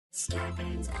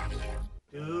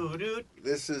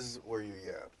This is where you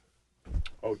yap.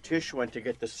 Oh, Tish went to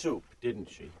get the soup, didn't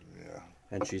she? Yeah.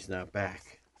 And she's not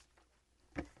back.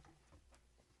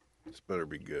 This better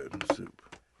be good soup.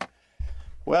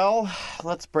 Well,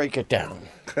 let's break it down.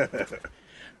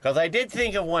 Because I did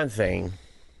think of one thing.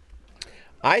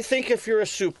 I think if you're a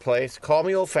soup place, call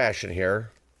me old-fashioned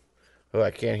here. Oh,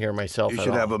 I can't hear myself You at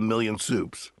should all. have 1,000,000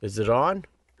 soups. Is it on?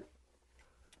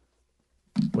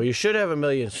 Well, you should have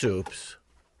 1,000,000 soups.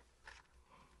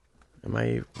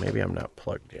 Maybe I'm not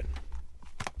plugged in.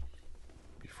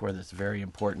 Before this very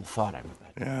important thought I'm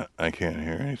about to Yeah, I can't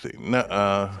hear anything. No,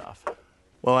 off.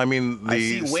 well, I mean, I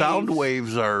see the sound waves.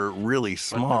 waves are really But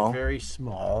small. they're very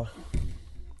small.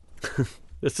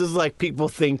 This is like people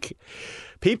think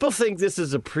this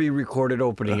is a pre-recorded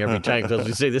opening every time because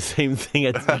we say the same thing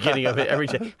at the beginning of it every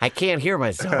time. I can't hear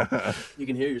myself. You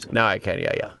can hear yourself. No, I can.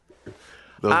 Yeah.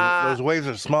 Those waves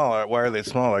are small. Why are they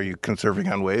small? Are you conserving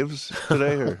on waves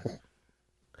today? Or?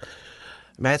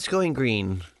 Matt's going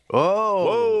green. Oh,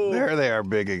 Whoa. there they are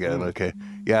big again. Okay.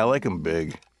 Yeah, I like them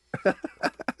big.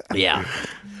 Yeah.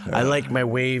 I like my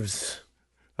waves.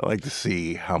 I like to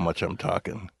see how much I'm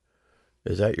talking.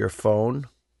 Is that your phone?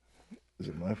 Is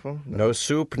it my phone? No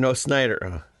soup, no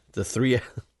Snyder. The three.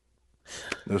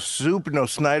 No soup, no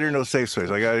Snyder, no safe space.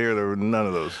 I got here. There were none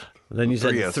of those. Then you said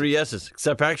Three the S's. 3 S's.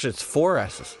 Except actually it's 4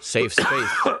 S's. Safe space.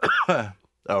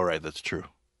 Oh, right. That's true.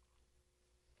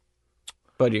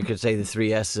 But you could say the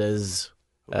 3 S's,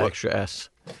 What? extra S.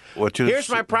 Here's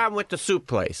My problem with the soup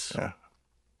place. Yeah.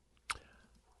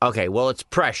 Okay, well, it's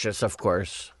precious, of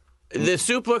course. The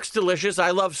soup looks delicious. I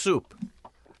love soup.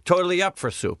 Totally up for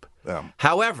soup. Yeah.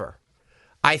 However,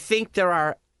 I think there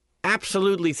are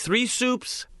absolutely 3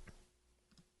 soups,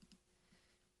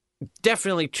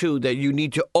 definitely 2 that you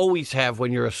need to always have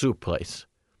when you're a soup place.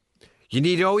 You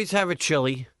need to always have a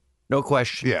chili, no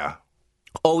question. Yeah.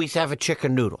 Always have a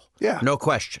chicken noodle. Yeah. No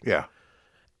question. Yeah.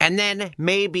 And then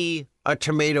maybe a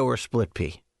tomato or split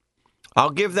pea. I'll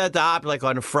give that the op. Like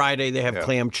on a Friday, they have Yeah.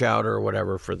 clam chowder or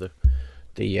whatever for the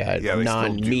Yeah, they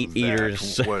non-meat still do that.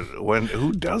 eaters.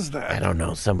 Who does that? I don't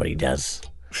know. Somebody does.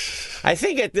 I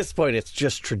think at this point it's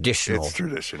just traditional. It's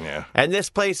tradition, yeah. And this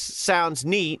place sounds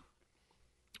neat,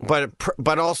 but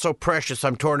also precious.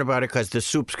 I'm torn about it because the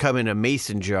soups come in a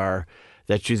mason jar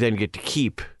that you then get to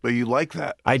keep. But you like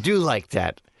that. I do like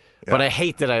that, but I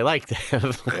hate that I like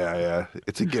that. Yeah.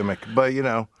 It's a gimmick. But,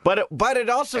 But it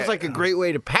also is like a great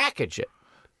way to package it.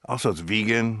 also it's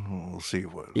vegan. We'll see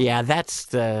what. Yeah, that's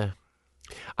the.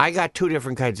 I got 2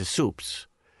 different kinds of soups.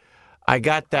 I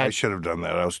got I that. should have done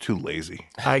that. I was too lazy.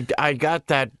 I got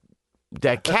that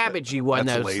cabbagey one.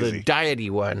 That's That was the lazy. diety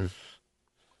one.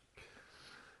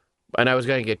 And I was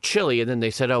going to get chili, and then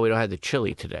they said, "Oh, we don't have the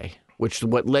chili today," which is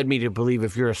what led me to believe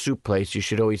if you're a soup place, you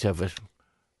should always have a.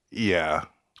 Yeah.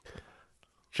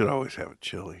 Should always have a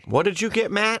chili. What did you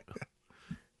get, Matt?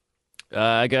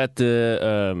 I got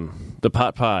the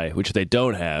pot pie, which they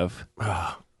don't have.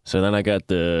 So then I got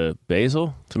the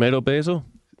tomato basil.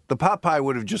 The pot pie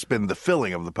would have just been the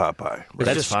filling of the pot pie. It's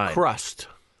That's just fine. crust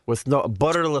with no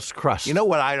butterless crust. You know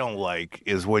what I don't like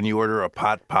is when you order a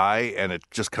pot pie and it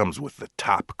just comes with the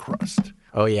top crust.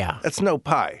 Oh yeah, That's no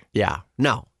pie. yeah.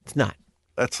 No, it's not.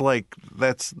 That's like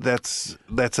that's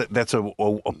a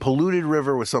polluted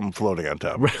river with something floating on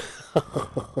top.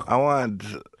 I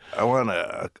want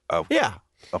a Yeah,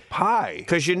 pie.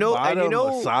 'Cause you know- and you Bottom,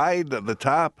 know- the side, the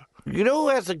top. you know who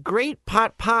has a great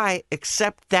pot pie?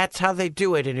 Except that's how they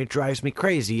do it, and it drives me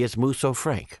crazy. Is Musso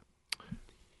Frank.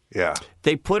 Yeah.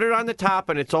 They put it on the top,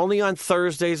 and it's only on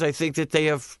Thursdays, I think, that they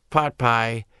have pot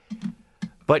pie.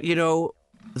 But,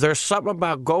 there's something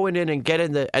about going in and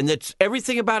getting and it's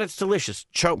everything about it's delicious.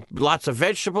 Lots of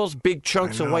vegetables, big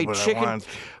chunks I of know, white but I chicken. want-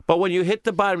 But when you hit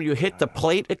the bottom, you hit the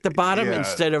plate at the bottom Yeah.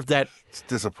 instead of that, It's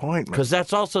disappointment. because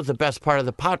that's also the best part of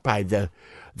the pot pie, the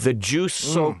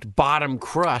juice-soaked bottom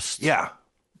crust. Yeah.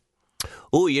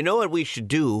 Oh, you know what we should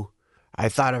do? I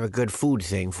thought of a good food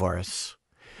thing for us.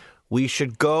 We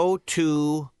should go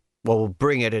to, we'll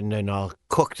bring it and then I'll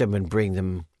cook them and bring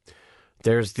them.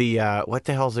 There's the, what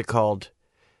the hell is it called?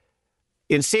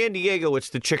 In San Diego, it's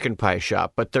the chicken pie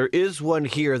shop, but there is one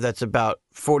here that's about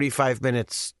 45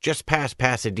 minutes just past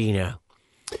Pasadena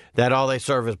that all they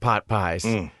serve is pot pies.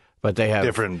 But they have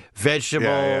Different- vegetable,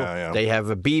 Yeah. they have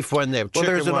a beef one, they have Well,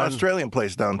 chicken there's an one. Australian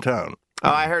place downtown. Oh,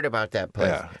 I heard about that place.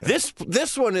 Yeah.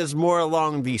 This one is more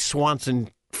along the Swanson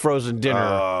frozen dinner,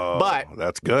 Oh, but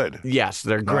that's good. yes,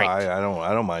 they're No, great. I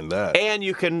don't mind that. And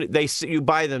you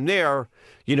buy them there.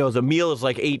 The meal is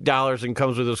like $8 and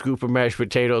comes with a scoop of mashed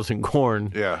potatoes and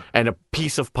corn, Yeah. and a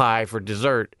piece of pie for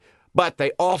dessert. But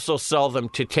they also sell them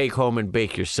to take home and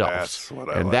bake yourselves. That's what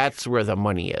I and like. that's where the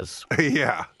money is.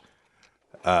 Yeah.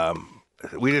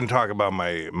 We didn't talk about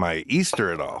my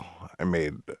Easter at all. I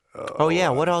made. Oh yeah,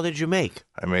 what all did you make?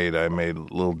 I made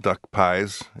little duck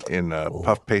pies in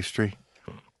puff pastry,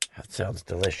 That sounds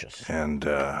delicious. and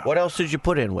What else did you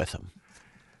put in with them?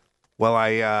 well,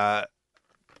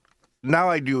 now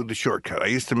I do the shortcut. I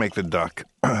used to make the duck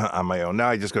on my own. Now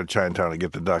I just go to Chinatown and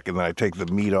get the duck, and then I take the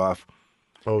meat off,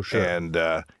 Oh sure. and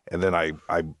then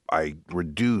I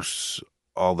reduce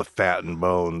all the fat and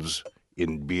bones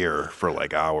in beer for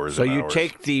like hours. So and you hours.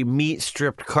 take the meat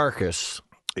stripped carcass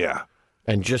yeah.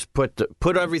 and just put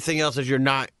everything else that you're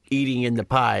not eating in the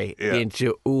pie Yeah.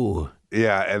 into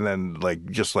Yeah, and then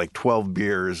just 12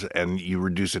 beers, and you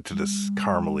reduce it to this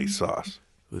caramely sauce,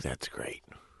 Ooh, that's great.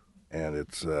 and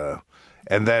it's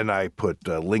and then I put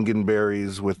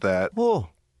lingonberries with that, Oh,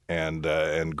 and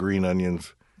green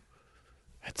onions.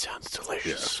 that sounds Yeah,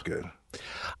 delicious. it's good.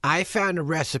 I found a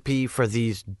recipe for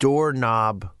these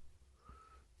doorknob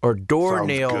or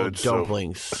doornail good, so-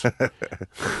 dumplings.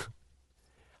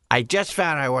 I just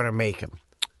found I want to make them.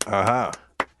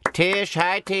 Tish,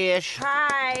 hi Tish.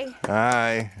 Hi.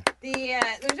 Hi.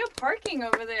 There's no parking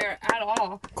over there at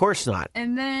all. Of course not.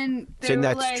 And then It's in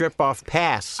that strip off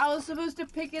pass. I was supposed to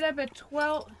pick it up at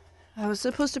 12. I was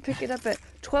supposed to pick it up at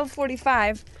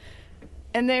 12:45,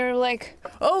 and they were like,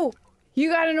 "Oh, you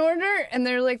got an order?" And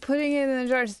they're like putting it in the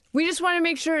jars. We just want to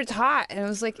make sure it's hot. And I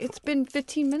was like, "It's been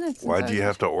 15 minutes." since Why I do you was-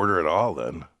 have to order it all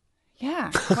then?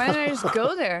 Yeah. Why didn't I just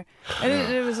go there? And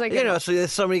it was like, You know, so that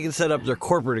somebody can set up their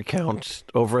corporate account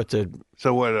over at the.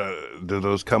 So what? Do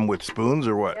those come with spoons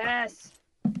or what? yes.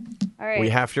 All right. We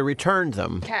have to return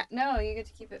them. Cat. No, you get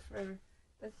to keep it forever.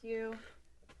 That's you.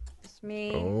 That's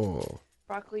me. Oh,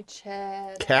 Broccoli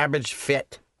cheddar. cabbage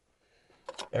fit.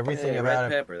 Everything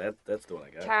about it. pepper. That's the one I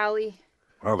got. Callie.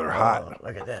 Oh, they're hot. Oh,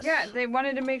 look at this. Yeah, they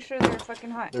wanted to make sure they were fucking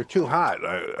hot. They're too hot.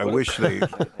 I wish they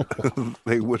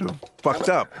they would have fucked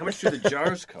up. How much do the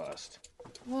jars cost?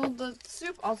 Well, the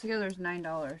soup altogether is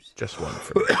 $9 Just one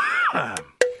for me.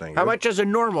 Thank How you. much does a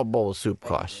normal bowl of soup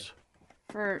cost?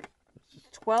 for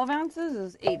 12 ounces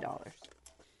is $8.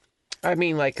 I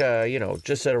mean, like,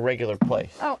 just at a regular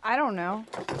place. Oh, I don't know.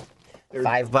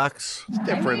 $5. It's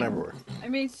different everywhere. I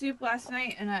made soup last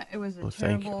night and it was a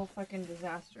thank terrible fucking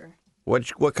disaster.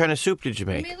 What kind of soup did you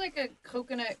I make? made like a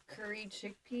coconut curry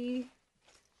chickpea,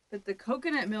 but the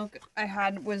coconut milk I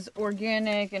had was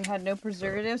organic and had no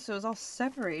preservatives, so it was all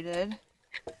separated.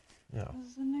 Yeah. It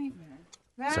was a nightmare.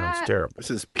 Sounds That- terrible. This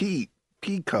is pea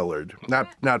colored, not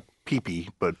pee,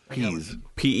 but peas.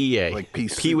 PEA. Like pea P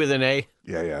soup. with an A.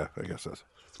 Yeah, I guess that's.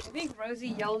 I think Rosie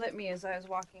yelled at me as I was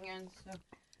walking in, so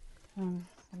I'm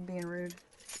being rude.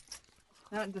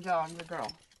 Not the dog, the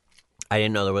girl. I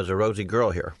didn't know there was a Rosie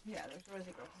girl here. Yeah, there's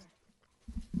Rosie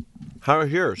girl. How are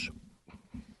yours?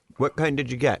 What kind did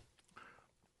you get?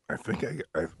 I think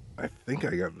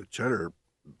I got the cheddar,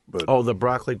 but Oh, the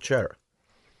broccoli cheddar.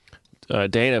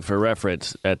 Dana, for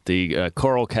reference, at the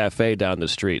Coral Cafe down the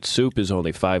street, soup is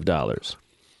only $5.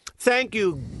 Thank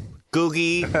you,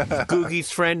 Googie.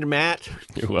 Googie's friend, Matt.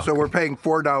 You're welcome. so we're paying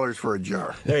 $4 for a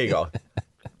jar. There you go.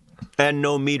 And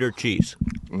no meat or cheese.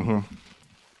 Mm-hmm.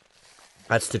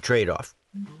 That's the trade-off.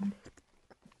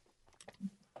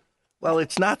 Well,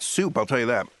 it's not soup. I'll tell you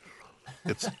that.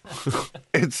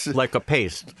 It's Like a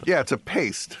paste. yeah, it's a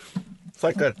paste. It's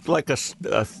like a that's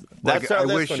Like, how I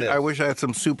this wish one is. I wish I had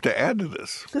some soup to add to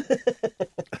this.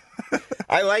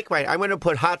 I like mine. I'm going to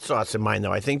put hot sauce in mine,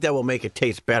 though. I think that will make it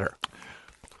taste better.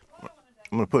 I'm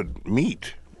gonna put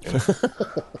meat.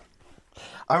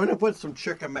 I'm going to put some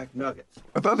chicken McNuggets.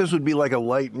 I thought this would be like a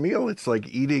light meal. It's like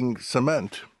eating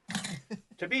cement.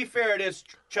 To be fair, it is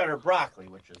cheddar broccoli,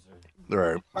 which is a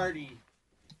Right. hearty.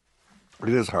 It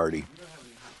is hearty.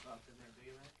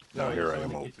 Now here I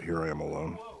am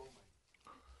alone.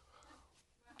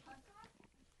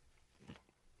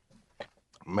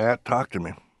 Matt, talk to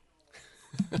me.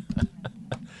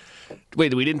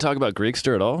 Wait, we didn't talk about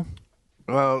Greekster at all?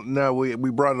 Well, no, we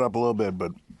brought it up a little bit,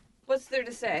 but What's there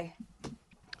to say?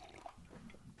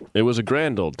 It was a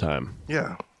grand old time.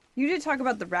 yeah. You did talk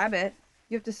about the rabbit.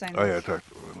 You have to sign Oh this. yeah, talk.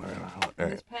 Hey,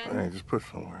 This pen? hey, just put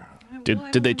somewhere.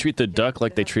 Did they treat the duck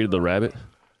like they treated the rabbit?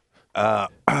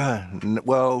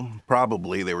 Well,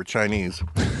 probably they were Chinese.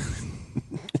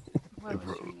 What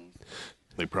was Chinese?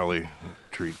 They probably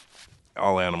treat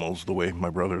all animals the way my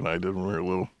brother and I did when we were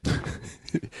little.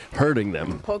 Hurting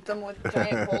them. Poke them with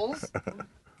giant poles.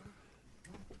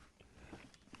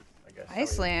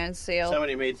 Iceland sail.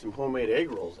 Somebody made some homemade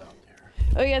egg rolls out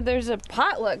there. Oh yeah, there's a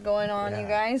potluck going on, you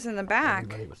guys, in the back.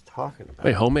 Everybody was talking about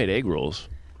Wait, homemade egg rolls?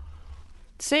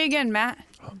 Say again, Matt.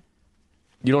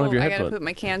 You don't have your I gotta headphones. put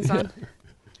my cans on.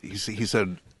 He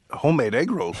said homemade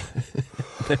egg rolls.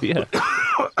 Yeah.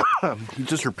 He's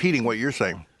just repeating what you're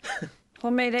saying.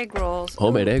 Homemade egg rolls.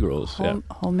 Homemade egg rolls. Yeah.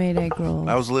 Homemade egg rolls.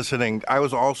 I was listening. I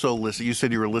was also listening. You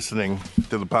said you were listening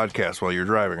to the podcast while you were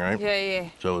driving, right? Yeah.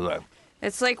 So was I.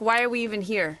 It's like, why are we even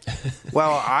here?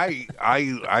 Well,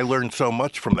 I learned so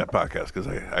much from that podcast because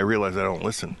I realized I don't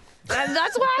listen. And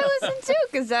that's why I listen too,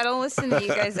 because I don't listen to you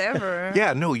guys ever.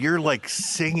 Yeah, no, you're like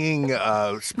singing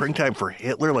 "Springtime for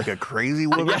Hitler" like a crazy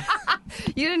woman.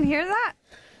 You didn't hear that?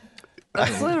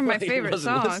 That's one of my He favorite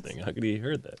wasn't songs. listening. How could he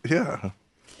heard that? Yeah.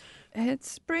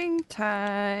 It's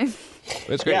springtime.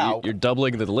 That's great. Yeah. You're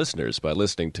doubling the listeners by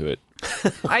listening to it.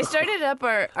 I started up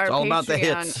our all Patreon. about the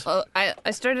hits.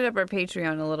 I started up our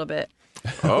Patreon a little bit.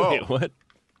 Wait, what?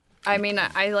 I mean,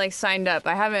 I like signed up.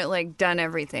 I haven't like done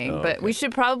everything, Oh, but okay. we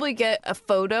should probably get a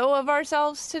photo of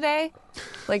ourselves today.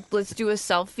 Like, let's do a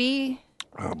selfie.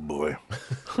 Oh boy.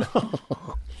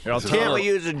 Can't we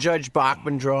use a Judge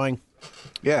Bachman drawing?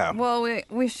 Yeah. Well,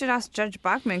 we should ask Judge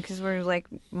Bachman because we're like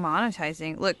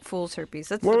monetizing. Look, Fool's Herpes.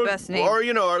 That's the best name. Or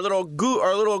our little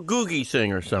Googie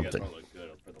thing or something.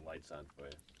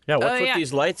 Yeah, what's with yeah.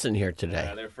 these lights in here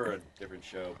today? they're for a different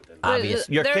show. But then Obvious.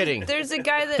 You're kidding. There's a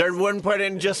guy that They're one put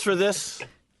in just for this?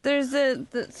 there's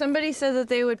somebody said that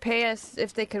they would pay us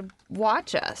if they could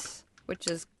watch us, which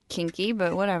is kinky,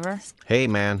 but whatever. Hey,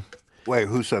 man. Wait,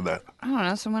 who said that? I don't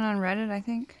know. Someone on Reddit, I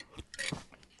think.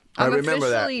 I I'm remember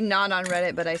that. officially not on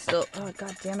Reddit, but I still. Oh,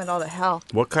 god damn it! All the hell.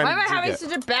 What kind Why am I did you having get?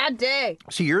 such a bad day?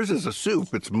 See, yours is a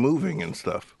soup. It's moving and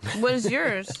stuff. What is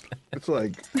yours? It's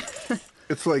like,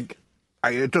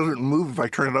 it doesn't move if I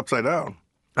turn it upside down.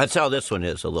 That's how this one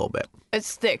is a little bit.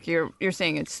 It's thick. You're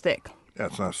saying it's thick. Yeah,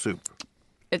 it's not soup.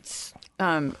 It's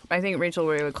I think Rachel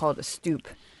Ray would call it a stoop.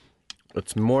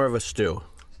 It's more of a stew.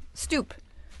 Stoop.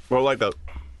 More like a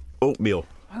oatmeal.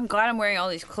 I'm glad I'm wearing all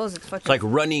these clothes. It's fucking It's like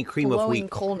runny cream of blowing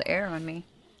wheat. cold air on me.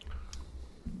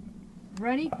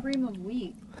 Runny cream of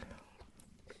wheat.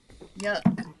 Yuck.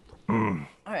 All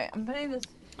right, I'm putting this.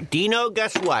 Dino,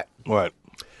 guess what? What?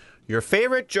 Your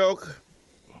favorite joke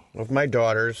of my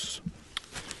daughter's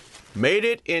made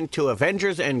it into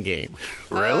Avengers Endgame.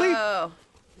 Really? Oh,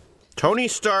 Tony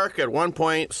Stark at one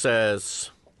point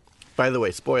says, by the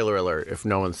way, spoiler alert if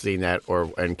no one's seen that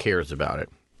and cares about it.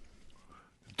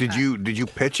 Did you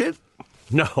pitch it?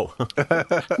 No,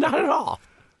 not at all.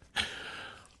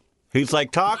 He's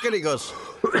like talking, he goes,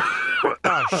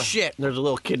 oh, shit. And there's a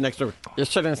little kid next door. You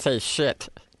shouldn't say shit,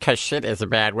 because shit is a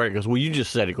bad word. He goes, well, you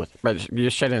just said it. He goes, but you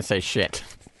shouldn't say shit.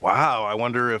 Wow. I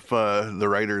wonder if the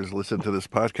writers listen to this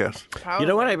podcast. probably. You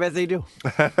know what? I bet they do.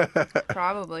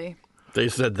 Probably. They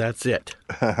said that's it.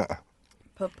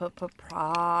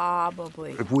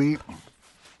 Probably.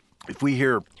 If we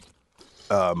hear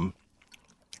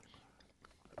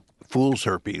fool's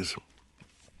herpes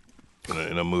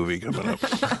in a movie coming up,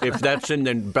 If that's in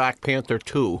the Black Panther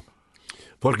 2,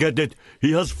 forget it.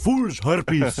 He has fool's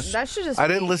herpes. That should just. I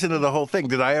didn't listen to the whole thing.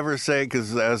 Did I ever say?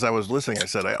 Because as I was listening, I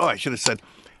said, I should have said,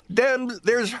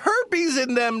 there's herpes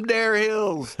in them dare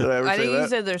hills. Did I ever I say think that? you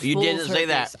said there's. You fool's didn't say herpes.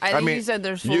 that. I think mean, you said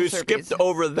there's. Fool's You herpes. skipped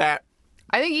over that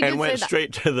I think you and did went say that.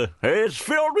 straight to the, it's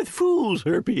filled with fool's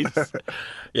herpes.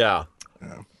 Yeah.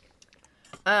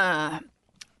 There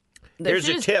Here's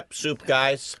should a just- tip, soup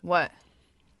guys. What?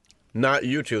 Not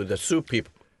you two, the soup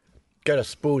people. Get a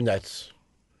spoon that's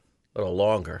a little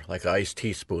longer, like an iced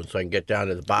tea spoon, so I can get down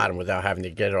to the bottom without having to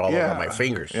get it all over my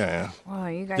fingers. Yeah. Wow,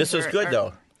 you guys. This is good,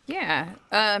 though. Yeah.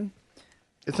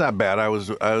 It's not bad. I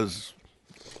was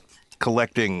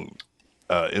collecting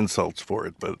insults for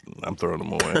it, but I'm throwing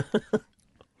them away.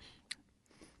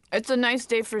 It's a nice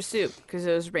day for soup because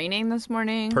it was raining this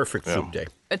morning. Perfect soup day.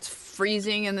 It's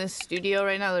freezing in this studio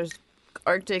right now. There's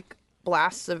Arctic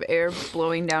blasts of air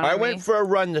blowing down I on went me. for a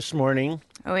run this morning,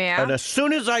 Oh yeah. and as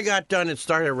soon as I got done, it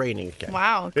started raining again.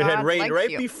 Wow. It had God rained likes right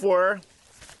you. before,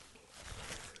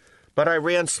 but I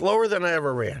ran slower than I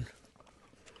ever ran.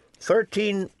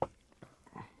 13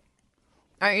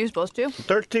 Aren't you supposed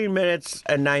to? minutes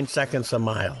and 9 seconds a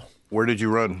mile. Where did you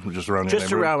run? Just around your Just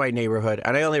neighborhood? around my neighborhood,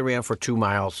 and I only ran for 2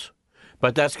 miles.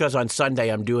 But that's because on Sunday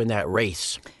I'm doing that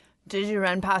race. Did you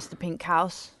run past the pink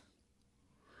house?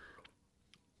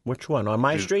 Which one? On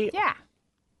my street? Yeah.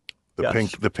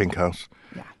 Yes. The pink house.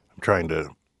 Yeah. I'm trying to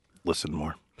listen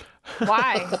more.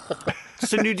 Why?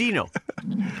 It's a new Dino.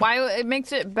 Why? It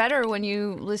makes it better when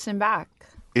you listen back.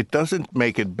 It doesn't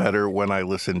make it better when I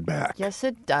listen back. Yes,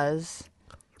 it does.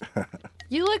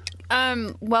 You look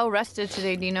well rested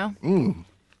today, Dino.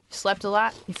 Slept a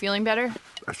lot. You feeling better?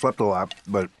 I slept a lot,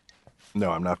 but no,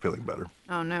 I'm not feeling better.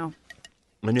 Oh no.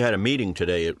 When you had a meeting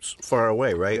today, it's far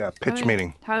away, right? Yeah, pitch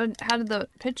meeting. How did the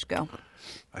pitch go?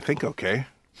 I think okay.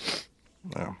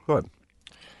 Yeah. Good.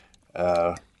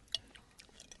 Go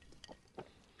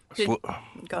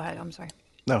ahead. I'm sorry.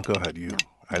 No, go ahead.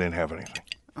 I didn't have anything.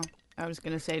 Oh, I was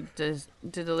gonna say, did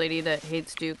the lady that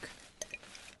hates Duke,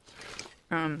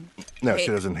 No, Hey.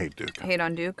 she doesn't hate Duke. hate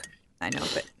on Duke? I know,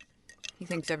 but he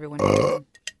thinks everyone hates him.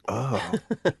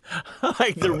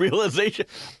 Like the realization.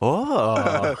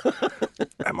 Oh,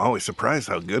 I'm always surprised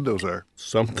how good those are.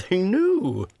 something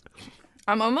new.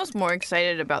 I'm almost more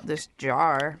excited about this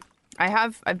jar.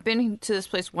 I've been to this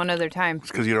place one other time.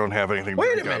 It's because you don't have anything to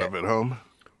Wait a drink out of minute. at home.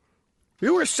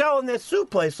 You were selling this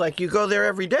soup place like you go there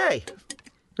every day.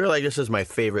 You're like, this is my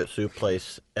favorite soup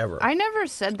place ever. I never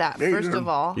said that, Yeah, you first did. of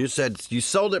all. You said you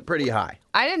sold it pretty high.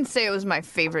 I didn't say it was my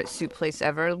favorite soup place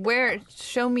ever.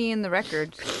 Show me in the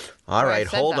record. All Where I right,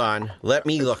 said hold that. on. Let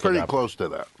me look it Pretty up. close to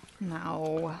that.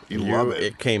 No. You love it.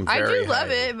 It came I very do love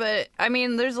high. it, but I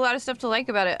mean, there's a lot of stuff to like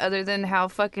about it other than how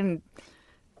fucking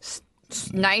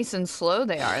nice and slow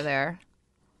they are there.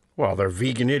 Well, they're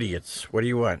vegan idiots. What do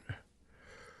you want?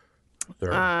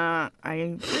 I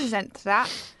resent that.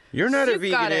 You're not a Soup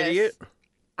vegan Goddess. idiot.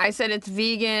 I said it's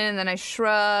vegan, and then I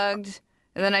shrugged,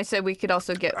 and then I said we could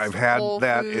also get I've had Whole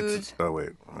that. Foods, It's. Oh wait.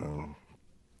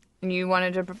 and you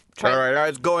wanted to try. All right, I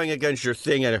was going against your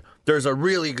thing. And there's a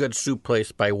really good soup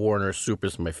place by Warner. Soup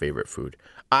is my favorite food.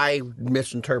 I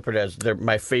misinterpret it as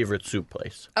my favorite soup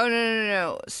place. Oh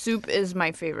no! Soup is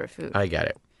my favorite food. I get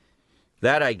it.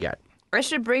 That I get. I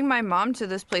should bring my mom to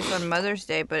this place on Mother's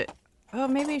Day, but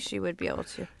maybe she would be able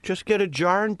to. Just get a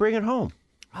jar and bring it home.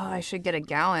 Oh, I should get a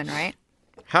gallon, right?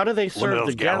 How do they One of serve those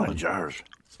the gallon gallon? jars.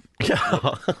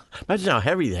 Imagine how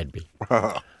heavy that'd be.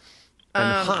 And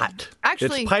hot.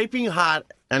 actually- it's piping hot,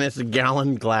 and it's a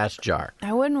gallon glass jar.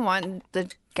 I wouldn't want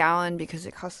the gallon because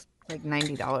it costs like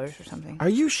 $90 or something. Are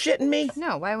you shitting me?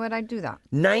 No, why would I do that?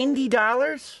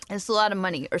 $90? It's a lot of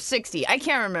money, or 60. I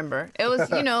can't remember. It was,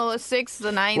 a 6,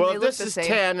 the 9. Well, they look this the is same.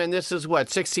 10, and this is what,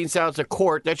 16 ounces a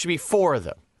quart. That should be 4 of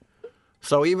them.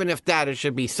 So even if that, it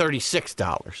should be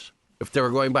 $36. If they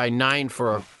were going by 9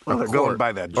 for a Well, they're quart, going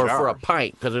by that or jar. for a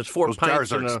pint, because there's 4 Those pints.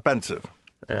 jars are in a- expensive.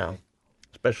 Yeah,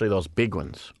 especially those big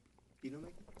ones.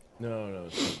 No,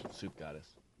 soup goddess.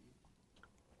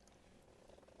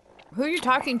 Who are you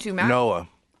talking to, Matt? Noah,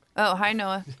 Oh, hi,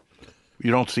 Noah.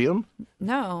 you don't see him?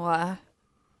 No,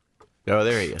 Oh,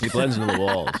 there he is. He blends into the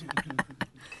walls.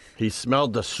 He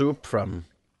smelled the soup from.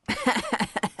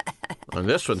 And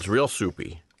this one's real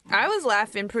soupy. I was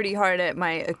laughing pretty hard at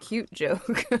my acute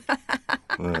joke.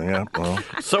 Yeah. Well,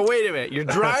 So wait a minute. You're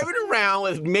driving around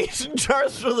with mason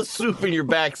jars full of soup in your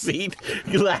back seat,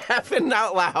 laughing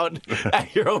out loud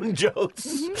at your own jokes,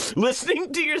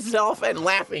 listening to yourself and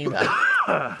laughing about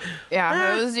it.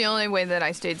 Yeah, it was the only way that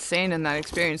I stayed sane in that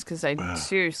experience because I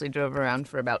seriously drove around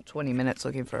for about 20 minutes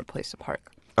looking for a place to park.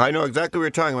 I know exactly what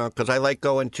you're talking about because I like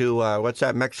going to what's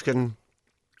that Mexican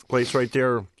place right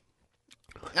there?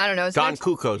 I don't know. It's Don next-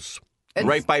 Cuco's, It's-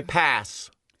 right by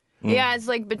Pass. Yeah, it's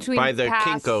like between By the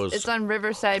Pass. Kinko's. It's on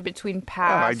Riverside between oh,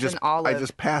 Pass and Olive. I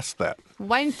just passed that.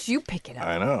 Why didn't you pick it up?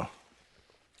 I know.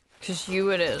 Because you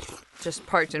would have just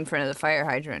parked in front of the fire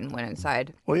hydrant and went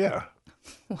inside. Well, yeah.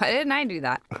 Why didn't I do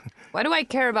that? Why do I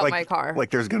care about my car?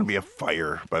 Like there's going to be a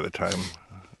fire by the time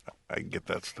I get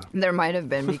that stuff. There might have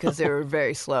been because they were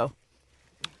very slow.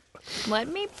 Let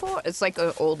me pour. It's like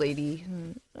an old lady.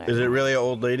 Is it really an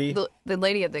old lady? The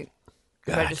lady at the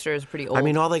register is pretty old. I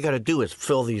mean, all they got to do is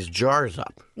fill these jars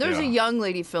up. There's a Yeah. young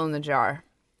lady filling the jar.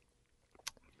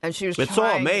 And she was It's all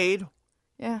trying- made.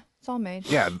 Yeah, it's all made.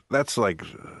 Yeah, that's like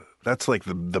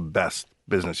the best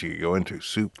business you could go into.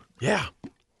 Soup. Yeah.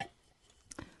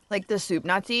 Like the soup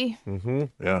Nazi.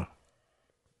 Yeah.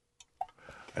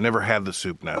 I never had the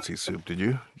soup Nazi soup. Did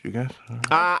you? Did you guys?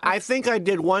 I think I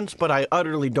did once, but I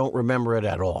utterly don't remember it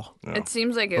at all. It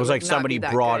seems like it, It was would like not somebody be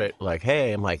that brought good. it, like,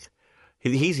 hey, I'm like,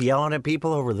 he's yelling at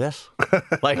people over this?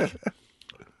 Like,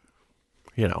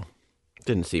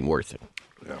 didn't seem worth it.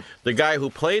 Yeah. The guy who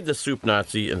played the soup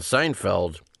Nazi in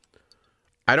Seinfeld,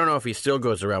 I don't know if he still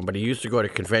goes around, but he used to go to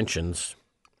conventions.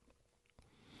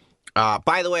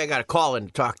 By the way, I got to call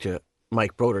and talk to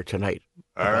Mike Broder tonight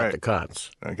about right. the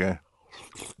cons. Okay.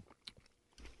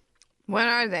 When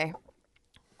are they?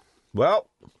 Well,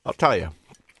 I'll tell you.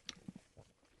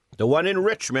 The one in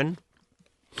Richmond,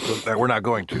 So that we're not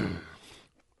going to.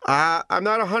 I'm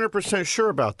not 100% sure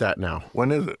about that now.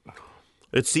 When is it?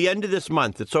 It's the end of this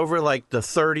month. It's over like the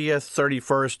 30th,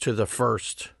 31st to the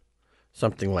 1st,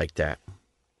 something like that.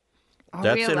 Are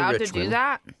That's we in allowed to do Richmond.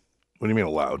 that? What do you mean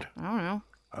allowed? I don't know.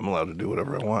 I'm allowed to do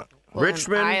whatever I want. Well, am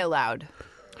Richmond? I allowed?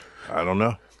 I don't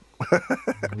know.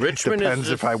 Richmond Depends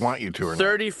is if I want you to or not.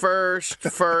 31st,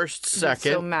 1st, I'm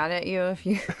so 2nd. mad at you if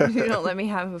you, you don't let me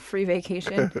have a free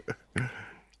vacation.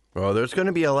 Oh, there's going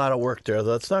to be a lot of work there.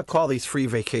 Let's not call these free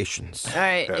vacations. All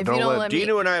right, Yeah, if don't you don't let let me,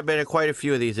 Dino and I have been at quite a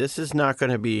few of these. This is not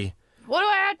going to be... what do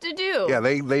I have to do? Yeah,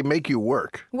 they make you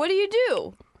work. What do you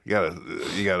do? You gotta.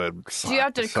 Do you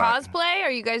have to cosplay?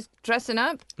 Are you guys dressing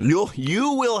up?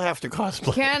 You will have to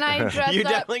cosplay. Can I dress You're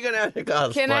up? definitely going to have to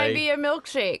cosplay. Can I be a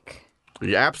milkshake?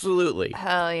 Yeah, absolutely.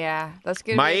 Hell yeah, that's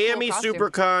gonna be a Miami cool costume.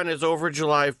 SuperCon is over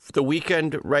the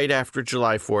weekend right after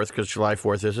July 4th, because July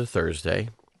 4th is a Thursday.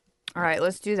 All right,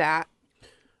 let's do that.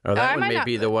 Oh, I that one might may not-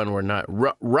 be the one we're not.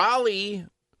 Raleigh,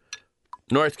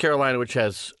 North Carolina, which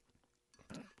has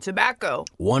Tobacco.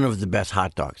 one of the best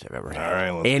hot dogs I've ever had. All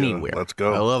right, let's do it. Anywhere. Let's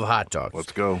go. I love hot dogs.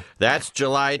 Let's go. That's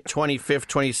July 25th,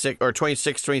 26th, or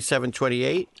 26th,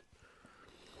 27th,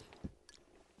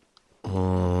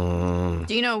 28th.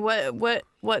 Do you know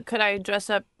what could I dress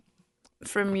up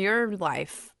from your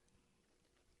life?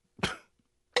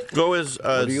 Go as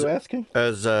What are you asking?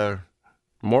 as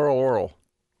Moral Oral.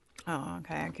 Oh,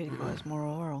 okay. I could go as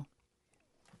Moral Oral.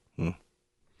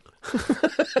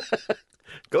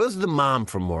 Go as the mom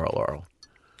from Moral Oral.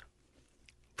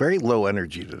 Very low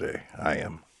energy today. I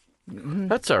am.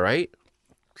 That's all right.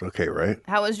 It's okay, right?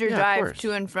 How was your Yeah, of drive course.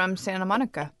 to and from Santa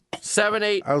Monica? 7,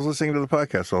 8, I was listening to the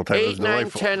podcast all the time. It 8, was 9,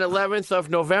 delightful. 10, 11th of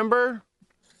November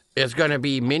is going to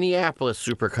be Minneapolis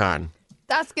SuperCon.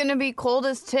 That's gonna be cold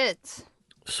as tits.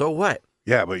 So what?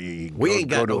 Yeah, but you We go, ain't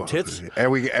got go no to, tits. and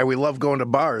we love going to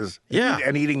bars. Yeah.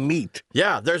 and eating meat.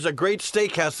 Yeah, there's a great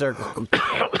steakhouse there.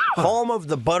 Home of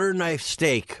the butter knife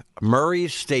steak,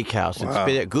 Murray's Steakhouse. It's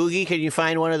been Googie, can you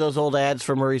find one of those old ads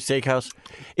for Murray's Steakhouse?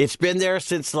 It's been there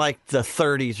since like the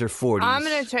 30s or 40s. I'm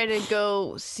gonna try to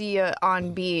go see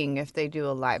On Being if they do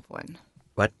a live one.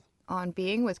 What? On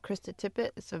Being with Krista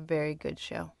Tippett. It's a very good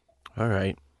show. All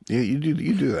right. Yeah, you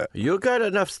do that. You got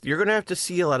enough. You're going to have to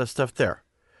see a lot of stuff there.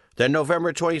 Then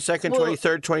November 22nd, Well-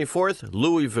 23rd, 24th,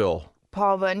 Louisville.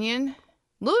 Paul Bunyan,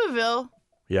 Louisville.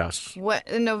 Yes. What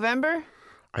in November?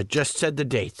 I just said the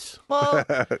dates. Well,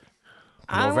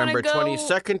 I want November to go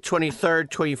 22nd, 23rd,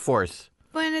 24th.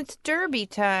 when it's Derby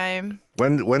time.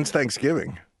 When's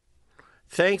Thanksgiving?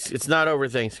 It's not over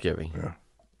Thanksgiving. Yeah.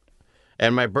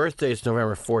 And my birthday is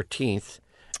November 14th.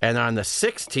 And on the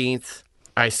 16th,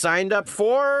 I signed up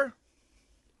for...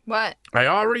 What? I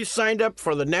already signed up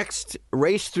for the next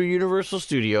race through Universal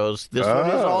Studios. This one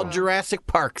is all Jurassic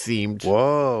Park themed.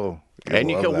 Whoa! And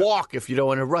you love can that. walk if you don't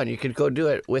want to run. You can go do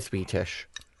it with me, Tish.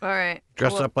 All right.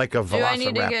 Dress up like a velociraptor Do I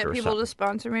need to get or people something. to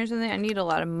sponsor me or something? I need a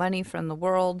lot of money from the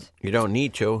world. You don't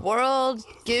need to. World,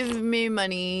 give me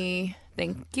money.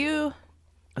 Thank you.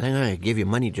 I think I give you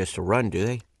money just to run, do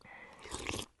they?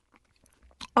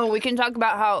 Oh, we can talk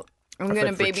about how I'm I going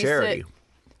to think for charity.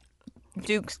 babysit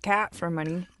Duke's cat for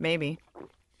money. Maybe.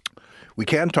 We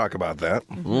can talk about that.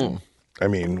 I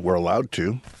mean, we're allowed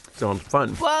to. Sounds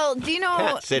fun. Well, Dino.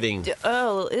 Cat sitting.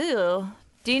 Oh, ew.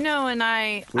 Dino and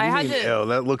I. What do I you had mean, to. ew,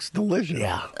 that looks delicious.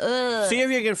 Yeah. See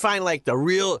if you can find like the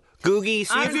real Googie.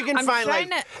 See if you can I'm find like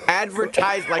trying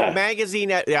advertised like magazine.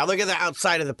 Yeah, look at the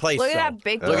outside of the place. Look at though. that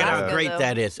big Look at how Alaska, great though.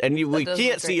 that is. And we does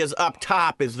can't look see great. is up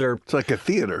top is there. It's like a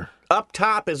theater. Up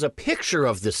top is a picture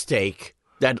of the steak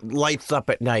that lights up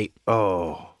at night.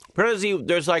 Oh,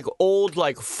 There's like old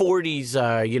like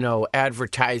 40s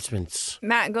advertisements.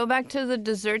 Matt, go back to the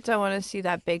desserts. I want to see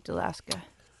that baked Alaska.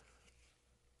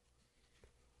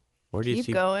 Where do you Keep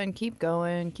see? going, keep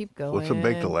going, keep going. what's a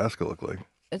baked Alaska look like?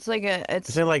 It's like it's.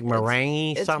 Is it like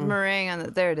meringue It's something? meringue on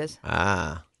the. There it is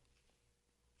Ah,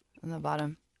 on the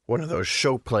bottom. one of those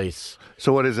show places.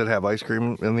 So what does it have? Ice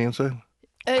cream in the inside?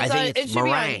 think It it's should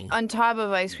meringue. be on top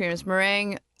of ice cream. It's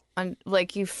meringue.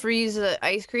 Like you freeze the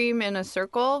ice cream in a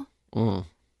circle, Mm.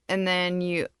 and then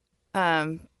you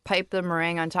pipe the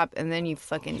meringue on top, and then you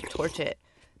fucking torch it.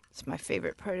 It's my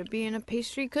favorite part of being a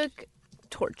pastry cook,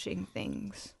 torching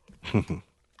things.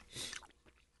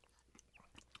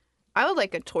 I would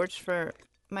like a torch for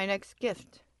my next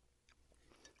gift.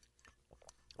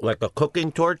 Like a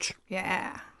cooking torch?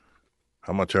 Yeah.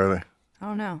 How much are they? I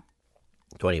don't know.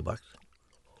 $20.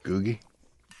 Googie?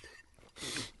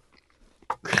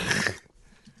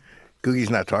 Googie's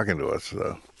not talking to us,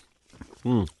 though.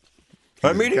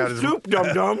 I'm eating got his- soup,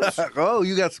 dum-dums. Oh,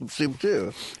 you got some soup,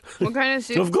 too. What kind of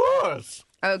soup? Of course.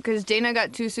 Oh, because Dana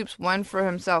got 2 soups, one for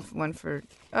himself, one for.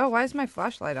 Oh, why is my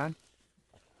flashlight on?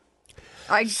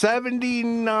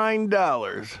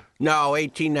 $79. No,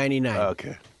 $18.99.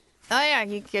 Okay. Oh yeah,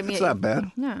 you give me. It's not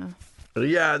bad. No.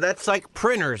 Yeah, that's like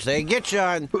printers. They get you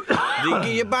on.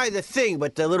 You buy the thing,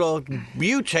 but the little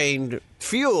butane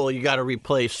fuel you got to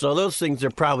replace. So those things are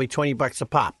probably $20 a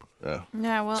pop. Yeah.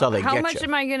 Yeah, well, So they how get much you.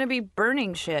 am I going to be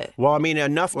burning shit? Well, I mean,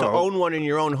 enough to Well- own one in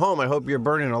your own home. I hope you're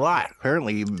burning a lot.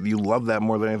 Apparently, you love that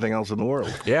more than anything else in the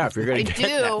world. Yeah, if you're going I to get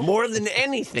do. that more than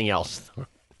anything else.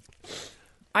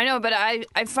 I know, but I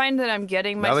find that I'm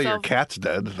getting Now that your myself. cat's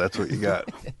dead, that's what you got.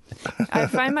 I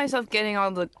find myself getting all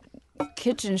the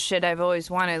kitchen shit I've always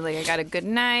wanted. Like I got a good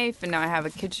knife, and now I have a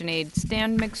KitchenAid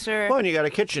stand mixer, Well, and you got a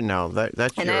kitchen now.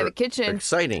 That's And I have a kitchen.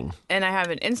 Exciting. and I have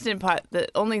an Instant Pot. The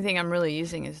only thing I'm really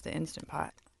using is the Instant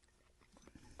Pot.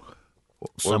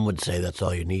 Some would say that's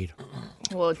all you need.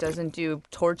 Well, it doesn't do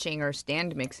torching or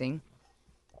stand mixing.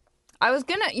 I was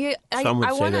gonna. Some would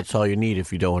I say wanna, that's all you need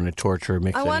if you don't want to torture or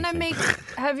mix I want to anything.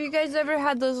 make. Have you guys ever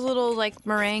had those little like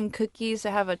meringue cookies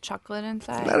that have a chocolate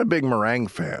inside? Not a big meringue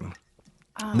fan.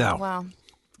 No. Well,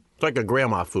 It's like a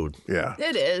grandma food, Yeah.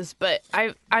 it is, but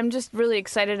I'm just really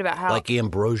excited about how like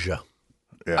ambrosia.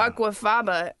 Yeah.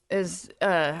 Aquafaba is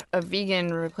a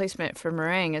vegan replacement for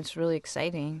meringue. It's really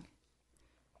exciting.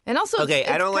 And also, Okay, I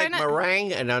it's don't like kinda-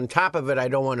 meringue, and on top of it, I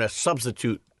don't want to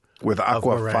substitute. With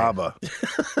Aquafaba.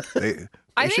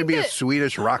 They should think be a that-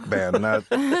 Swedish rock band, not.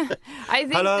 I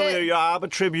think that, you have a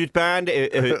tribute band,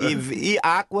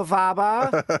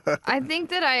 Aquafaba. I think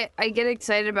that I get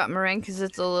excited about meringue because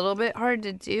it's a little bit hard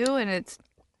to do and it's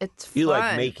fun. You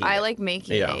like making I it. like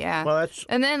making it, yeah. Well, that's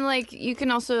And then like you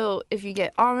can also, if you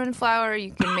get almond flour,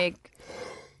 you can make,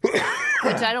 which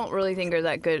I don't really think are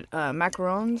that good,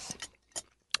 macarons.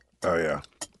 Oh, yeah.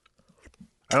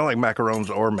 I don't like macarons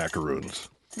or macaroons.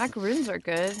 Macaroons are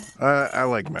good. I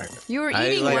like mac. You were I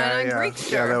eating like- one on yeah,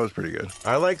 Greekster. yeah, that was pretty good.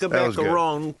 I like a That was good.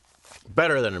 macaron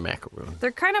better than a macaroon.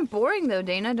 They're kind of boring though,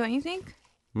 Dana, don't you think?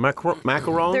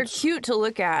 Macarons. They're cute to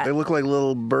look at. They look like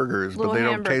little burgers, Little but they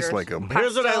don't taste hamburgers. like them.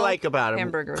 Here's what I pastel like about them.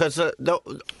 hamburger. Because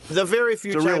the very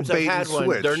few It's a real times I've bait had and one,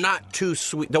 switch. they're not too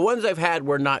sweet. The ones I've had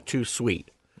were not too sweet.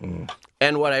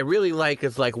 And what I really like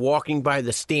is like walking by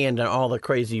the stand and all the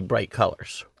crazy bright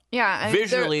colors. Yeah, and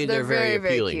Visually, they're very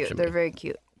appealing cute. to They're me. very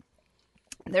cute.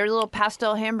 They're little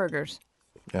pastel hamburgers.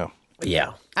 Yeah.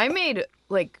 Yeah. I made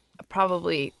like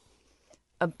probably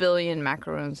 1 billion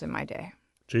macarons in my day.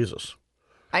 Jesus.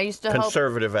 I used to help.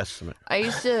 Conservative estimate. I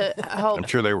used to help. I'm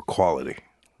sure they were quality.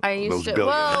 I used those to.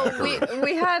 billion Well,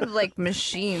 we had like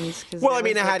machines. Cause Well, there I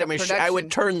mean, was, I had like, a machine. I would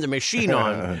production. turn the machine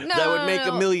on. That would make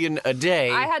no. 1 million a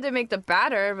day. I had to make the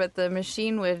batter, but the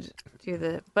machine would do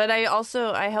the. But I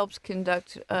helped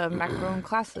conduct macaron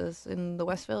classes in the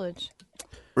West Village.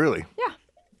 Really? Yeah.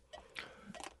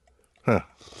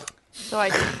 So I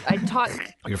taught.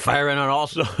 You're firing on all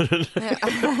cylinders.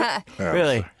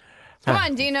 Really? Come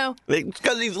on, Dino. It's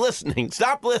because he's listening.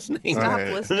 Stop listening. Stop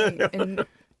right. listening. And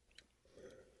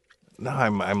No,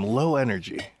 I'm low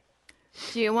energy.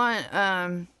 do you want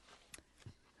an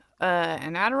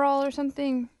Adderall or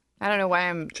something? I don't know why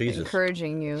I'm Jesus.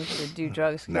 encouraging you to do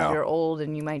drugs because No. you're old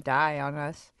and you might die on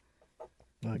us.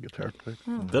 Guitar pick.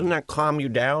 Doesn't that calm you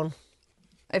down?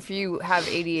 If you have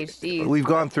ADHD, We've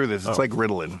gone through this. It's like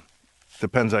Ritalin.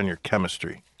 Depends on your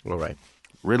chemistry. All right.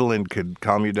 Ritalin could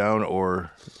calm you down or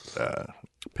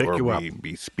Pick or you up.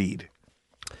 be speed.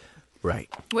 Right.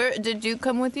 where did you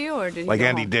come with you or did he Like go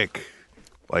Andy home? Dick,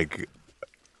 like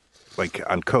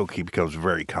on coke, he becomes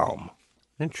very calm.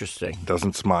 Interesting.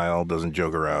 Doesn't smile. Doesn't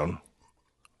joke around.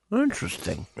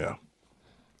 Interesting. Yeah.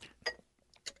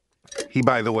 He,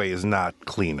 by the way, is not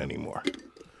clean anymore.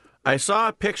 I saw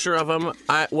a picture of him.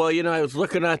 I was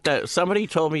looking at that. Somebody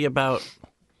told me about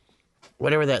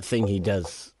whatever that thing he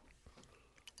does.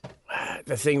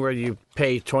 The thing where you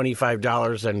pay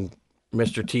 $25 and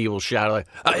Mr. T will shout like,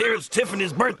 "Oh, here's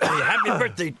Tiffany's birthday! Happy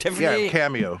birthday, Tiffany!" Yeah,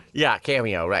 Cameo. Yeah,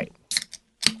 Cameo, right.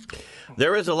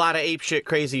 There is a lot of apeshit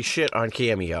crazy shit on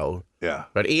Cameo, Yeah,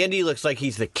 but Andy looks like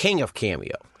he's the king of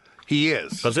Cameo. he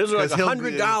is. Because there's like he'll-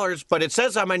 $100, but it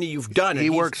says how many you've done. And He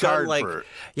he's works done hard like, for it.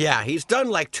 Yeah, he's done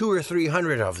like 200 or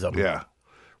 300 of them. Yeah,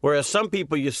 Whereas some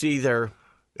people you see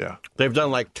yeah, they've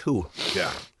done like 2.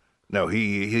 yeah. No,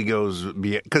 he goes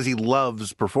because he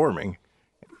loves performing,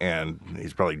 and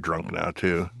he's probably drunk now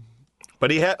too.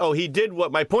 But he did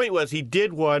what my point was. He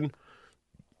did one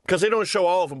because they don't show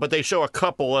all of them, but they show a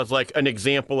couple as like an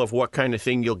example of what kind of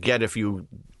thing you'll get if you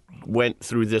went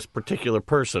through this particular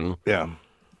person. Yeah.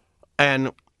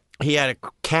 And he had a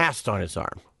cast on his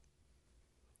arm.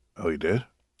 Oh, he did.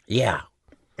 Yeah.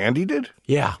 Andy did.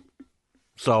 Yeah.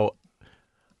 So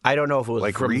I don't know if it was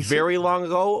Like from recent? very long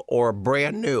ago or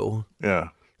brand new Yeah.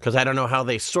 because I don't know how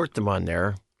they sort them on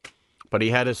there. But he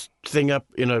had his thing up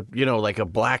in a, like a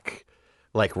black,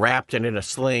 like wrapped and in a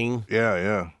sling, Yeah.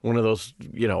 Yeah. one of those,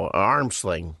 arm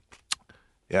sling.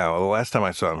 Yeah. Well, the last time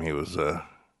I saw him, he was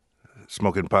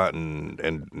smoking pot and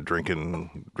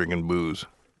drinking booze.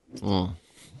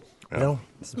 No.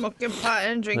 Smoking pot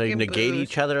and They drinking negate booze.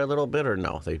 each other a little bit, or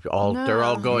no? They're all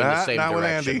No. going the same not with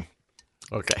direction. Andy.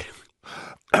 Okay.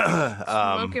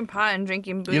 Smoking pot and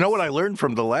drinking booze. You know what I learned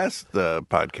from the last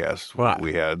podcast What?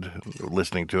 we had,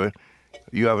 listening to it?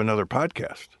 You have another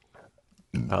podcast.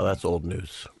 Oh, that's old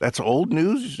news. That's old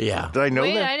news? Yeah. Did I know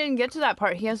Wait, that? I didn't get to that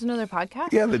part. He has another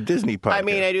podcast? Yeah, the Disney podcast. I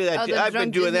mean, I do that. Oh, the I've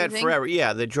been drunk doing Disney that thing? forever.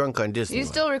 Yeah, the drunk on Disney. You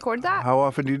still record that? How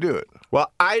often do you do it?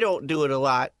 Well, I don't do it a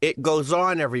lot. It goes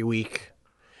on every week.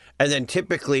 And then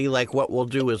typically, like what we'll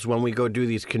do is when we go do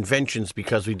these conventions,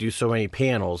 because we do so many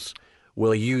panels,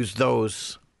 we'll use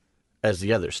those as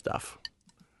the other stuff.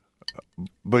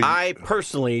 But I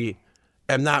personally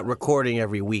am not recording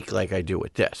every week like I do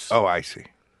with this. Oh, I see.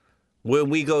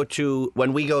 When we go to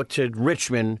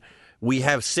Richmond, we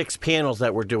have 6 panels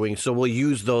that we're doing, so we'll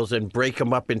use those and break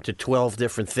them up into 12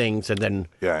 different things, and then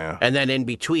Yeah. and then in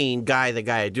between, the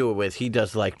guy I do it with, he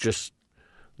does like just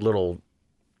little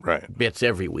Right. bits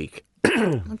every week.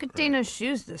 Look at Dana's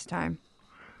shoes this time.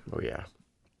 Oh yeah,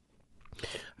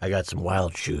 I got some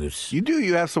wild shoes. You do.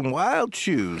 You have some wild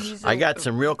shoes. I got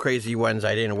some real crazy ones.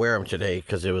 I didn't wear them today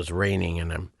because it was raining in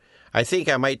them. I think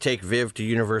I might take Viv to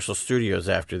Universal Studios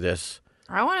after this.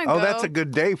 I want to go. Oh, that's a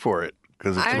good day for it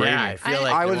because it's I- raining. Yeah, I feel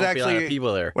like I there was won't be a lot actually of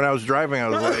people there. when I was driving. I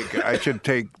was like, I should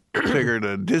take her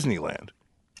to Disneyland.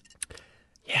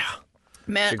 Yeah.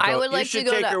 Man, Should I go- would like you should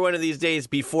to go take to. her one of these days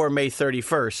before May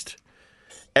 31st.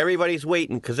 Everybody's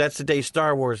waiting because that's the day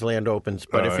Star Wars Land opens.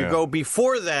 But Oh, if you yeah. go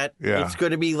before that, Yeah. it's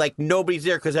going to be like nobody's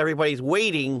there because everybody's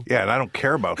waiting. Yeah, and I don't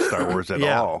care about Star Wars at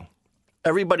Yeah. all.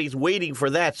 Everybody's waiting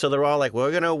for that, so they're all like, all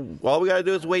we got to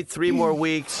do is wait 3 more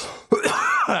weeks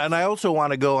And I also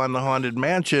want to go on the Haunted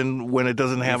Mansion when it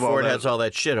doesn't have before all it that. has all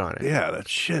that shit on it. Yeah, that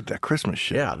shit, that Christmas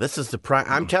shit. Yeah, this is the prime.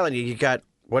 I'm telling you, you got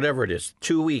whatever it is,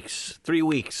 2 weeks, 3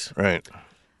 weeks. Right.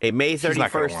 Hey, May She's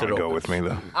not going 31st to it want to go opens. with me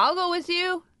though. I'll go with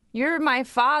you. You're my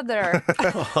father.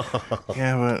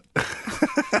 Yeah,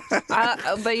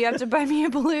 But you have to buy me a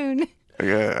balloon. but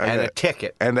yeah, And a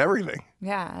ticket. and everything.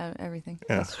 Yeah, everything.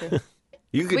 That's true.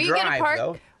 You could We drive, get a park.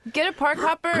 though. Get a park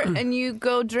hopper and you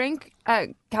go drink at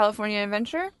California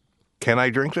Adventure. Can I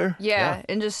drink there? Yeah,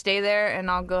 and just stay there,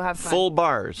 and I'll go have fun. Full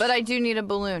bars. But I do need a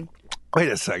balloon Wait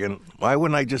a second. Why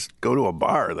wouldn't I just go to a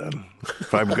bar then?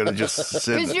 If I'm going to just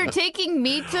sit. because you're taking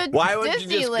me to Why would Disneyland.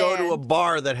 you just go to a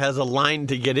bar that has a line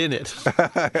to get in it?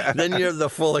 Then you have the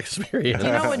full experience. You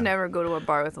know, I would never go to a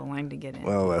bar with a line to get in.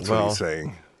 Well, that's what he's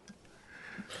saying.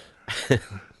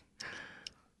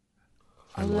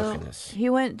 I'm Although, looking this. he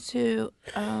went to.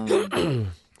 I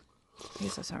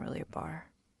guess that's not really a bar.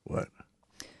 What?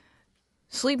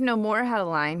 Sleep No More had a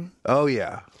line. Oh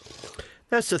yeah.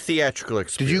 That's a theatrical Did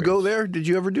experience. you go there? Did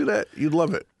you ever do that? You'd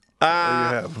love it. Or you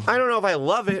have. I don't know if I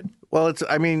love it. Well, it's.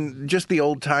 I mean, just the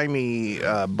old timey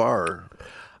bar.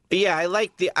 Yeah, I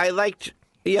liked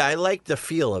the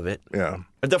feel of it. Yeah.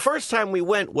 The first time we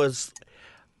went was,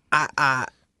 and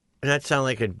that sound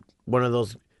like one of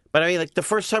those. But I mean, like the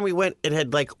first time we went, it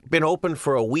had like been open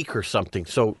for a week or something.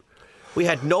 So we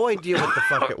had no idea what the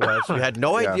fuck it was. We had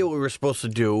no Yeah. idea what we were supposed to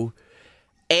do,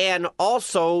 and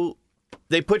also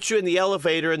they put you in the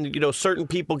elevator, and certain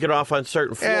people get off on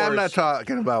certain floors. Yeah, I'm not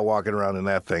talking about walking around in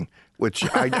that thing, which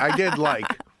I did like.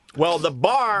 Well, the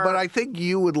bar. But I think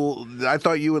you would. I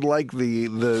thought you would like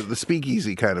the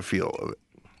speakeasy kind of feel of it.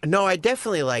 No, I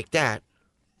definitely like that.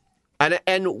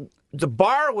 And the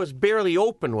bar was barely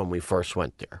open when we first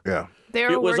went there. Yeah. They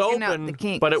were It was working out open, the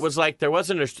kinks. but it was like there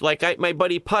wasn't my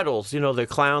buddy Puddles, the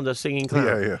clown, the singing clown.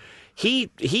 Yeah, yeah.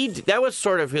 He that was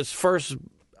sort of his first.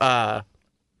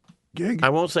 Gig. I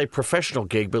won't say professional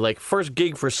gig, but like first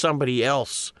gig for somebody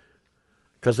else.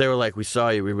 Because they were like, we saw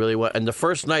you, we really want. And the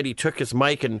first night he took his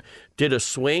mic and did a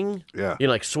swing. Yeah.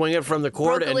 Like swing it from the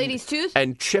cord. Broke a and, lady's tooth?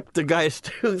 And chipped the guy's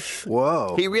tooth.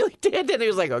 Whoa. He really did. And he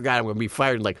was like, oh, God, I'm going to be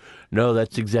fired. And like, no,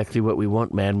 that's exactly what we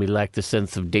want, man. We lack the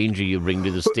sense of danger you bring to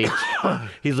the stage.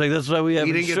 He's like, that's why we have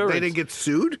insurance. They didn't get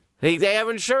sued? They have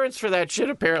insurance for that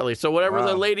shit, apparently. So whatever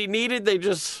the lady needed, they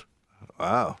just...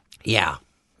 Wow. Yeah.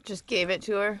 Just gave it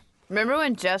to her. Remember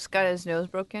when Jess got his nose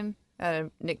broken at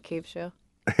a Nick Cave show?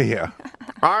 Yeah.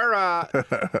 Our,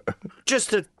 just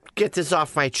to get this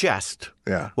off my chest.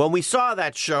 Yeah. When we saw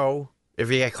that show,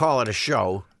 if you call it a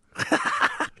show,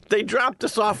 they dropped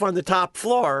us off on the top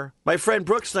floor. My friend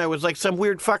Brooks and I was like some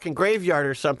weird fucking graveyard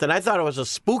or something. I thought it was a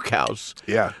spook house.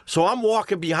 Yeah. So I'm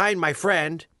walking behind my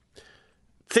friend,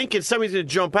 thinking somebody's going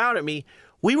to jump out at me.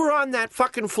 We were on that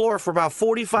fucking floor for about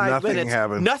 45 Nothing minutes.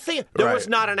 happened. Nothing. There was Right.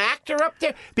 not an actor up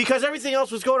there because everything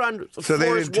else was going on. So they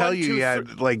floors didn't tell 1, you 2, you 3.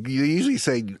 had, like, you usually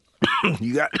say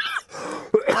you got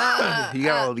you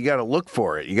got to look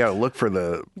for it. You got to look for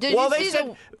the. Did Well, you they see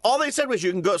said all they said was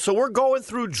you can go. So we're going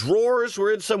through drawers.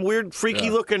 We're in some weird,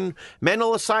 freaky-looking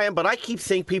mental asylum. But I keep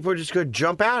thinking people are just going to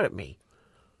jump out at me.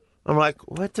 I'm like,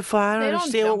 what the fuck? I don't They don't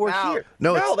understand what we're jump out. here.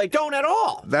 No, No, it's- they don't at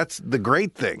all. That's the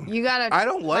great thing. You gotta I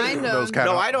don't like find those them. kind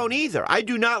No, of. I don't either. I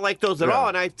do not like those at Yeah. all.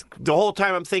 And the whole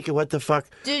time I'm thinking, what the fuck?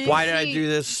 Did you Why did I see- do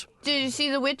this? Did you see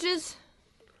the witches?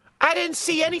 I didn't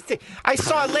see anything. I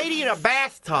saw a lady in a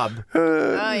bathtub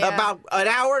Oh, yeah. about an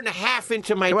hour and a half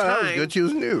into my Well, that time. was good. She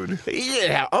was nude.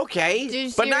 Yeah, okay. Did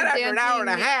you But see not her after an hour and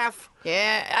a dancing? half.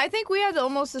 Yeah, I think we had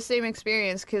almost the same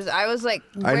experience because I was like,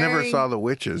 I never wearing- saw the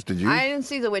witches. Did you? I didn't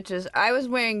see the witches. I was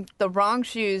wearing the wrong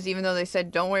shoes, even though they said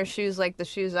don't wear shoes like the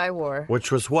shoes I wore.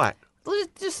 Which was what?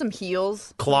 Just some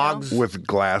heels. Clogs? With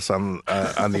glass on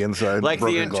the inside, Like the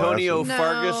broken Antonio glass.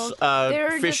 Fargas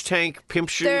they're fish just- tank pimp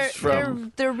shoes They're,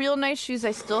 from. they're real nice shoes.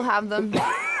 I still have them.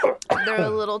 They're a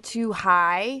little too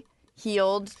high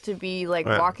heeled to be like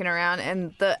Right. walking around,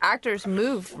 and the actors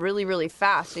move really, really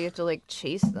fast, so you have to like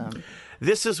chase them.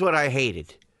 This is what I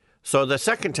hated. So the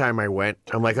second time I went,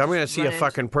 I'm like, I'm going to see a Run in.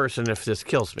 fucking person if this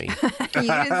kills me. You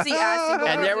didn't see Ashley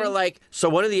And they were like, so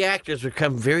one of the actors would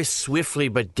come very swiftly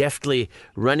but deftly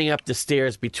running up the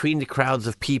stairs between the crowds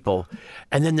of people.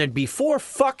 And then there'd be four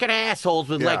fucking assholes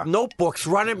with like Yeah. notebooks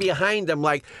running behind them,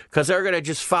 like, because they're going to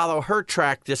just follow her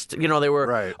track. They were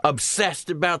Right. obsessed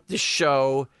about the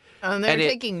show. and they're and it-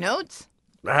 taking notes.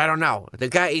 I don't know. The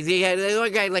other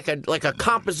guy like a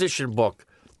composition book.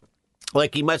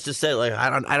 Like he must have said, like I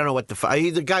don't know what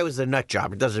the guy was a nut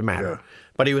job. It doesn't matter. Yeah.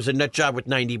 But he was a nut job with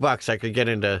 $90. I could get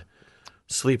into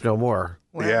Sleep No More.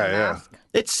 Wearing Yeah, a yeah. mask.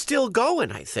 It's still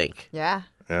going, I think. Yeah.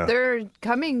 Yeah. They're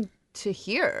coming to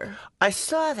here I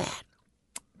saw that.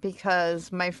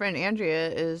 because my friend Andrea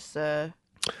is. I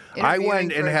interviewing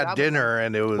went for and a had job dinner,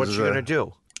 and it was What you gonna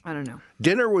do? I don't know.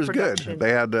 dinner was Production. good. They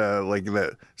had like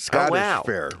the Scottish wow.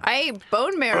 fare. I ate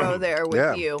bone marrow there with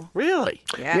Yeah. you. Really?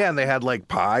 Yeah, and they had like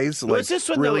pies, like this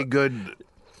when really the- good.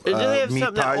 Did they have meat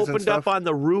something that pies and opened up stuff? on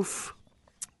the roof?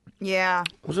 Yeah.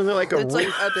 Wasn't there like a It's like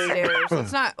roof? upstairs.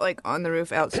 It's not like on the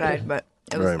roof outside, but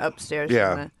it was Right. upstairs.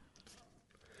 Yeah. in the-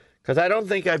 Because I don't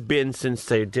think I've been since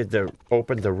they did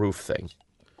opened the roof thing.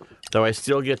 Though I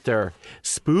still get their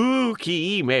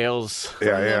spooky emails.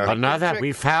 Yeah, yeah. Another,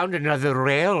 we found another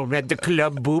realm at the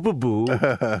Club Boo Boo Boo.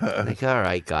 Like, all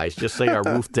right, guys, just say our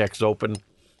roof deck's open.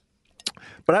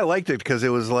 But I liked it because it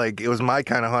was my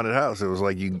kind of haunted house. It was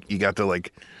like you got to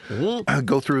like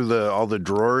go through all the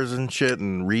drawers and shit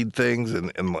and read things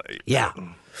and like Yeah.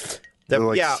 there were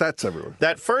like yeah. sets everywhere.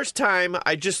 That first time,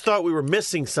 I just thought we were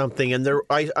missing something, and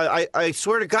I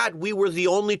swear to God, we were the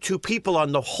only two people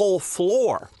on the whole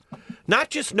floor. Not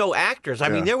just no actors. I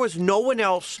mean, there was no one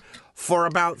else for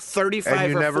about 35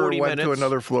 And you or never 40 went minutes. to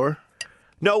another floor?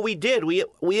 No, we did. We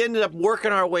ended up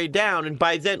working our way down, and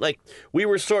by then, like we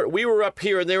were up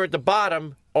here, and they were at the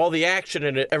bottom. All the action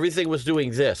and everything was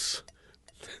doing this.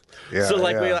 Yeah. So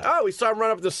like yeah. we saw him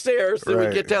run up the stairs. Then we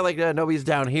Right. get down like nobody's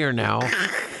down here now.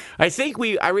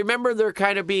 I remember there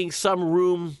kind of being some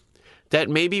room that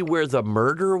maybe where the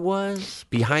murder was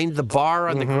behind the bar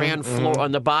on the grand floor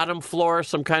on the bottom floor,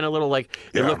 some kind of little like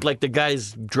it Yeah. looked like the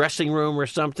guy's dressing room or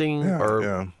something. or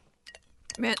yeah.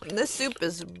 Man, this soup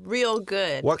is real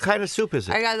good. what kind of soup is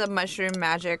it? I got the mushroom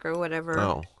magic or whatever.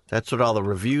 Oh, that's what all the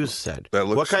reviews said. That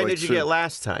looks what kind like did you soup. get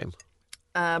last time?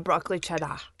 Broccoli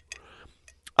cheddar.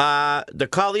 The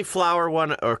cauliflower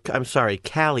one, or I'm sorry,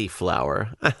 cauliflower.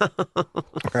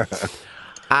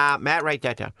 Matt, write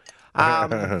that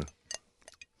down.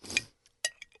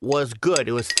 Was good.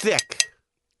 It was thick,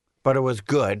 but it was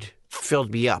good.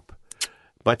 Filled me up.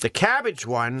 But the cabbage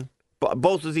one,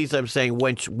 both of these, I'm saying,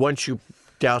 once you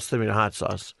douse them in hot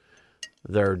sauce,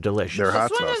 they're delicious. They're hot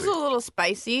This one is saucy. a little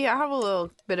spicy. I have a little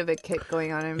bit of a kick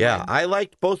going on in yeah, mine. I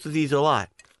liked both of these a lot.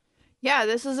 Yeah,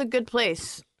 this is a good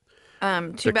place.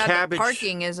 Too The bad cabbage- the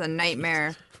parking is a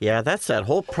nightmare. Yeah, that's that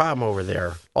whole problem over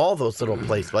there. All those little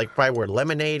places, like by where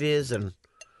Lemonade is and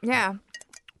Yeah.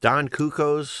 Don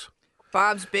Cuco's.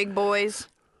 Bob's Big Boys.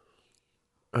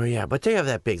 Oh, yeah, but they have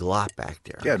that big lot back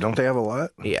there. Yeah, don't they have a lot?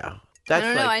 Yeah. I That's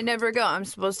don't know. like, I never go. I'm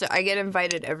supposed to. I get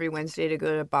invited every Wednesday to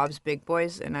go to Bob's Big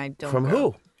Boys, and I don't. from go.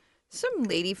 who? Some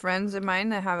lady friends of mine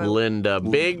that have a. Linda.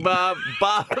 Big Bob's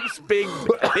big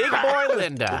boy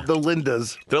Linda. The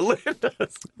Lindas. The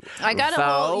Lindas. I got a So,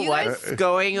 whole. You what's guys,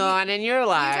 going on in your you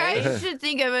life? guys should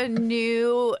think of a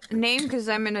new name because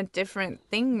I'm in a different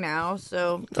thing now.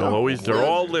 So They're all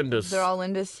Lindas. they're all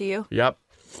Lindas to you. Yep.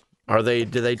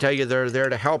 Did they tell you they're there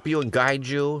to help you and guide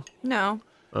you? No,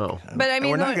 Oh. but I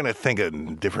mean, We're not the- going to think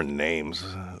of different names.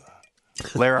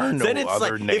 There are no Then it's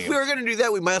other like, names. if we were going to do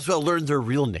that, we might as well learn their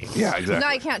real names. Yeah, exactly. No,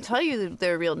 I can't tell you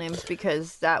their real names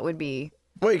because that would be.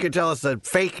 Well, you could tell us a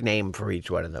fake name for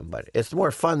each one of them, but it's more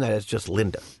fun that it's just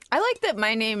Linda. I like that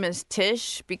my name is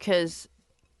Tish because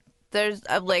there's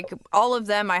like all of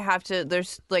them. I have to.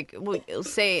 There's like we'll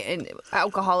say in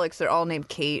alcoholics, they're all named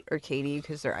Kate or Katie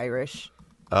because they're Irish,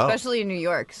 especially in New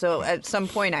York. So at some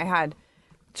point, I had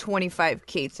 25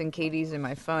 Kates and Katies in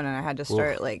my phone, and I had to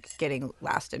start like getting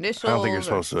last initials. I don't think you're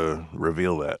supposed to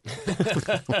reveal that.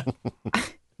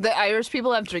 The Irish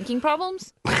people have drinking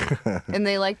problems, and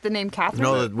they like the name Catherine.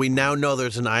 No, we now know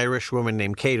there's an Irish woman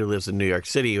named Kate who lives in New York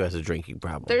City who has a drinking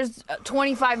problem. There's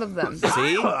 25 of them,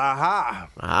 See?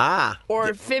 Aha!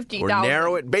 or 50,000. Or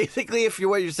narrow it. Basically, if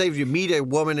you say if you meet a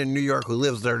woman in New York who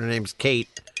lives there, her name's Kate.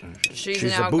 She's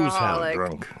she's an a booze hound, alcoholic.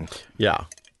 Drunk. Yeah.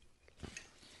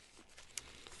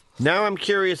 Now I'm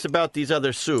curious about these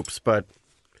other soups, but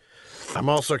I'm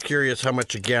also curious how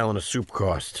much a gallon of soup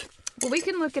costs. Well, we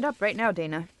can look it up right now,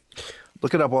 Dana.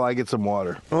 Look it up while I get some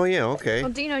water. Oh, yeah, okay.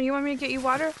 Well, Dina, you want me to get you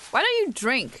water? Why don't you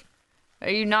drink? Are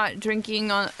you not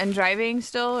drinking and driving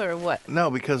still, or what? No,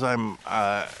 because I'm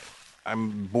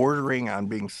bordering on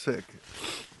being sick.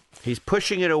 He's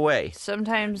pushing it away.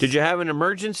 Sometimes. Did you have an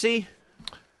emergency?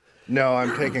 No,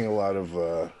 I'm taking a lot of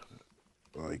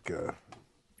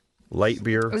Light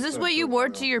beer. Is this what you wore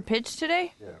to your pitch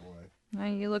today? Yeah, why?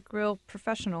 You look real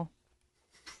professional.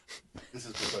 This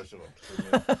is professional.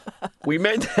 We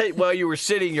meant that while you were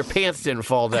sitting, your pants didn't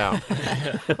fall down.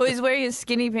 Well, he's wearing his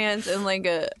skinny pants and like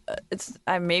it's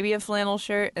maybe a flannel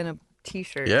shirt and a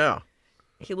t-shirt. Yeah.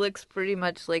 He looks pretty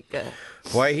much like a.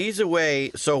 Why he's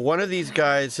away. So one of these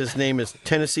guys, his name is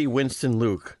Tennessee Winston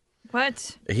Luke.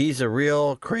 What? He's a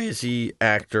real crazy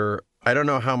actor. I don't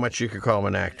know how much you could call him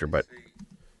an actor, but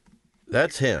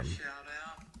that's him.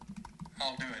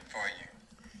 I'll do it for you.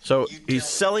 So he's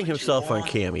selling himself on And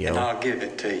Cameo. I'll give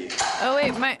it to you. Oh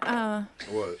wait, What?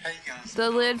 Hey guys. the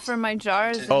lid for my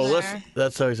jars. In Oh, there. listen,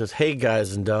 that's how he says, "Hey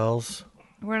guys and dolls."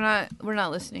 We're not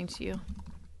listening to you,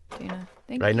 Dana.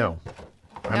 Thank I you. know.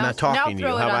 I'm Now- not talking to now you.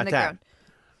 throw How it on about the that? ground.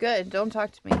 Good. Don't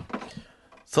talk to me.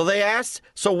 So they asked.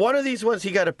 So one of these ones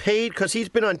he got a paid because he's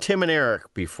been on Tim and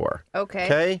Eric before. Okay.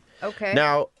 Okay. Okay.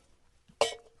 Now,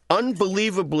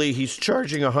 unbelievably, he's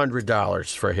charging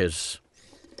 $100 for his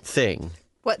thing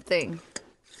What thing?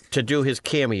 to do his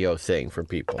Cameo thing for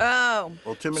people. Oh.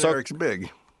 Well, Tim and So- Eric's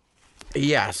big.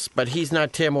 Yes, but he's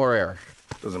not Tim or Eric.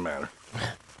 Doesn't matter.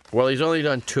 Well, he's only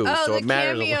done two, Oh, so the it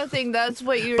matters. a cameo thing. That's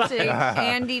what you were saying.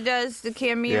 Andy does the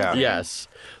cameo. Yeah. thing? Yes.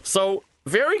 So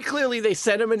very clearly they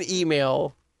sent him an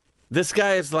email. This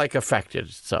guy is like affected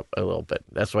a little bit.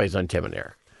 That's why he's on Tim and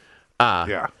Eric.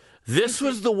 Yeah. This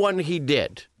was the one he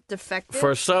did Defective.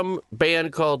 for some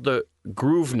band called the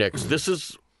Groovenicks. This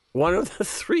is one of the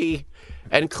three.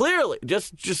 And clearly,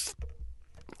 just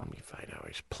let me find out. I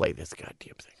just play this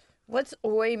goddamn thing. What's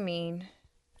oi mean?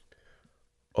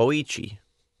 Oichi.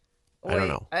 I don't Oi-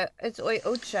 know. It's oi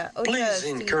ocha. Ocha Please is the-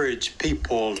 encourage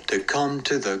people to come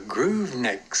to the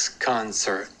Groovenicks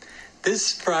concert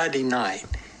this Friday night,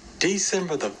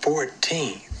 December the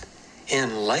 14th,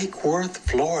 in Lake Worth,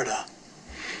 Florida.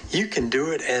 You can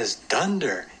do it as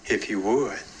Dunder if you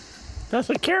would. That's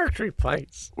a character he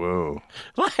plays. Whoa.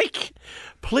 Like,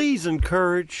 please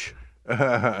encourage.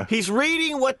 He's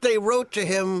reading what they wrote to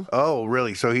him. Oh,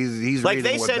 really? So he's Like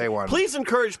reading they what said, they want. please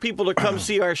encourage people to come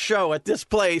see our show at this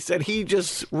place, and he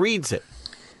just reads it.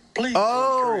 Please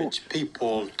encourage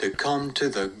people to come to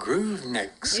the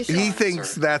Groovenicks You concert. He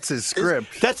thinks that's his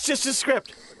script. That's just a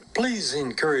script. Please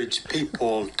encourage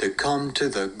people to come to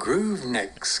the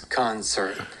Groovenicks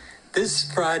concert this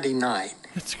Friday night,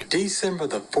 December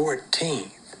the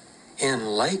 14th, in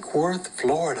Lake Worth,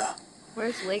 Florida.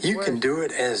 Where's Lake You Worth? can do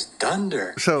it as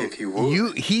Dunder So if you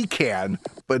would. he can,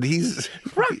 but he's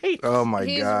Right. Oh my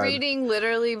He's god. reading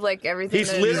literally like everything. He's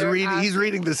that literally they're He's asking.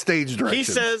 reading the stage directions.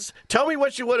 He says, tell me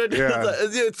what you want to do. Yeah.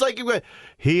 It's like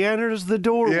he enters the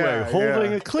doorway Yeah,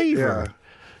 holding yeah, a cleaver. yeah.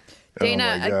 Dana,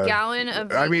 Oh my a God. gallon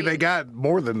of. I mean, vegan- they got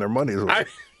more than their money's worth.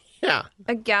 Yeah.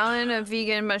 A gallon of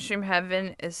vegan mushroom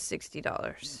heaven is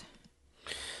 $60.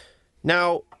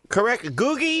 Now, correct,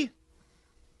 Googie,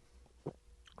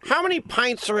 how many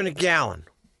pints are in a gallon?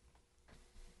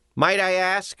 Might I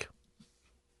ask?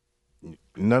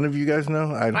 None of you guys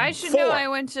know? I should know. Four. I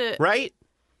went to. Right?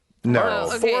 No.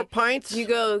 Oh, okay. 4 pints? You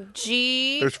go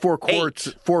G. There's 4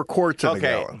 quarts. 4 quarts in a Okay,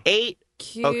 gallon. 8.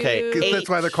 Q, Okay, 'Cause that's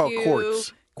why they're called Q,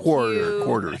 quarts.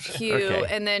 Quarters. Q, Okay.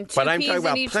 and then 2 But I'm P's talking in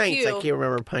about each pints. Q. I can't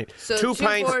remember pint. So 2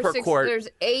 pints 4, per 6, quart. There's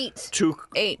 8. 2.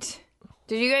 8.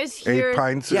 Did you guys 8 hear?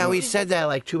 pints. Yeah, in- we said that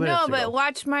like 2 minutes No, ago. but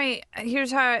watch my.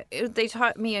 Here's how they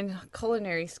taught me in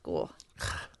culinary school.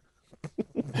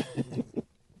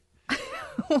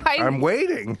 Why? I'm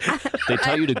waiting. They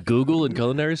taught you to Google in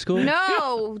culinary school?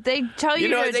 No, they tell you,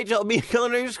 You know what to. they told me in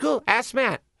culinary school? Ask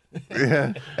Matt.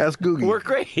 Yeah, ask Googie. We're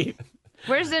great.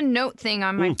 Where's the note thing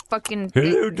on my fucking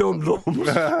thing? Hello,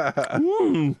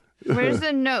 dum-dums. Where's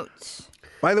the notes?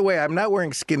 By the way, I'm not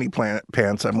wearing skinny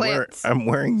pants. I'm Plants.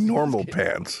 wearing normal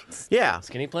pants. Yeah.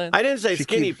 Skinny plant? I didn't say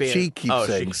skinny pants. She keeps Oh,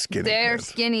 saying skinny They're pants.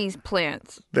 skinny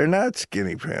plants. They're not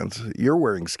skinny pants. You're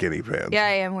wearing skinny pants. Yeah, I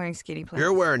am wearing skinny plants.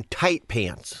 You're wearing tight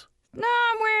pants. No,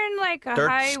 I'm wearing like a They're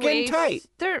high skin waist. tight.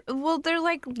 They're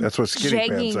like That's what skinny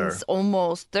pants are. jeggings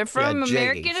almost. They're from Yeah,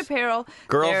 American jeggings. Apparel.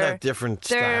 Girls They're- have different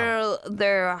style.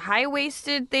 They're a high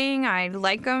waisted thing. I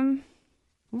like them.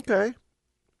 Okay.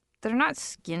 They're not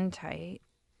skin tight.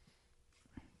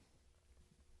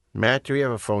 Matt, do we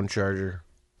have a phone charger?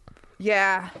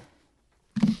 Yeah.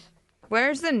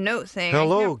 Where's the note thing? I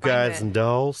Hello, can't find guys it. and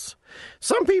dolls.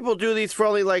 Some people do these for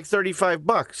only like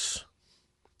 $35.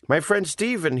 My friend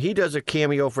Steven, he does a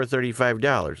cameo for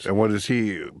 $35. And what is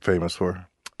he famous for?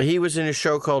 He was in a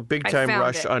show called Big I Time found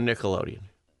Rush it. on Nickelodeon.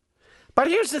 But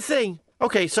here's the thing.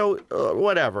 Okay, so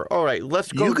whatever. All right,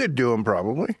 let's go. You could do him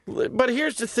probably. But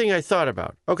here's the thing I thought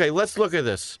about. Okay, let's look at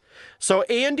this. So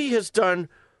Andy has done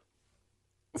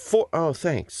Oh,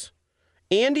 thanks.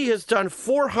 Andy has done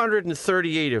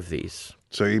 438 of these.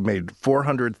 So he made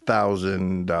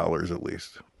 $400,000 at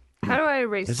least. How do I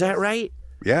erase Is that right?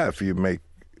 Yeah, if you make.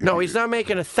 No, he's not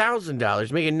making $1,000.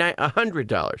 He's making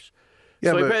 $100.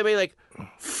 Yeah, so he but probably made like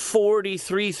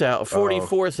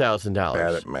 $44,000.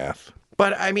 bad at math.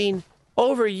 But I mean,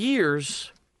 over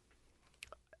years,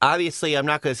 obviously, I'm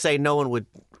not going to say no one would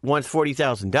want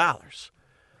 $40,000,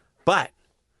 but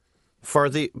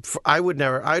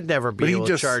I'd never But be he able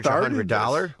to just charge started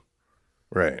 $100.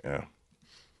 Right. Yeah.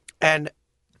 And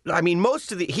I mean,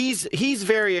 most of he's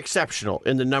very exceptional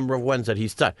in the number of ones that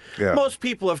he's done. Yeah. Most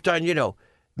people have done,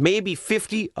 maybe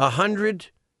 50, 100,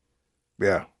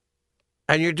 Yeah.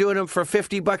 and you're doing them for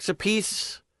 $50 a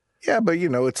piece. Yeah, but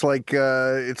it's like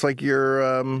your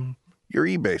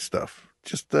eBay stuff.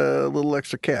 Just a little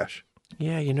extra cash.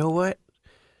 Yeah, you know what?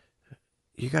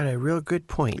 You got a real good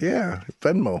point. Yeah,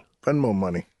 Venmo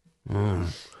money.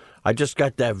 I just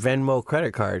got that Venmo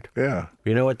credit card. Yeah.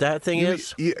 You know what that thing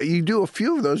is? You do a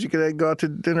few of those, you could go out to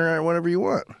dinner whenever you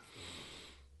want.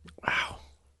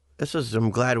 I'm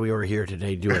glad we were here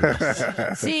today doing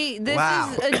this. See, this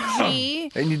Wow. is a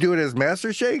G. And you do it as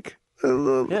Master Shake?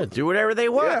 Yeah, do whatever they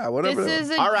want. Yeah, whatever. This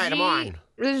is a All right, G. I'm on.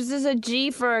 This is a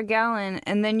G for a gallon,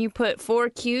 and then you put 4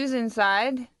 Qs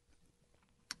inside,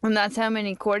 and that's how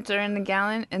many quarts are in the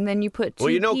gallon, and then you put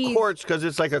 2 Ps. quarts because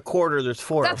it's like a quarter. There's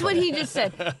 4. That's what he just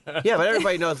said. Yeah, but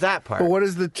everybody knows that part. But what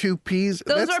is the 2 Ps?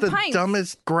 Those That's are the pints.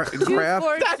 dumbest 2, graph.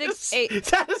 4, That 6, is- 8.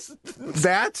 that is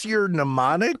That's your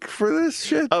mnemonic for this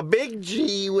shit? a big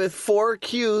G with 4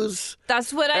 Qs,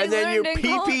 That's what I and then you learned in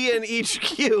college. PP in each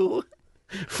Q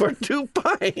for 2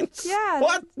 pints. Yeah.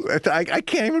 What? I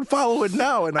can't even follow it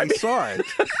now, and I saw it.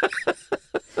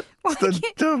 Well, The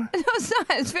dumb- No, it's not.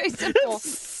 It's very simple.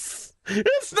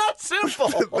 It's not simple.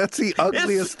 That's the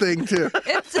ugliest thing, too.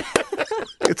 It's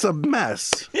It's a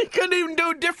mess. You couldn't even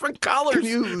do different colors Can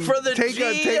you for the take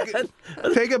G.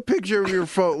 take a picture of your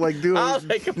phone? Like do I'll it.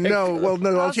 take a No, well,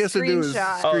 no. All I'll she has to do is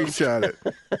screenshot. screenshot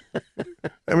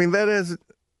it. I mean, that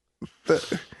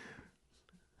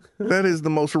is the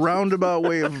most roundabout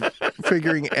way of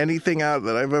figuring anything out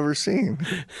that I've ever seen.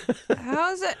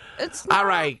 how is it? It's not, All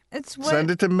right. It's what?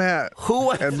 Send it to Matt. Who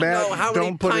wants And to Matt, know how many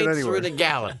don't put it pints are anywhere. in a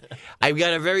gallon? I've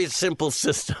got a very simple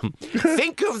system.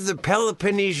 Think of the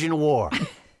Peloponnesian War.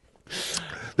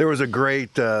 There was a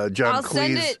great John I'll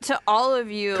send Cleese it to all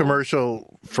of you.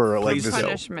 commercial for like Please this, do.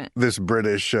 Punishment. this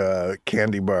British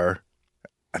candy bar.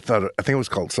 I think it was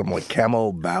called something like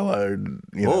Camel Ballard.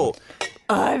 Oh,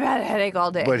 Oh, I've had a headache all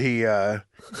day. But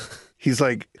he's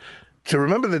like, to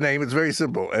remember the name, it's very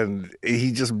simple. And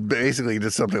he just basically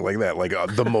did something like that, like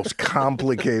the most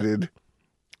complicated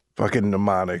fucking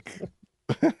mnemonic.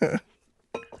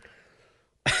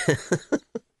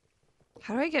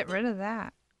 How do I get rid of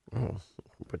that?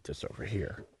 put this over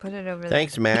here. Put it over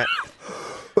Thanks, Matt.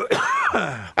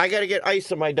 I got to get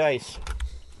ice on my dice.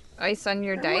 there. Ice on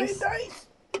your dice? dice.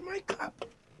 My cup.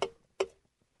 Do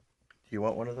you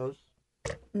want one of those?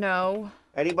 No.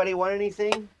 Anybody want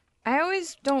anything? I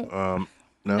always don't. No.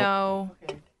 No.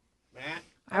 Matt?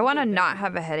 I want to not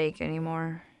have a headache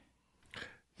anymore.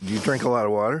 Do you drink a lot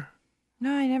of water?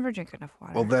 No, I never drink enough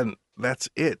water. Well, then that's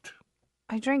it.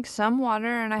 I drank some water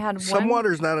and I had Some one.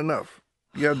 water's not enough.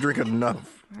 You gotta drink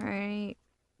enough. All right.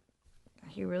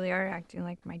 You really are acting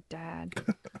like my dad.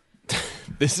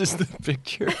 This is the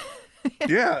picture.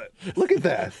 Yeah, look at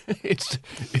that. It's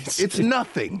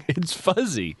Nothing. it's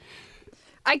fuzzy.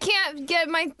 I can't get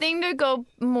my thing to go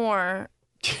more.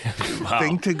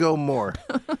 Thing to go more.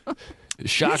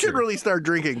 Shocker. You should really start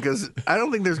drinking because I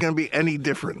don't think there's going to be any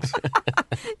difference.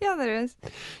 Yeah, there is.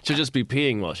 She'll just be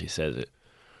peeing while she says it.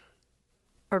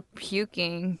 Or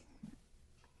puking.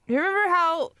 You remember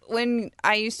how when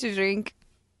I used to drink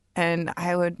and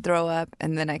I would throw up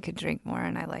and then I could drink more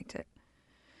and I liked it?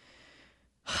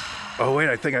 Oh, wait,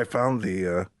 I think I found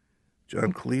the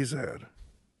John Cleese ad.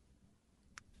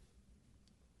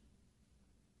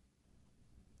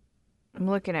 I'm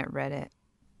looking at Reddit.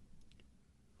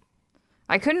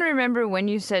 I couldn't remember when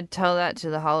you said tell that to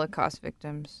the Holocaust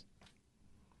victims.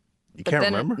 You can't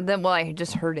then, remember? Then, well, I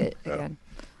just heard it again.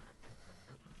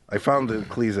 I found the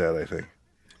Cleese ad, I think.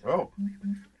 Oh.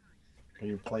 Can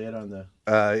you play it on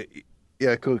the...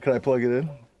 Yeah, cool. Can I plug it in?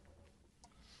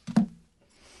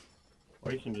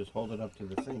 Or you can just hold it up to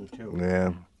the thing, too.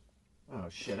 Yeah. Oh,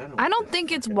 shit. I don't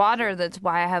think it's water that's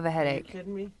why I have a Are you headache.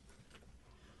 kidding me?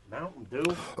 Mountain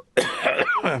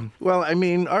Dew? Well, I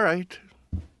mean, all right.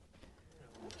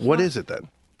 What is it then?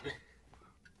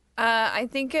 I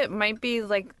think it might be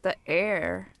like the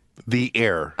air. The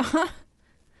air.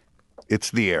 It's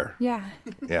the air. Yeah.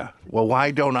 Yeah. Well,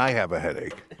 why don't I have a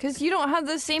headache? Because you don't have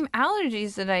the same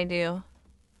allergies that I do.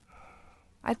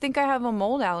 I think I have a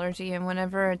mold allergy, and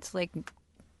whenever it's like,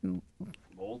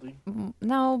 Moldy?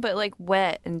 no, but like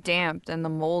wet and damp, then the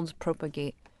molds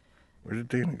propagate. Where did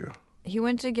Dana go? He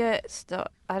went to get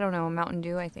I don't know, Mountain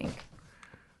Dew, I think.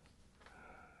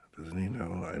 Doesn't he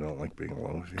know I don't like being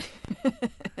alone with you?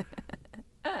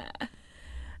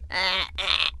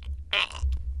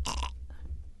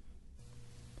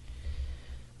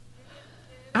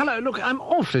 Hello, look, I'm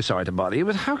awfully sorry to bother you,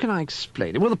 but how can I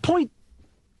explain it? Well, the point...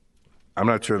 I'm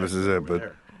not sure this is it,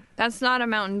 but That's not a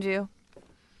Mountain Dew.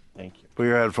 Thank you. put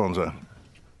your headphones on.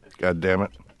 God damn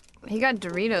it. He got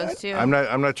Doritos too.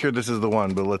 I'm not sure this is the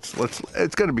one, but let's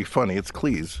it's gonna be funny. It's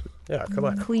Cleese. Yeah, come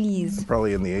on. Please.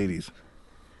 Probably in the 80s.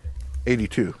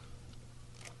 82.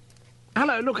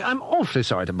 Hello, look, I'm awfully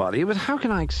sorry to bother you, but how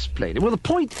can I explain it? Well, the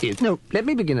point is... No, let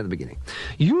me begin at the beginning.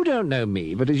 You don't know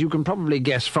me, but as you can probably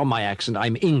guess from my accent,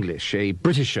 I'm English, a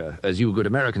Britisher, as you good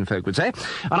American folk would say.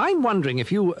 And I'm wondering if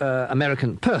you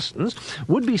American persons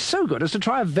would be so good as to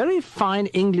try a very fine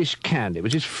English candy,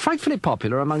 which is frightfully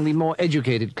popular among the more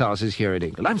educated classes here in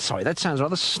England. I'm sorry, that sounds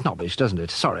rather snobbish, doesn't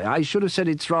it? Sorry, I should have said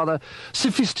it's rather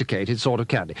sophisticated sort of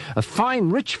candy. A fine,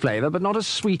 rich flavour, but not as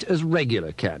sweet as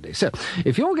regular candy. So,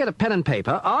 if you'll get a pen and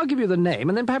paper, I'll give you the name,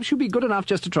 and then perhaps you'll be good enough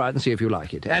just to try it and see if you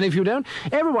like it. And if you don't,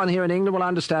 everyone here in England will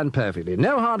understand perfectly.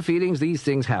 No hard feelings, these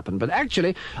things happen. But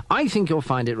actually, I think you'll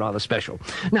find it rather special.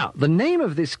 Now, the name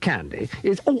of this candy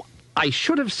is... Oh, I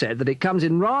should have said that it comes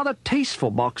in rather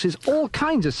tasteful boxes, all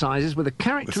kinds of sizes, with a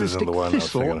characteristic the one I was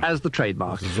thistle thinking of. as the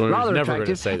trademark. what I was Rather never gonna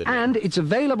attractive, say the name. and it's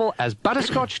available as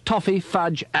butterscotch, toffee,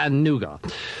 fudge, and nougat.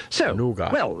 So,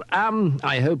 Nougat. well,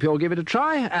 I hope you'll give it a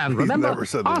try, and remember, never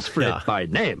said that. ask for it by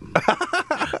name.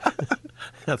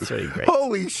 That's really great.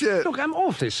 Holy shit. Look, I'm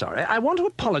awfully sorry. I want to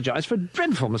apologise for a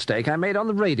dreadful mistake I made on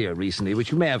the radio recently,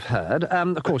 which you may have heard.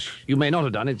 Of course, you may not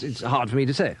have done. It's hard for me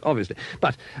to say, obviously.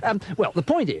 But, well, the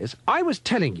point is, I was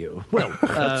telling you, well,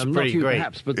 not pretty you great.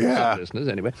 perhaps, but Yeah. some listeners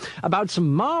anyway, about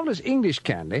some marvellous English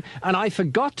candy, and I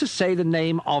forgot to say the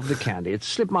name of the candy. It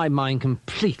slipped my mind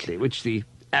completely, which the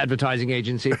advertising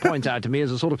agency points out to me as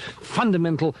a sort of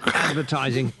fundamental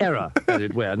advertising error, as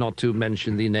it were, not to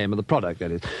mention the name of the product,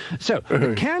 that is. So,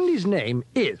 the candy's name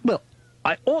is, well,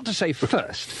 I ought to say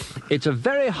first, it's a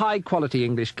very high-quality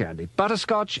English candy.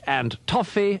 Butterscotch and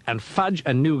toffee and fudge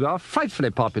and nougat, frightfully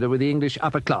popular with the English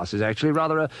upper classes, actually.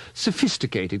 Rather a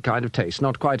sophisticated kind of taste,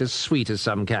 not quite as sweet as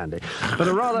some candy, but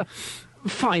a rather...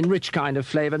 fine, rich kind of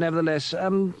flavour, nevertheless.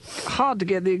 Hard to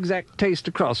get the exact taste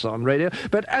across on radio.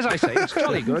 But as I say, it's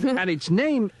jolly good, and its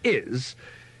name is...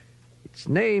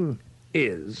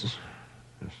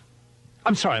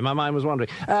 I'm sorry, my mind was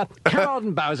wandering. Callard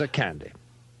and Bowser Candy.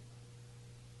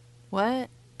 What?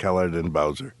 Callard and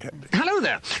Bowser candy. Hello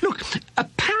there. Look,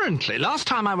 apparently, last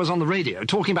time I was on the radio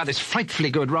talking about this frightfully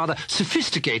good, rather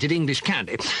sophisticated English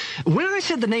candy, when I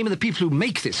said the name of the people who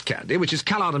make this candy, which is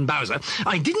Callard and Bowser,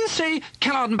 I didn't say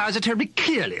Callard and Bowser terribly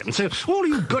clearly. And so all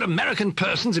you good American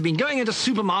persons have been going into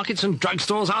supermarkets and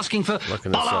drugstores asking for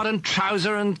Looking this Bollard up. and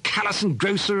Trouser and Callis and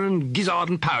Grocer and Gizzard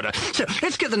and Powder. So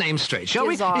let's get the names straight, shall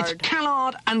we? Gizzard. It's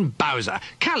Callard and Bowser.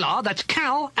 Callard, that's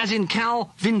Cal, as in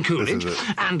Calvin Coolidge, This is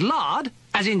it. and Lard,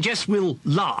 as in Jess Will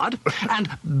Lard, and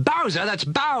Bowser, that's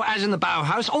Bow as in the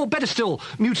Bauhaus, or better still,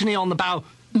 Mutiny on the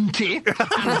tea, and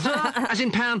the, as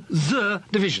in Pan, the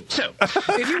division. So,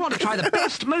 if you want to try the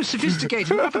best, most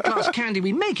sophisticated upper-class candy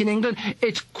we make in England,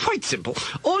 it's quite simple.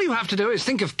 All you have to do is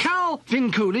think of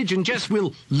Calvin Coolidge and Jess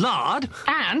Will Lard,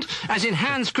 and, as in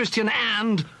Hans Christian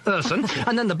and Urson,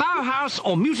 and then the Bauhaus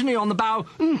or Mutiny on the Bow,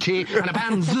 tea, and a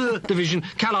Pan, the division,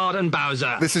 Callard and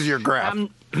Bowser. This is your graph.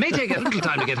 It may take a little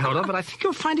time to get hold of, but I think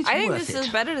you'll find it's I think worth this it. is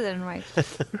better than my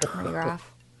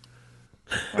graph.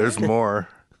 There's more.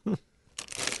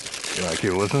 You want to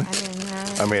keep listening?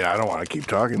 I mean, I don't want to keep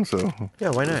talking, so Yeah,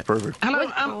 why it's not? perfect.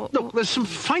 Hello, look, there's some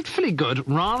frightfully good,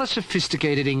 rather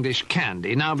sophisticated English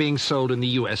candy now being sold in the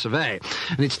US of A.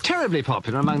 And it's terribly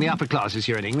popular among the upper classes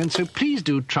here in England, so please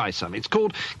do try some. It's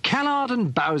called Callard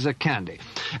and Bowser candy.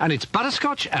 And it's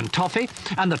butterscotch and toffee,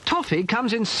 and the toffee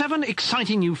comes in 7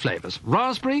 exciting new flavours.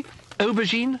 Raspberry,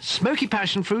 aubergine, smoky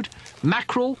passion fruit,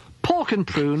 mackerel, pork and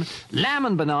prune, lamb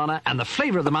and banana, and the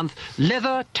flavour of the month,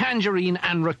 leather, tangerine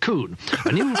and raccoon.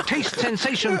 A new taste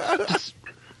sensation.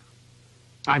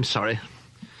 I'm sorry.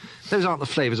 Those aren't the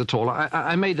flavours at all.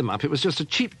 I made them up. It was just a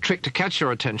cheap trick to catch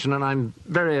your attention, and I'm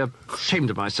very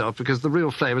ashamed of myself because the real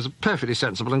flavours are perfectly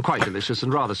sensible and quite delicious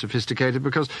and rather sophisticated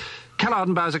because Callard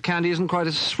and Bowser candy isn't quite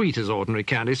as sweet as ordinary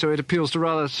candy, so it appeals to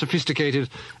rather sophisticated,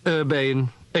 urbane,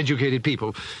 educated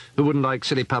people who wouldn't like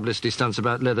silly publicity stunts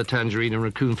about leather, tangerine and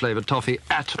raccoon-flavoured toffee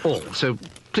at all. So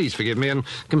please forgive me and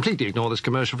completely ignore this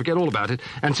commercial, forget all about it,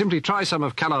 and simply try some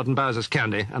of Callard and Bowser's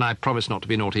candy, and I promise not to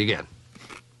be naughty again.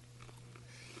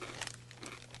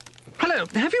 Hello,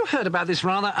 have you heard about this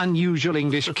rather unusual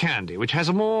English candy, which has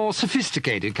a more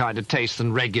sophisticated kind of taste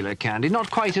than regular candy?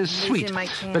 Not quite as sweet,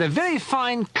 but a very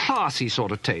fine, classy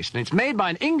sort of taste. And it's made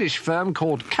by an English firm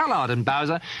called Callard and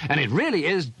Bowser, and it really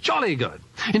is jolly good.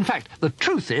 In fact, the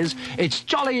truth is, it's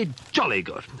jolly, jolly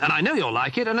good. And I know you'll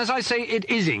like it, and as I say, it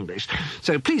is English.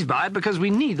 So please buy it, because we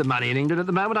need the money in England at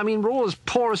the moment. I mean, we're all as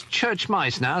poor as church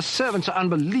mice now. Servants are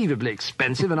unbelievably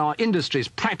expensive, and our industry's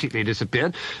practically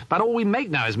disappeared. But all we make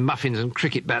now is muffins and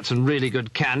cricket bats and really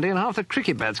good candy, and half the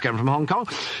cricket bats come from Hong Kong.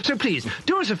 So please,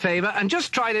 do us a favour and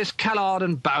just try this Callard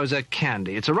and Bowser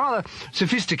candy. It's a rather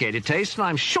sophisticated taste, and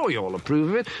I'm sure you'll approve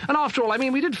of it. And after all, I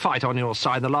mean, we did fight on your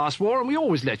side in the last war, and we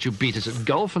always let you beat us at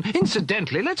golf. And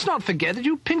incidentally, let's not forget that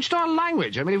you pinched our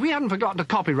language. I mean, if we hadn't forgotten to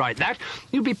copyright that,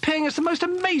 you'd be paying us the most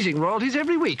amazing royalties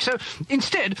every week. So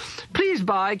instead, please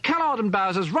buy Callard and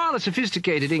Bowser's rather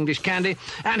sophisticated English candy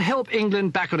and help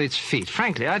England back on its feet.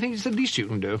 Frankly, I think it's the least you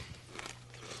can do.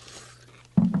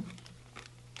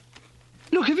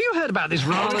 Look, have you heard about this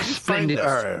rather splendid...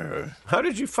 How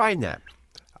did you find that?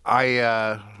 I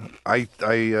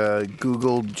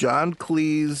Googled John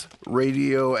Cleese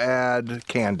radio ad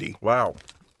candy. Wow.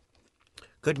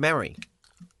 Good memory.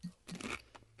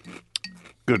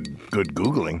 Good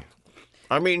Googling.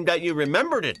 I mean, that you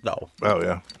remembered it, though. Oh,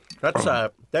 yeah.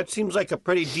 That's that seems like a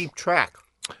pretty deep track.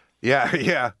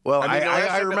 Yeah. Well, I mean,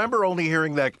 I remember only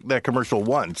hearing that commercial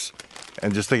once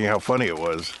and just thinking how funny it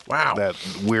was. Wow. That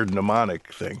weird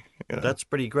mnemonic thing. You know? That's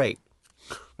pretty great.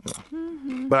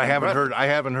 But I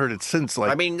haven't heard it since.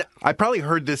 Like, I mean, I probably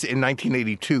heard this in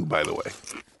 1982, by the way,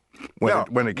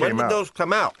 when it came out. When did those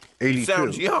come out? 82. It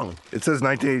sounds young. It says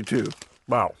 1982.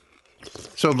 Wow.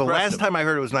 So the last time I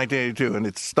heard it was 1982, and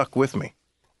it's stuck with me.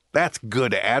 That's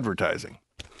good advertising.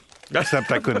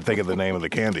 Except I couldn't think of the name of the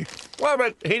candy. Well,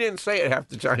 but he didn't say it half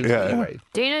the time anyway.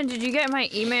 Dana, did you get my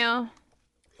email?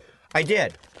 I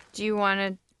did. Do you want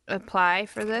to apply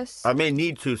for this? I may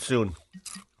need to soon.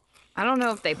 I don't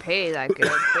know if they pay that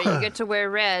good, but you get to wear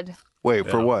red. Wait,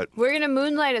 for what? We're going to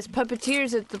moonlight as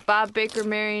puppeteers at the Bob Baker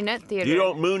Marionette Theater. You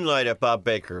don't moonlight at Bob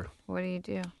Baker. What do you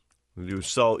do? You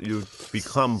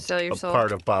become Sell your a soul.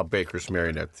 part of Bob Baker's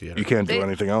Marionette Theater. You can't do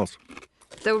anything else.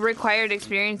 The required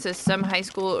experience is some high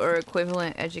school or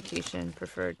equivalent education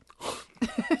preferred.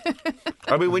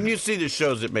 I mean, when you see the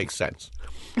shows, it makes sense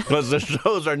because the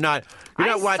shows are not. You're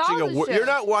I not watching saw the show. You're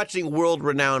not watching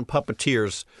world-renowned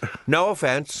puppeteers. No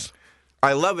offense,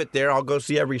 I love it there. I'll go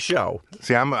see every show.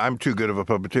 See, I'm too good of a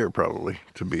puppeteer probably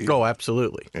to be. Oh,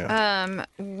 absolutely. Yeah.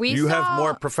 You have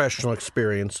more professional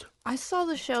experience. I saw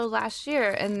the show last year,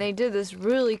 and they did this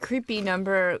really creepy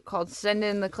number called "Send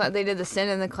in the Clown." They did the "Send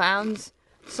in the Clowns"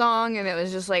 song, and it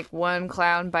was just like one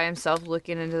clown by himself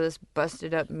looking into this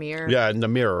busted up mirror. Yeah, in the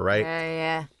mirror, right?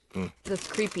 Yeah. That's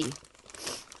creepy.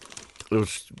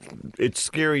 It's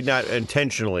scary, not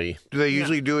intentionally. Do they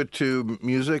usually do it to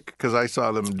music? Because I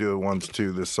saw them do it once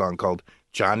to this song called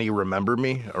 "Johnny Remember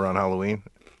Me" around Halloween,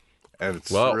 and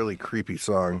it's a really creepy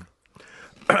song.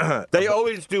 They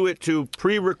always do it to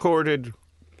pre-recorded.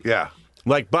 Yeah.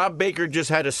 Like Bob Baker just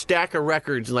had a stack of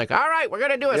records and like, all right, we're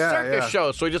going to do a circus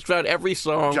show. So he just found every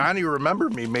song. Johnny Remember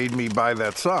Me made me buy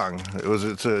that song.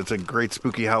 It's a great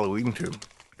spooky Halloween tune.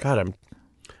 God,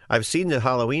 I've seen the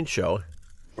Halloween show.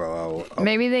 Well,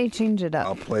 Maybe they change it up.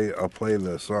 I'll play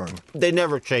the song. They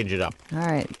never change it up. All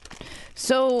right.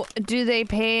 So, do they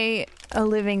pay a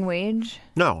living wage?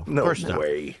 No, No of course not.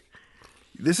 way.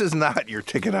 This is not your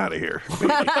ticket out of here.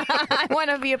 I want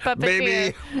to be a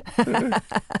puppeteer. Baby.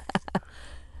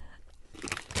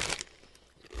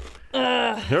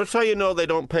 Here's how you know they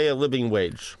don't pay a living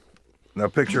wage. Now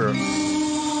picture a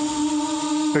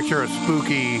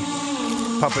spooky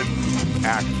puppet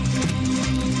act.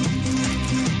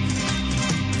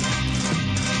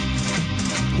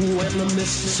 When the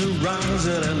mists are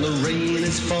rising and the rain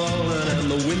is falling and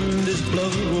the wind is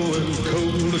blowing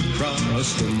cold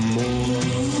across the moor,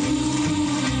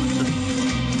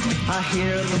 I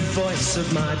hear the voice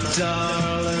of my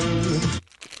darling.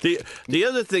 The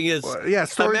other thing is, Yeah,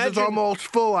 storage is almost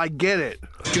full. I get it.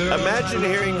 imagine